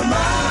enough of mine?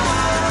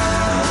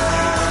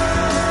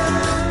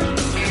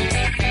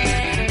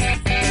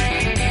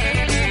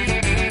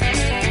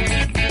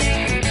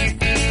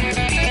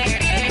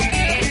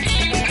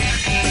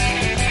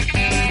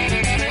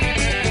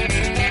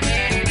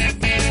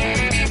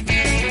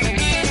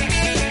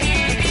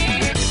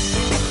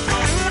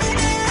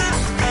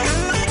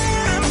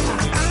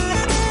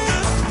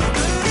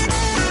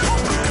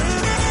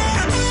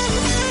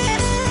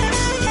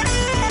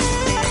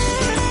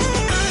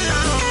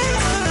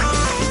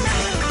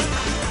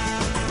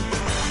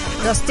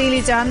 Got Steely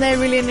Dan there,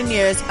 Reeling in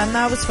Years, and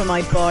that was for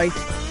my boy.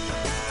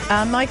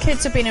 And my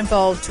kids have been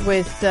involved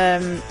with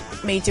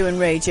me doing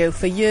radio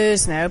for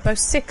years now. About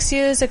 6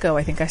 years ago,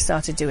 I think I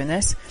started doing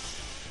this.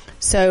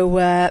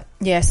 So,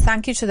 yes,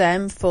 thank you to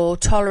them for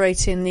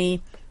tolerating the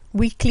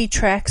weekly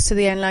treks to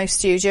the NLive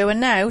studio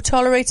and now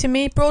tolerating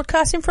me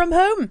broadcasting from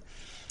home.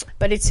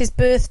 But it's his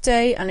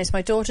birthday, and it's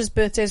my daughter's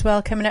birthday as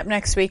well, coming up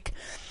next week.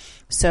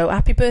 So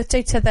happy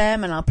birthday to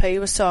them, and I'll play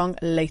you a song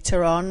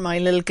later on, my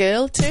little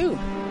girl too.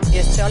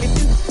 Here's Charlie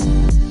Puth.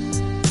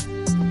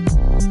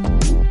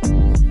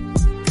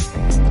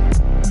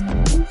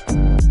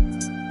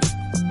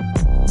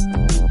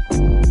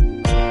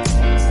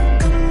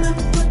 Come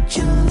and put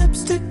your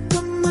lipstick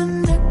on my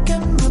neck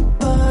and my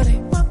body,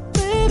 my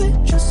baby,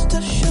 just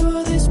to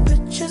show these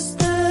bitches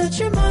that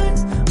you're mine.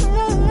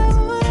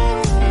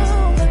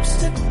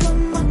 Lipstick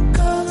on my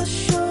collar,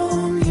 show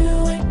 'em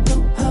you ain't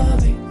no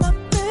hobby. My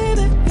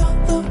baby, you're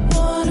the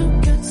one who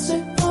gets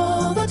it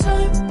all the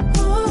time.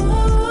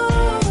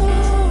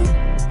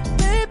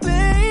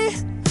 Baby,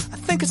 I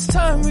think it's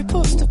time we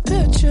post a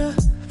picture.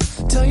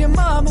 Tell your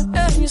mama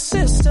and your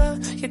sister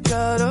you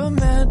got a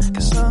man,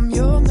 'cause I'm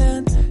your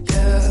man,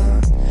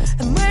 yeah.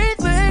 And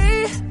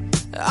lately,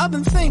 I've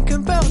been thinking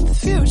about the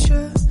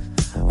future.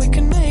 We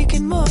can make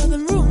it more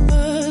than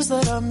rumors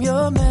that I'm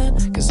your man,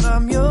 'cause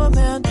I'm your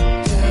man,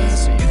 yeah.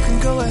 So you can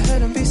go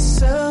ahead and be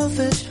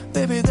selfish,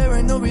 baby, there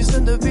ain't no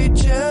reason to be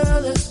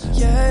jealous.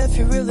 Yeah, if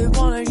you really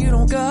want it, you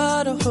don't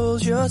gotta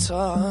hold your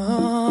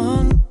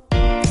tongue.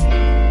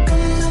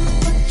 Come and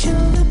put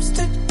your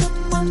lipstick on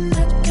my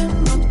neck and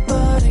my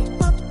body,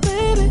 my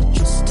baby,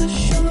 just to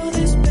show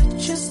these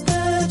bitches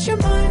that you're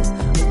mine.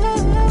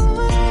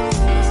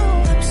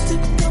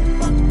 Lipstick on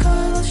my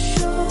collar,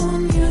 show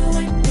 'em you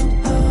ain't no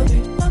hobby.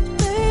 My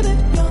baby,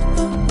 you're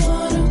the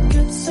one who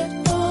gets it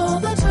all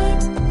the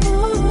time.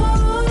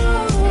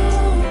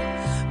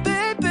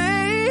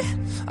 Baby,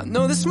 I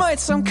know this might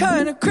sound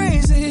kinda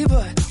crazy,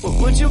 but what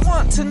would you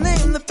want to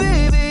name the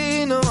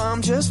baby? No,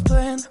 I'm just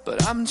playing,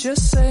 but I'm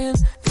just saying.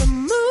 The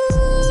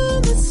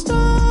moon, the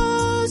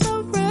stars,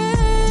 I'll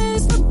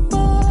raise the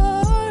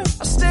bar.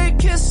 I'll stay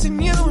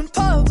kissing you in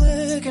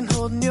public and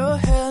holding your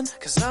hand,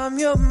 'cause I'm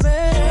your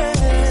man.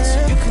 So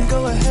you can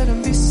go ahead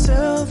and be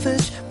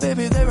selfish.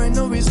 Baby, there ain't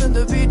no reason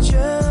to be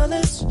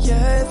jealous.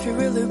 Yeah, if you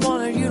really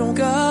want it, you don't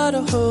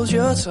gotta hold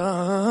your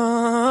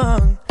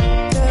tongue.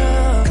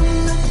 Yeah.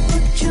 Come and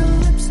put your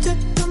lipstick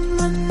on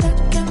my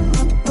neck and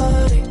my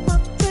body, my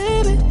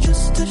baby,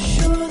 just to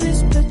show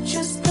these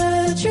bitches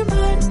that you're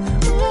mine.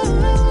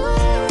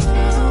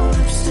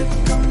 Lipstick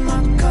on my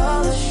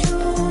collar,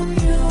 show 'em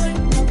you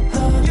ain't no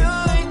hobby. You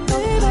ain't no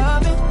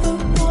hobby. The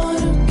one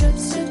who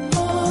gets it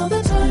all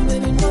the time,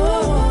 baby, no.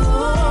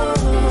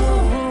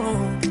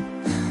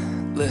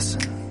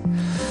 Listen,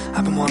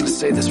 I've been wanting to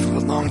say this for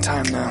a long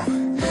time now,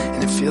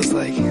 and it feels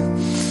like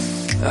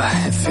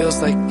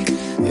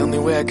the only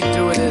way I can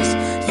do it is,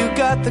 you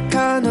got the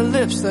kind of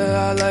lips that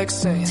I like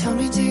saying. Tell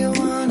me, do you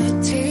wanna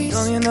taste?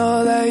 Don't you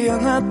know that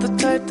you're not the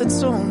type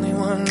that's only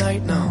one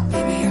night? No,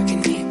 baby, I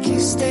can make you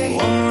stay.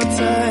 One more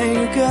time,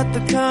 you got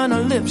the kind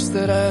of lips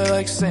that I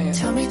like saying.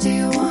 Tell me, do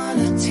you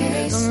wanna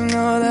taste? Don't you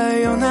know that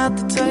you're not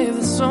the type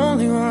that's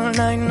only one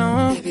night? No,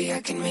 baby,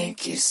 I can make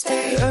you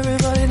stay.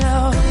 Everybody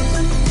now,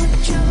 put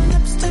your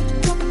lipstick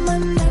on my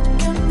neck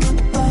and my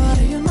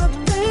body, and my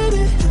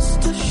baby, just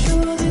to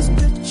show these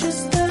bitches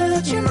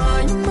that you're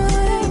mine, you're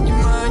mine,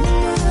 you're mine,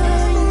 you're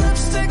mine.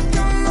 Lipstick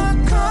on my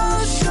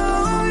collar, show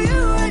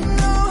you ain't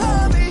no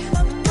hobby.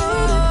 My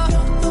baby,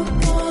 you're the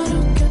one who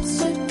gets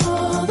it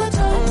all the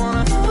time. I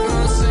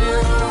wanna see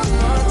it one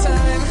more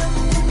time.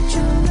 Put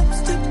your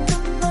lipstick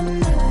on my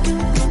neck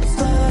and my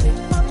body,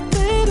 my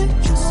baby,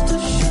 just to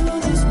show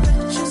these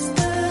bitches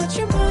that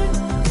you're mine.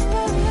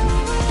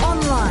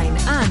 Online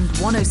and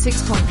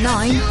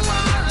 106.9.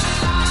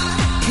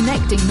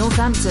 Connecting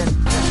Northampton.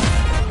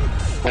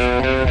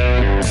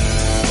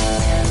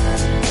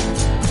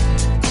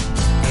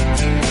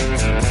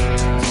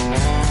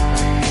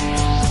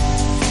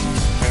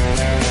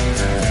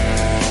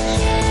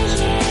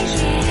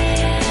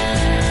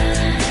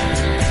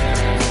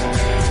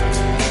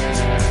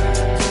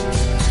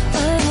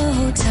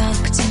 Oh,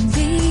 talk to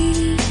me.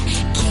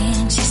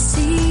 Can't you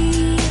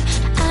see?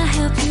 I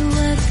help you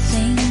work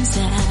things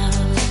out.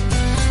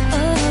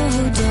 Oh,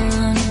 don't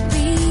wanna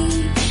be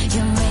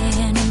your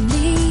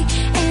enemy,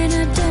 and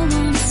I don't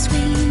wanna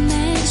scream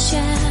and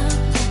shout.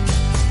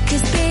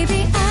 'Cause baby,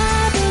 I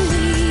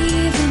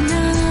believe in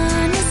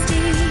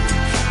honesty,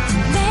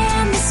 and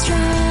then the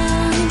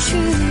strong and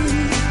true.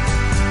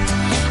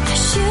 I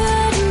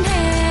shouldn't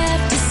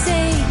have to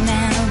say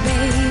now,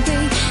 baby,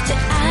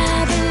 that I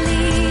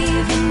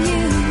believe in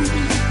you.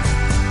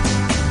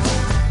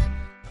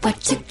 What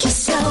took you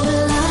so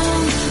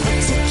long? What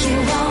took you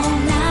all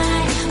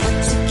night? What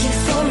took you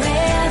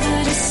forever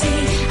to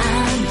see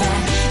I'm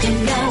back? You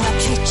know I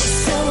treat you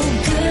so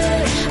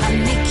good, I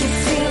make you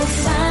feel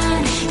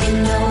fine. You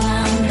know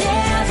I'll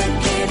never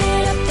give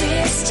it up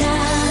this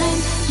time.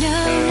 No,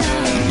 no,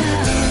 no.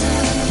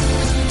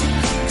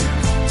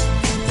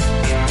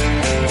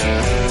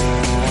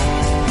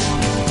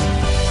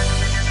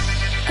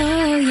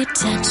 Oh, you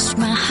touched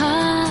my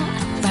heart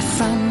right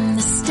from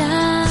the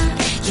start.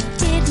 You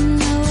didn't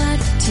know what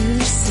to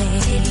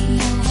say.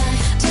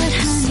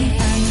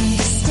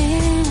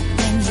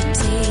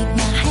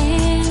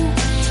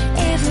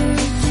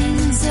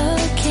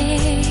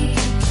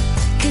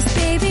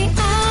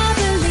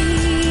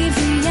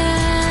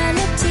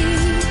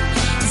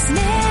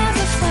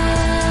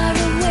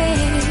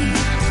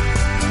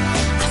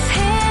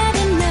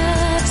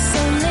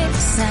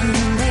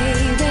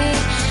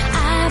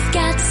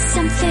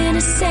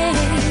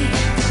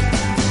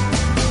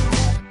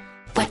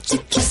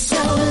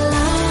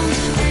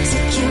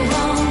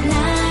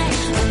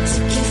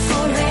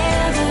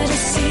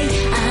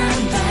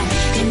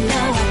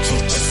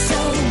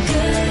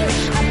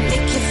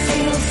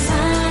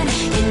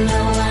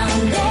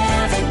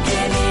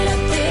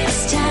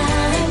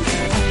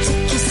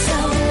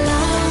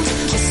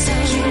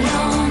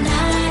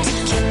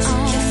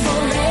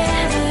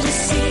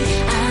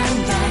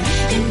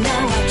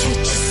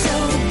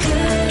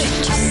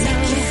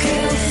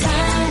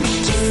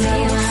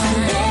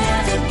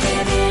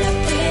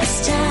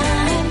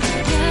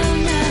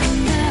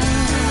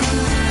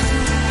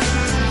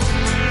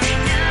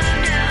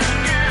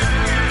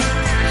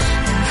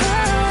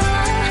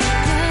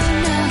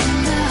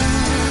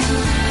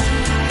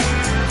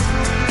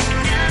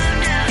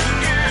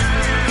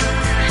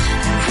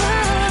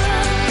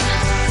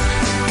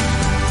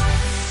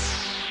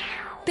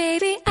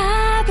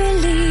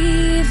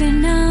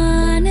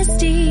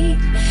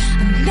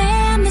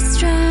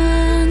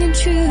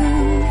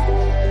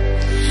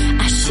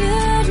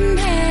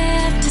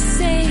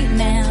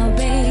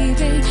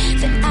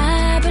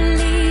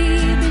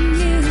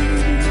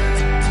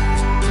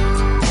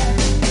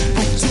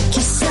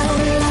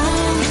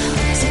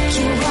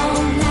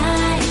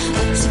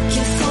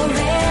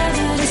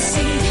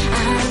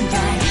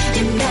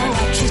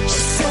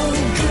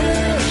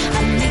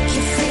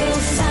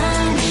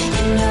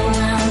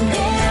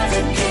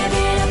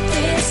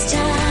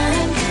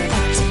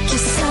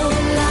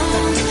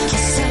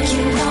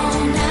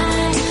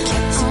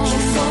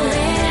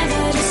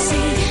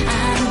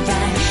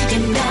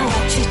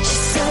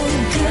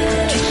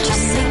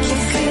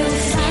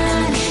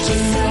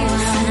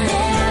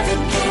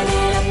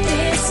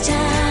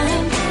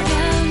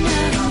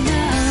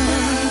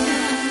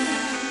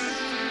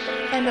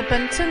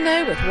 Northampton,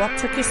 though, with What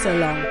Took You So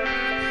Long?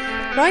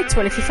 Right,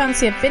 well, if you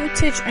fancy a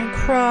vintage and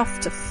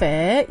craft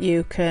fair,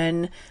 you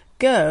can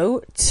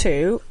go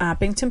to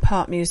Abington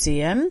Park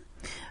Museum,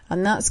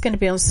 and that's going to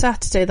be on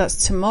Saturday,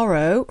 that's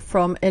tomorrow,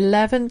 from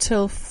 11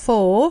 till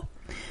 4.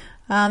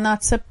 And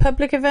that's a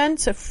public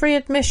event, a free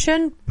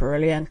admission.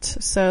 Brilliant.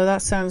 So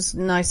that sounds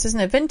nice,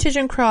 doesn't it? Vintage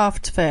and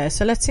craft fair.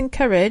 So let's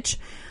encourage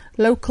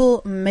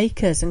local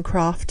makers and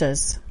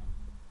crafters.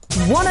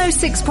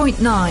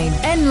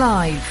 106.9 N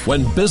Live.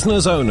 When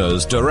business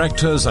owners,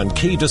 directors and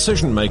key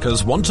decision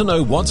makers want to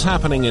know what's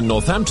happening in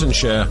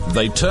Northamptonshire,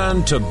 they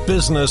turn to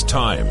Business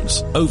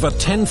Times. Over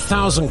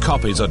 10,000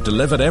 copies are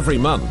delivered every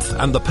month,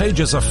 and the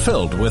pages are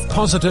filled with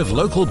positive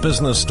local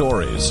business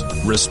stories.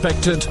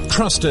 Respected,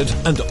 trusted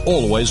and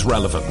always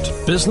relevant.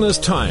 Business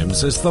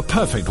Times is the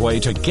perfect way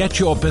to get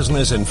your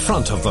business in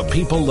front of the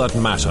people that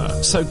matter.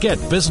 So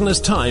get Business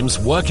Times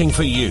working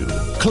for you.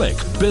 Click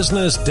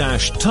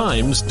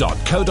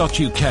business-times.co.uk.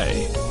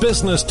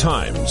 Business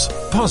Times.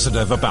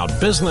 Positive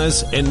about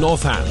business in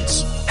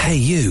Northants. Hey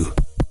you.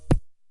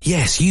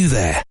 Yes, you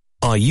there.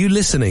 Are you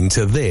listening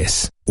to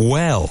this?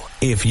 Well,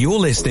 if you're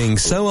listening,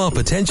 so are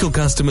potential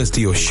customers to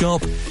your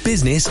shop,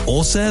 business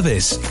or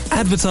service.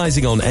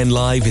 Advertising on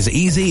NLive is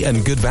easy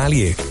and good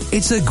value.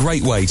 It's a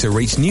great way to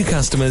reach new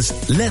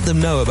customers, let them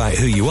know about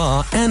who you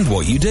are and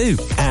what you do.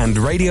 And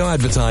radio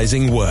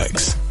advertising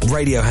works.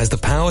 Radio has the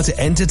power to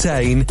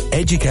entertain,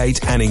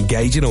 educate and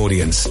engage an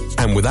audience.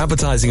 And with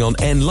advertising on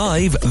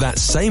NLive, that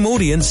same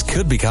audience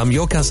could become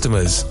your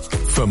customers.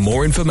 For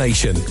more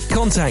information,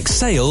 contact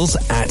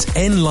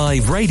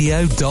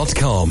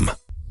sales@nliveradio.com.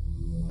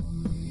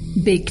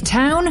 Big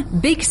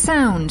town, big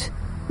sound.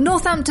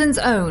 Northampton's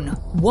own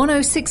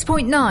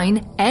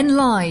 106.9 N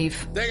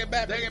Live. Take it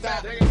back, take it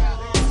back, take it back.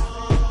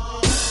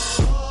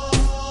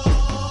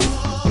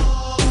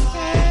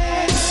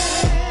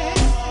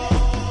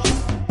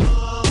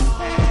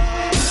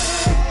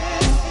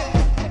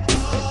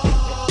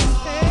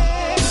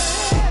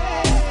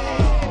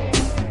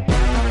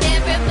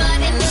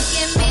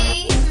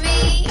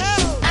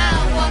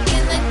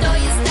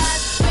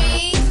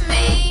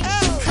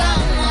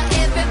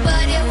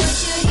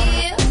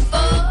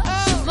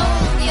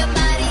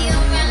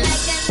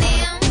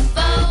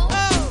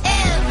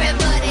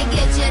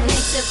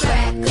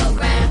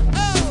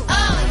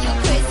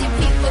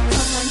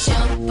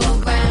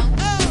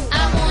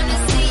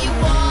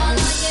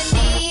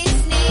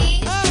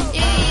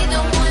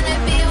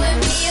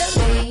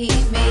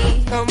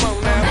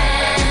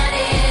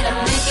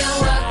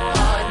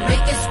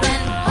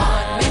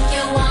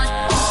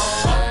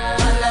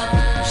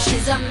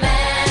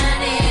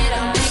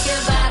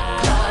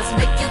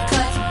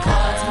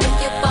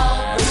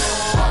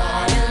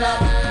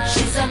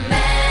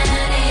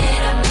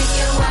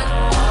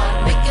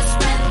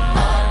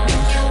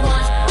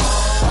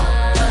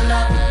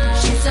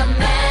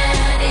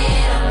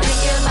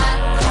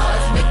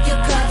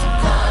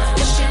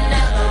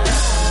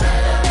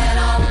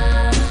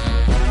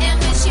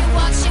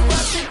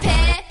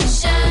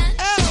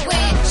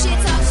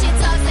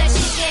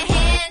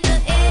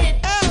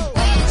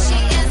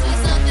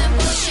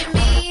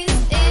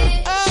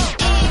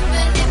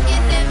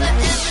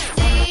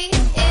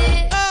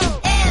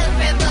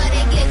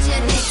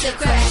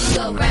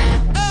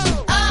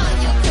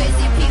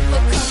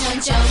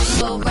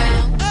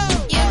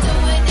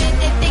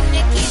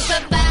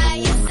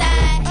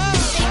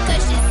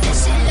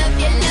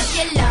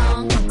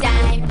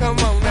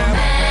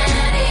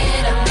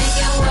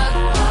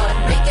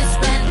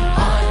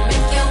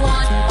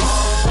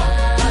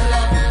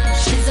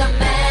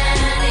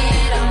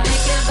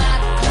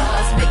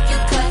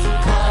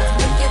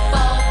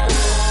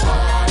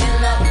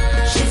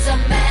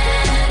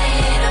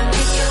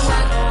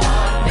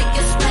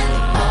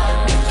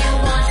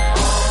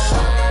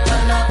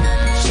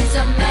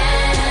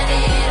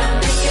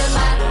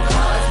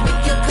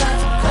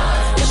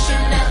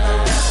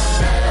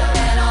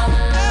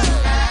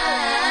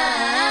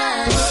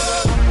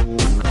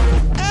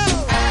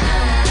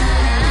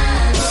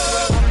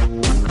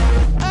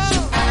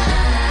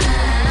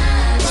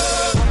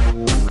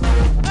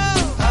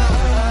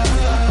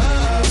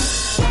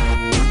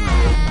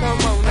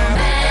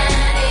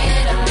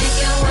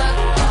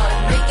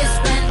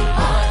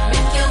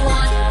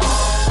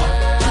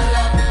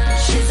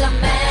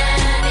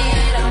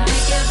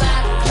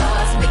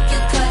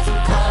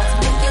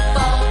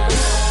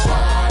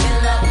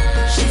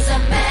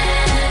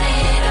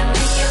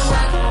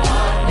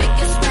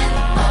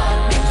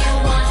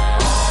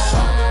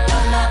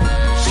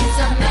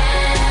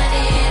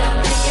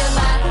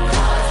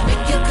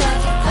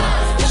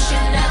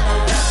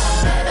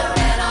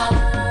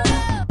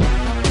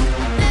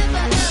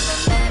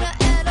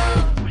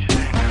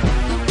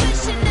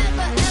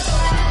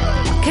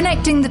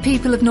 Connecting the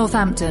people of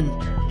Northampton.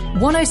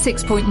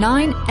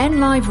 106.9 N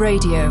Live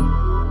Radio.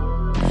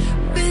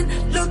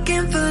 Been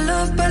looking for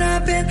love, but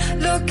I've been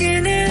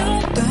looking in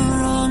all the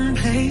wrong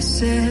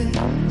places.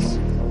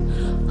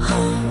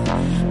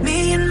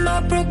 Me and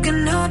my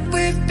broken heart,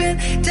 we've been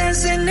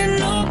dancing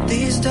in all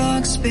these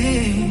dark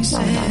spaces.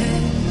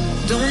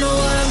 Don't know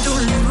what I'm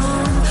doing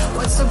wrong.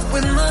 What's up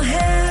with my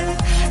head?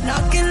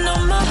 Knocking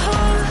on my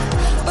heart,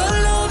 but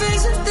love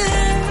isn't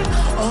there.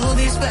 All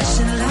these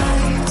flashing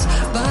lights,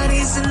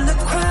 bodies in the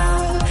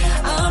crowd.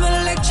 I'm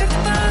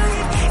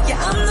electrified.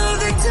 Yeah, I'm the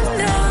victim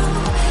now.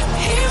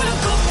 Here I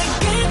go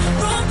again,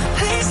 wrong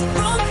place,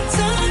 wrong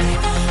time.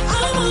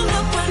 I'm all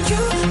up on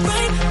you,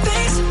 right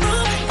face,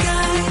 wrong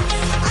guy.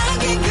 I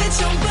can't get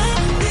your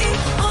body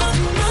off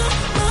my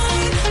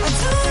mind. I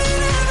do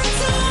it every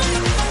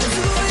time, I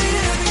do it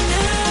every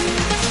night.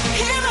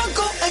 Here I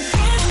go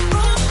again,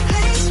 wrong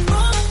place,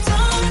 wrong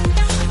time.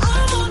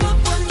 I'm all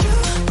up on you,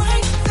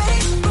 right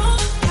face,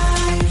 wrong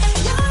guy.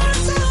 Yeah,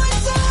 that's how I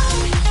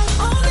die.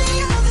 On the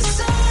other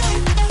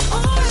side,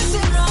 always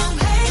in wrong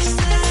places.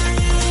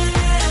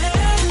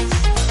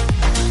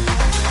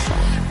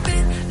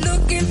 Been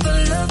looking for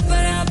love,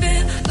 but I've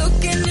been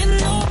looking in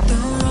all the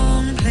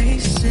wrong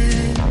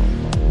places.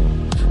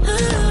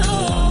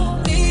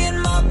 Oh, me and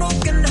my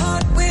broken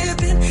heart, we've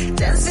been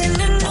dancing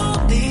in all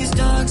these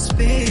dark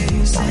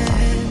spaces.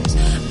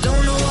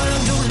 Don't know what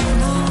I'm doing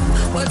wrong.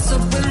 What's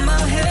up with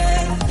my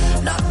head?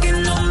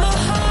 Knocking on my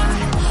heart,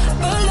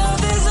 but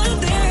love isn't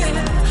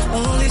there.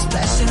 All these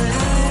flashing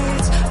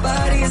lights,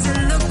 bodies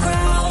in the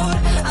crowd.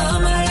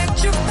 I'm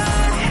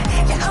electrified.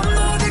 Yeah, I'm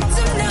the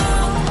victim now.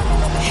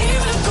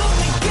 Here I go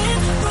again,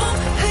 wrong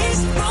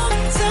place, wrong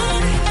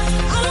time.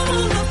 I'm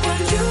all up on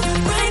you,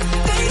 right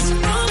face,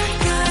 wrong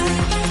guy.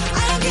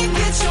 I can't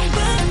get your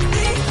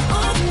body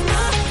off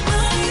my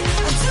mind.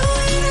 I do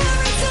it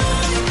every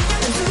time,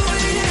 I do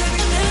it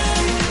every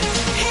night.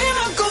 Here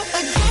I go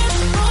again,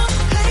 wrong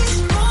place,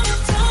 wrong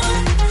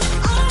time.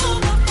 I'm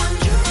all up on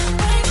you,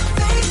 right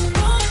face,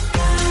 wrong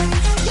guy.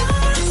 Yeah,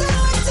 that's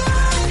how I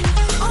die.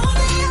 On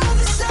the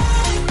other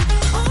side,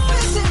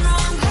 always in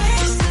wrong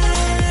places.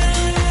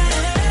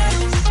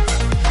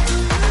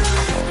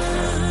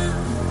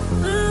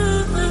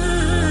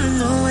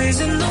 Always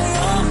in the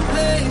wrong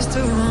place,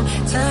 the wrong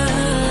time.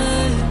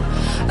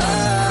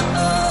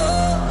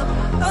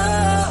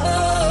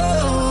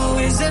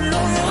 Always in the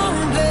wrong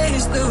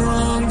place, the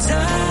wrong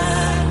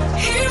time.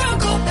 Here I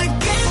go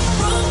again,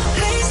 wrong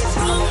place,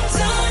 wrong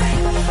time.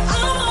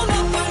 I'm all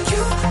up on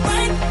you,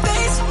 right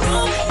face,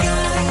 wrong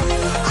guy.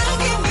 I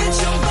can't get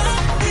your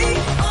body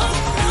off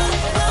my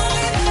mind.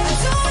 I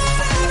do it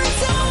every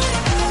time,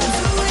 I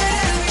do it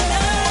every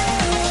night.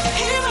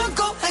 Here I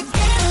go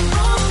again,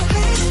 wrong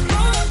place,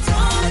 wrong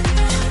time.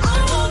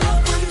 I'm all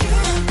up on you,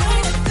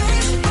 right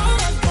face,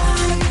 wrong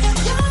guy.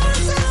 Yeah,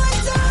 that's how I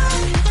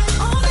die.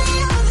 On the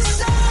other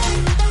side,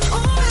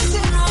 always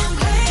in wrong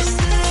places.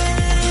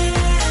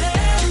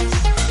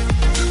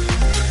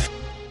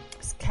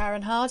 It's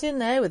Karen Harding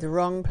there with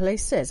Wrong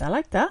Places. I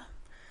like that.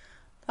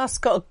 That's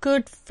got a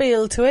good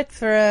feel to it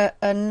for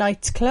a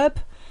nightclub.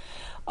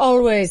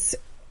 Always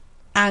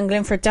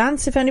angling for a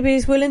dance if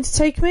anybody's willing to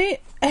take me.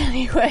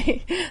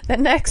 Anyway, the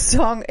next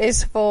song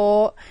is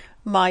for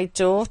my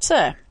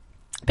daughter.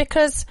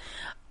 Because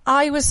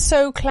I was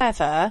so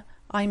clever,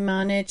 I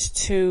managed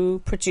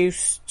to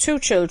produce 2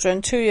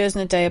 children 2 years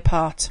and a day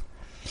apart.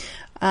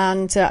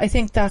 And I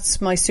think that's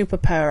my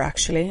superpower,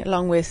 actually,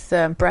 along with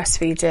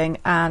breastfeeding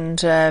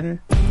and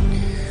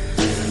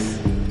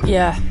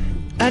yeah.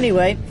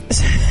 Anyway,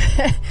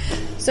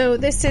 so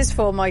this is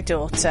for my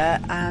daughter,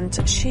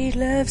 and she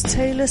loves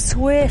Taylor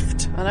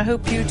Swift, and I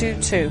hope you do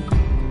too.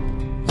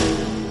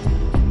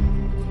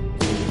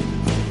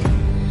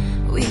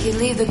 We could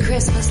leave the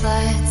Christmas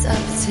lights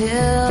up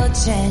till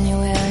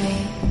January.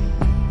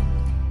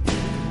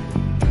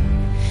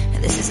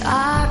 And this is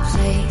our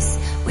place,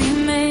 we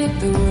make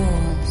the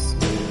rules.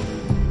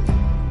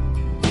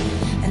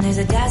 And there's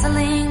a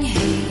dazzling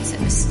haze, a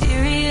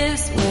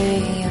mysterious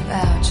way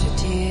about you,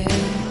 dear.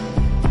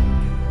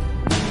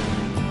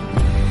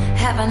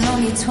 Have I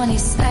known you 20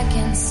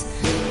 seconds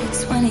or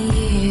 20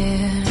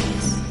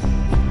 years?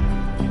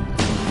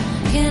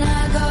 Can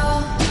I go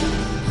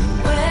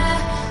where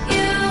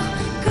you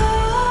go?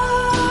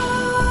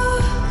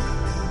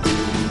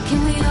 Can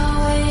we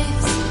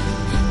always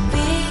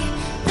be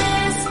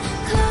this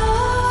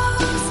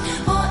close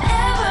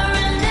forever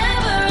and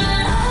ever?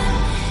 And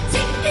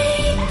take me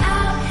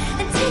out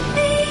and take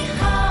me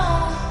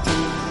home.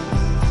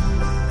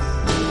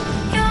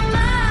 You're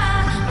my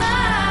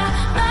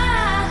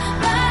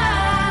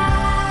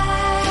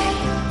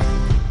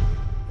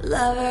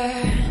lover.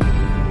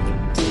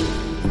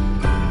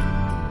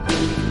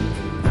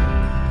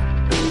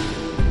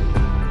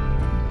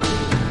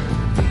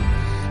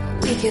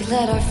 We could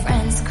let our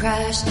friends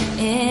crash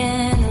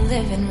in the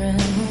living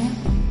room.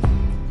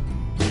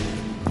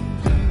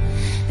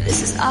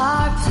 This is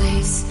our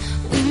place,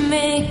 we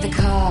make the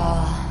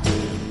call.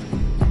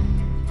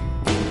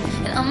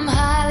 And I'm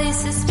highly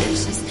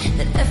suspicious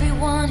that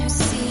everyone who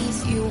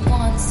sees you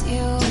wants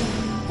you.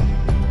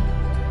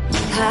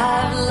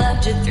 I've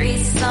loved you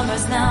 3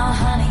 summers now,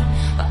 honey,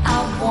 but I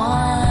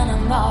want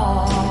them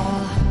all.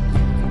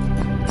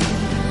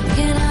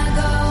 Can I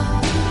go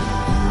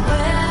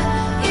where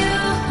you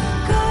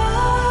go?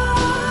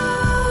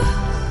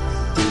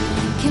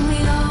 Can we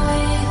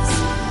always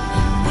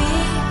be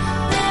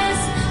this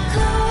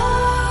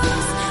close?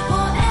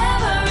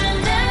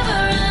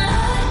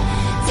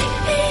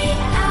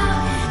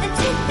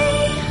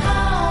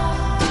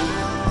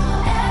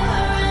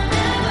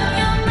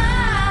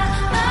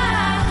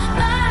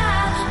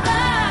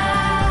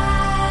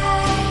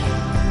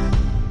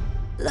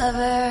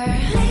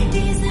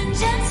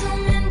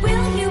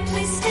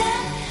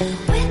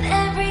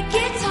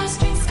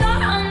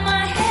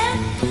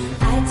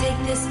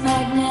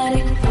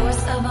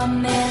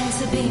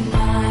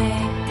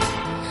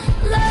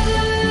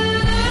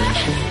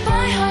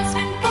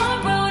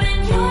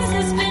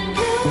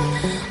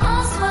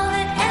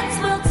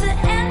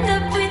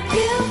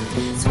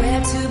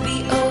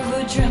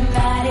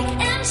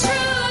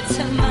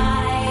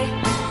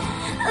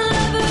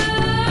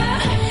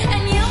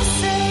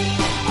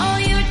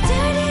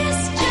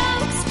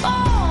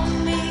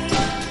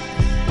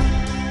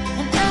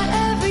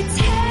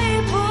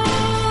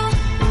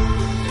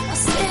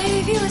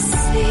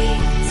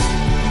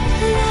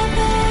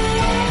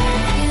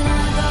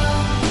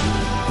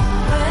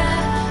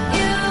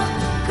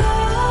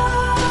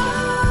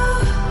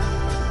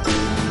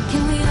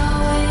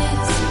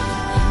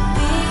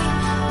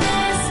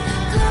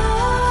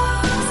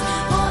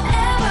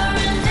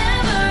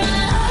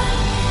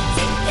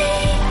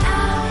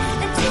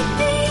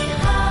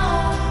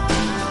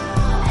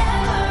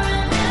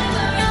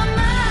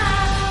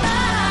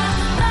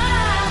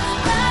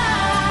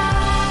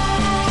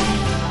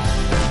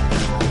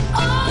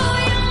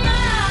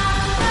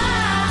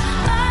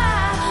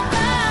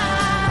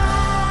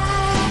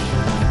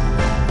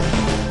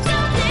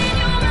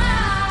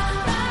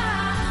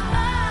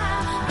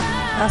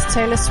 That's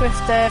Taylor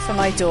Swift there for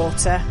my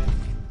daughter.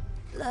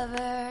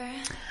 Lover.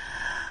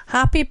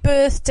 Happy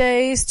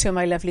birthdays to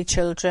my lovely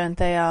children.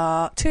 They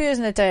are 2 years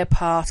and a day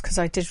apart because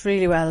I did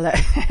really well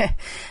there.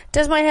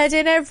 Does my head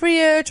in every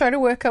year trying to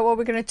work out what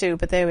we're going to do,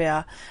 but there we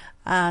are.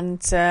 And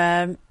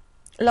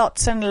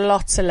lots and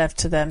lots of love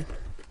to them.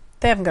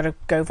 They haven't got to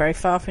go very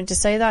far for me to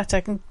say that.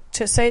 I can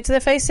say it to their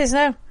faces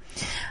now.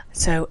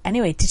 So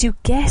anyway, did you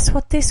guess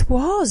what this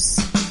was?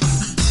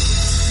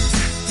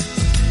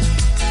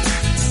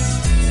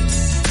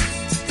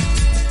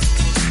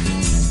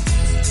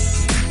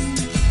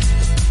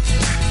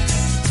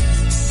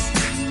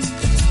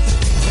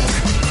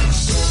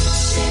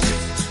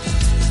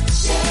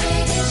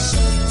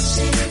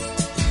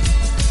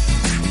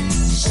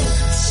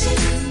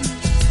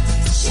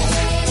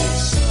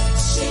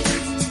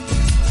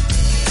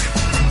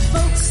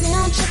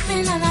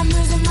 And I'm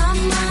losing my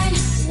mind,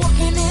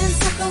 walking in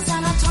circles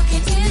and I'm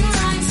talking in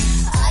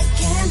rhymes. I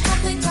can't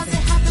help it 'cause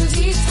it happens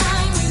each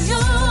time when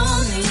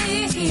you're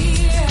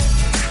near.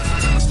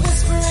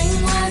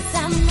 Whispering words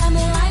and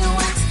rambling like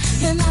wax.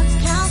 You're not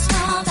count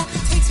small, that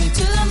takes me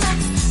to the max.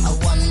 A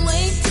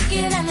one-way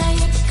ticket and I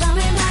ain't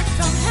coming back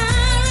from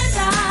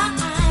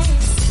paradise.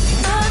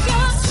 'Cause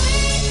your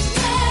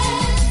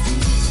sweetness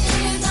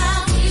is my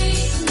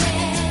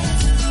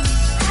weakness,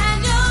 and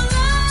your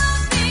loving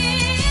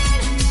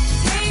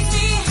takes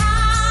me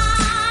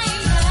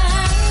higher.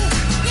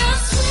 Your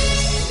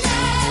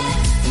sweetness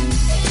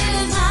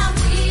is my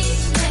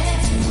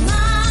weakness.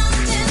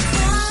 Mountains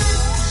run,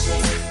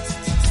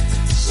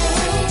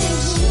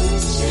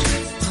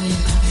 oh,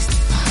 your love is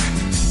divine.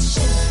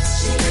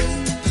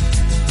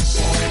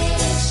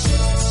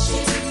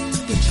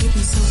 You treat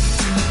me so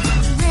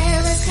fine.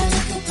 Rarest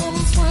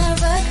collectibles, one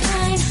of a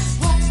kind.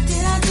 What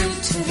did I do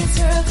to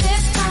deserve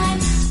this kind?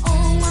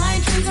 All my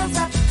dreams are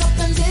wrapped up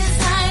in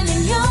design,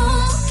 and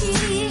you're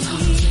key.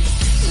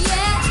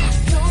 Yeah,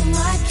 you're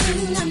my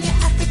king, I'm your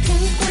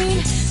African queen.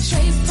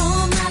 Straight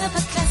from out of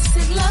a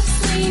classic love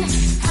scene.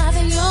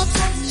 Having your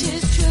touch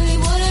is truly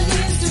what it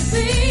means to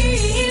be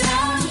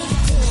loved.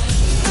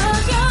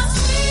 'Cause your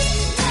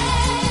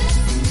sweetness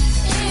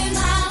is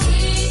my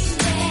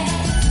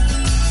weakness,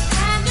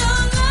 and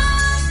your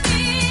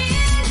loving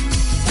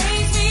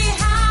takes me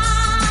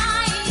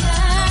higher.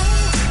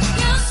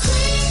 Your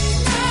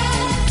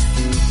sweetness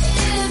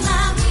is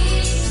my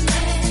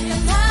weakness.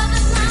 Your love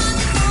is my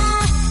desire.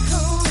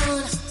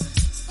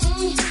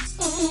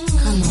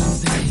 Come on,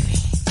 baby.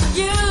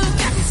 You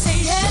got to say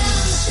yes.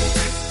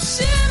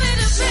 Shimmy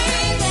the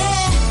baby.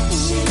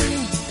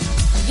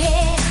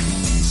 Yeah.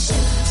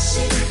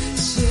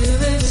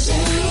 Shimmy the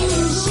baby.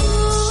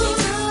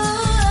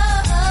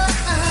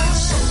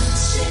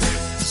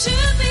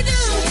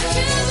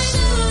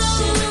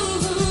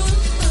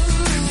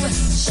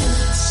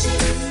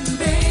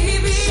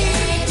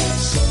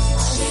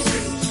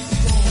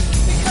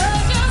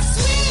 Because your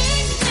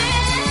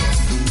sweetness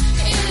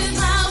is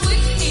my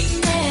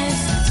weakness,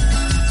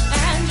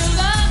 and your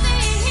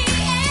loving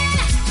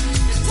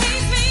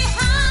takes me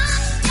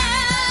higher.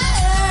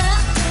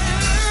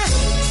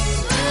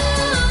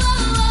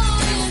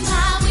 Is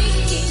my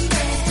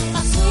weakness,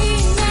 my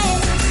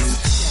sweetness,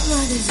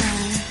 my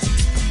desire.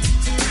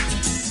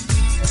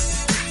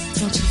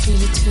 Don't you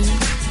feel it too?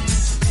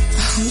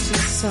 I'm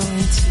just so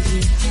into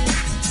you.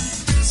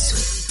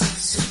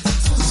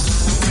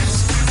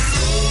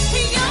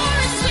 Your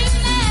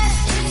sweetness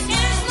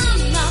is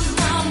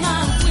my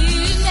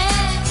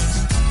weakness,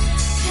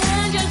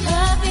 and your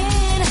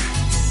loving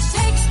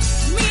takes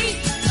me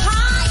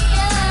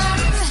higher.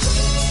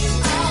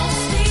 Oh,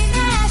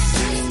 sweetness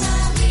is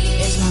my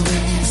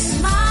weakness,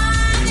 my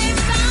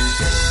desire.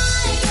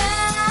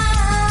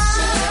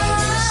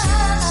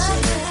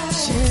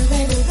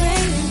 Sugar,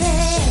 baby.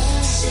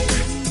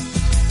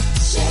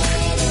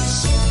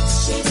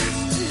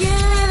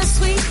 Yeah, the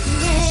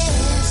sweetness.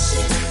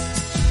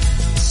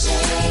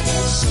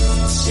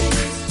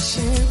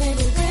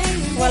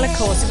 Well, of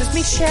course, it was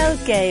Michelle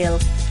Gale.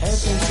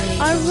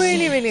 I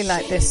really, really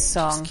like this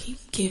song.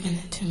 Keep giving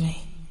it to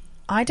me.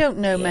 I don't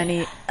know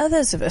many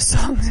others of her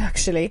songs,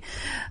 actually.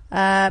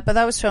 But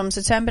that was from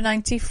September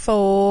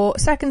 94,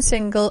 second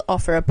single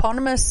off her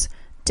eponymous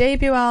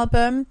debut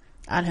album,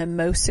 and her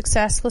most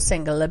successful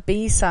single. The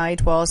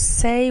B-side was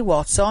Say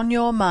What's On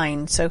Your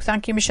Mind. So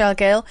thank you, Michelle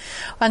Gale.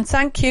 And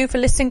thank you for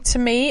listening to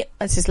me.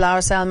 This is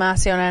Lara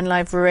Salmasi on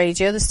NLive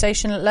Radio, the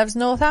station that loves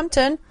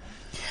Northampton.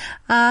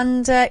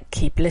 And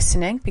keep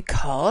listening,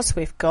 because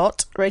we've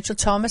got Rachel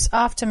Thomas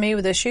after me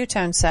with her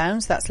Shoetown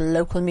Sounds. That's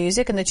local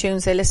music and the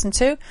tunes they listen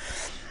to.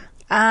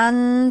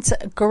 And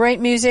great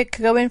music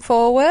going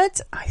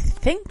forward. I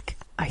think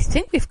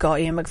we've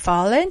got Ian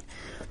McFarlane.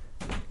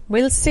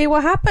 We'll see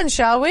what happens,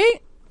 shall we?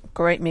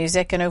 Great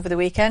music, and over the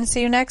weekend.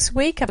 See you next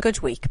week. Have a good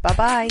week.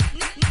 Bye-bye.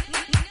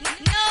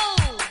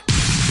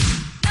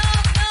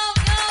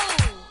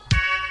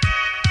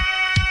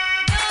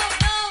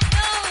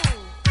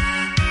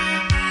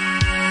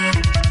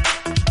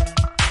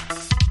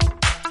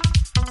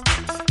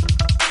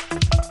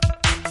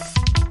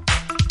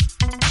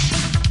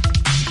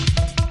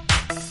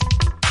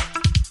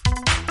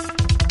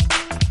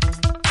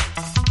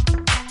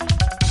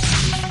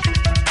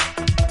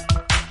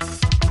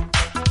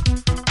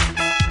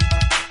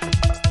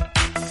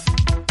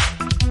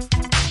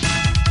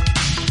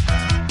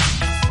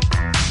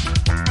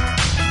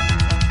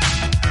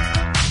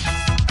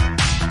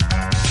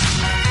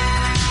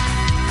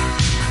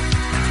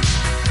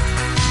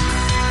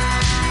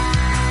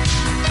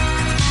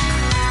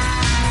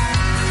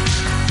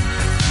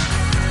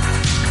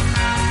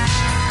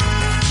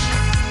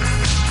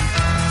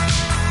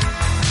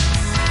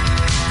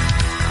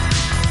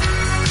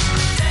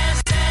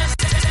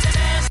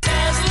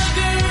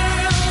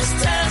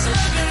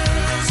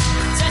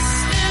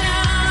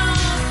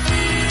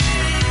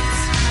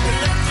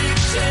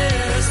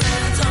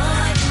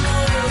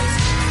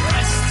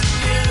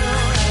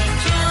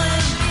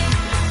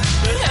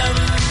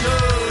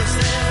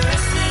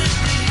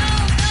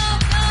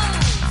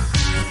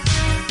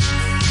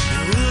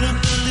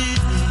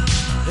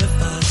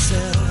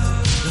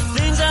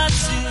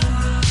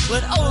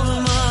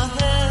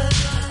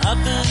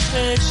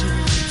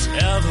 patience,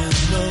 heaven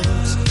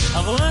knows.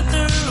 I've learned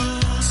the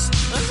rules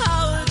and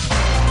how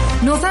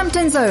it...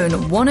 Northampton's own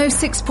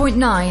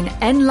 106.9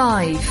 N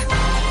Live.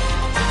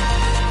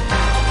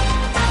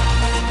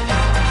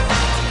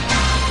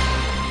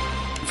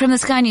 From the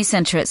Sky News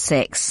Centre at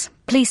 6.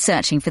 Police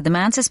searching for the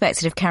man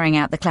suspected of carrying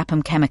out the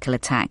Clapham chemical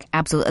attack.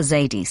 Abdul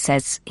Azadi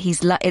says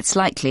it's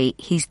likely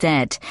he's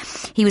dead.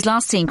 He was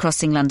last seen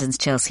crossing London's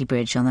Chelsea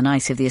Bridge on the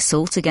night of the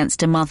assault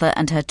against a mother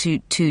and her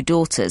two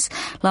daughters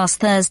last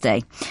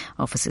Thursday.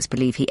 Officers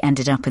believe he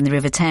ended up in the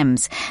River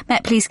Thames.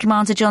 Met Police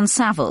Commander John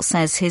Saville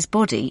says his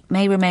body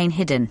may remain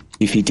hidden.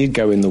 If he did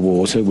go in the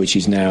water, which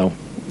is now,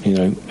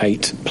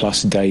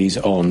 8+ days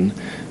on,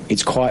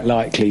 it's quite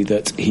likely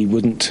that he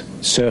wouldn't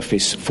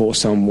surface for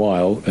some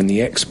while, and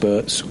the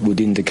experts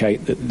would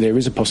indicate that there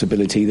is a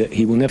possibility that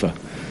he will never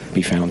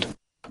be found.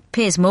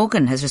 Piers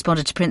Morgan has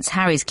responded to Prince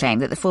Harry's claim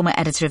that the former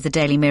editor of the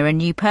Daily Mirror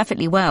knew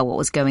perfectly well what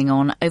was going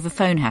on over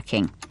phone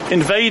hacking.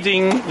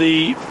 Invading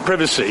the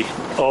privacy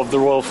of the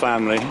royal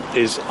family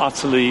is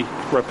utterly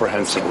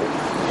reprehensible.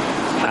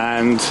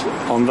 And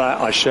on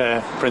that, I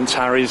share Prince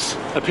Harry's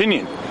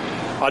opinion.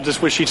 I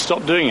just wish he'd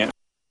stop doing it.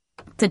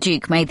 The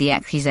Duke made the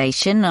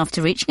accusation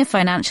after reaching a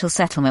financial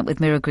settlement with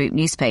Mirror Group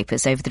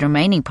newspapers over the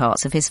remaining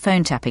parts of his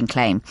phone tapping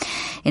claim.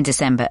 In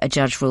December, a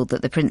judge ruled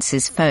that the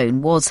Prince's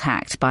phone was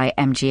hacked by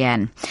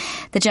MGN.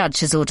 The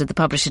judge has ordered the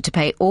publisher to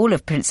pay all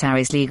of Prince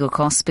Harry's legal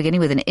costs, beginning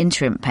with an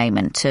interim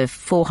payment of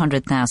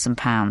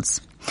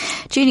 £400,000.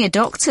 Junior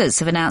doctors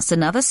have announced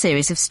another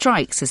series of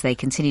strikes as they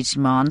continue to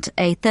demand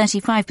a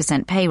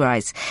 35% pay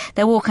rise.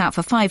 They'll walk out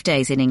for 5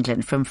 days in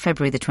England from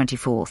February the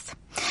 24th.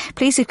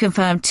 Police have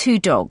confirmed 2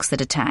 dogs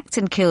that attacked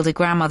and killed a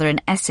grandmother in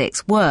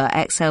Essex were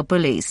XL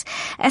bullies.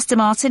 Esther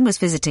Martin was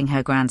visiting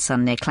her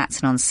grandson near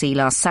Clacton-on-Sea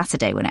last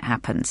Saturday when it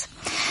happened.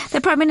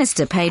 The Prime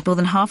Minister paid more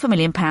than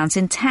 £500,000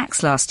 in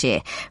tax last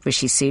year.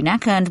 Rishi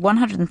Sunak earned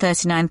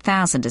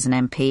 $139,000 as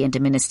an MP and a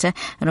minister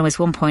and almost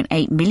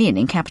 $1.8 million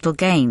in capital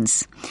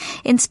gains.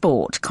 In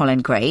sport,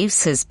 Colin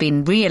Graves has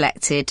been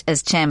re-elected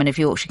as chairman of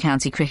Yorkshire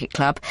County Cricket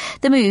Club.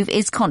 The move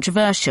is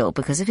controversial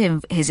because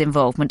of his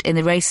involvement in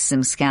the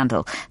racism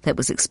scandal that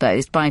was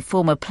exposed by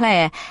former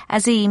player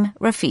Azim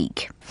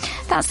Rafiq.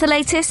 That's the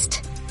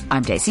latest.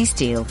 I'm Daisy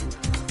Steele.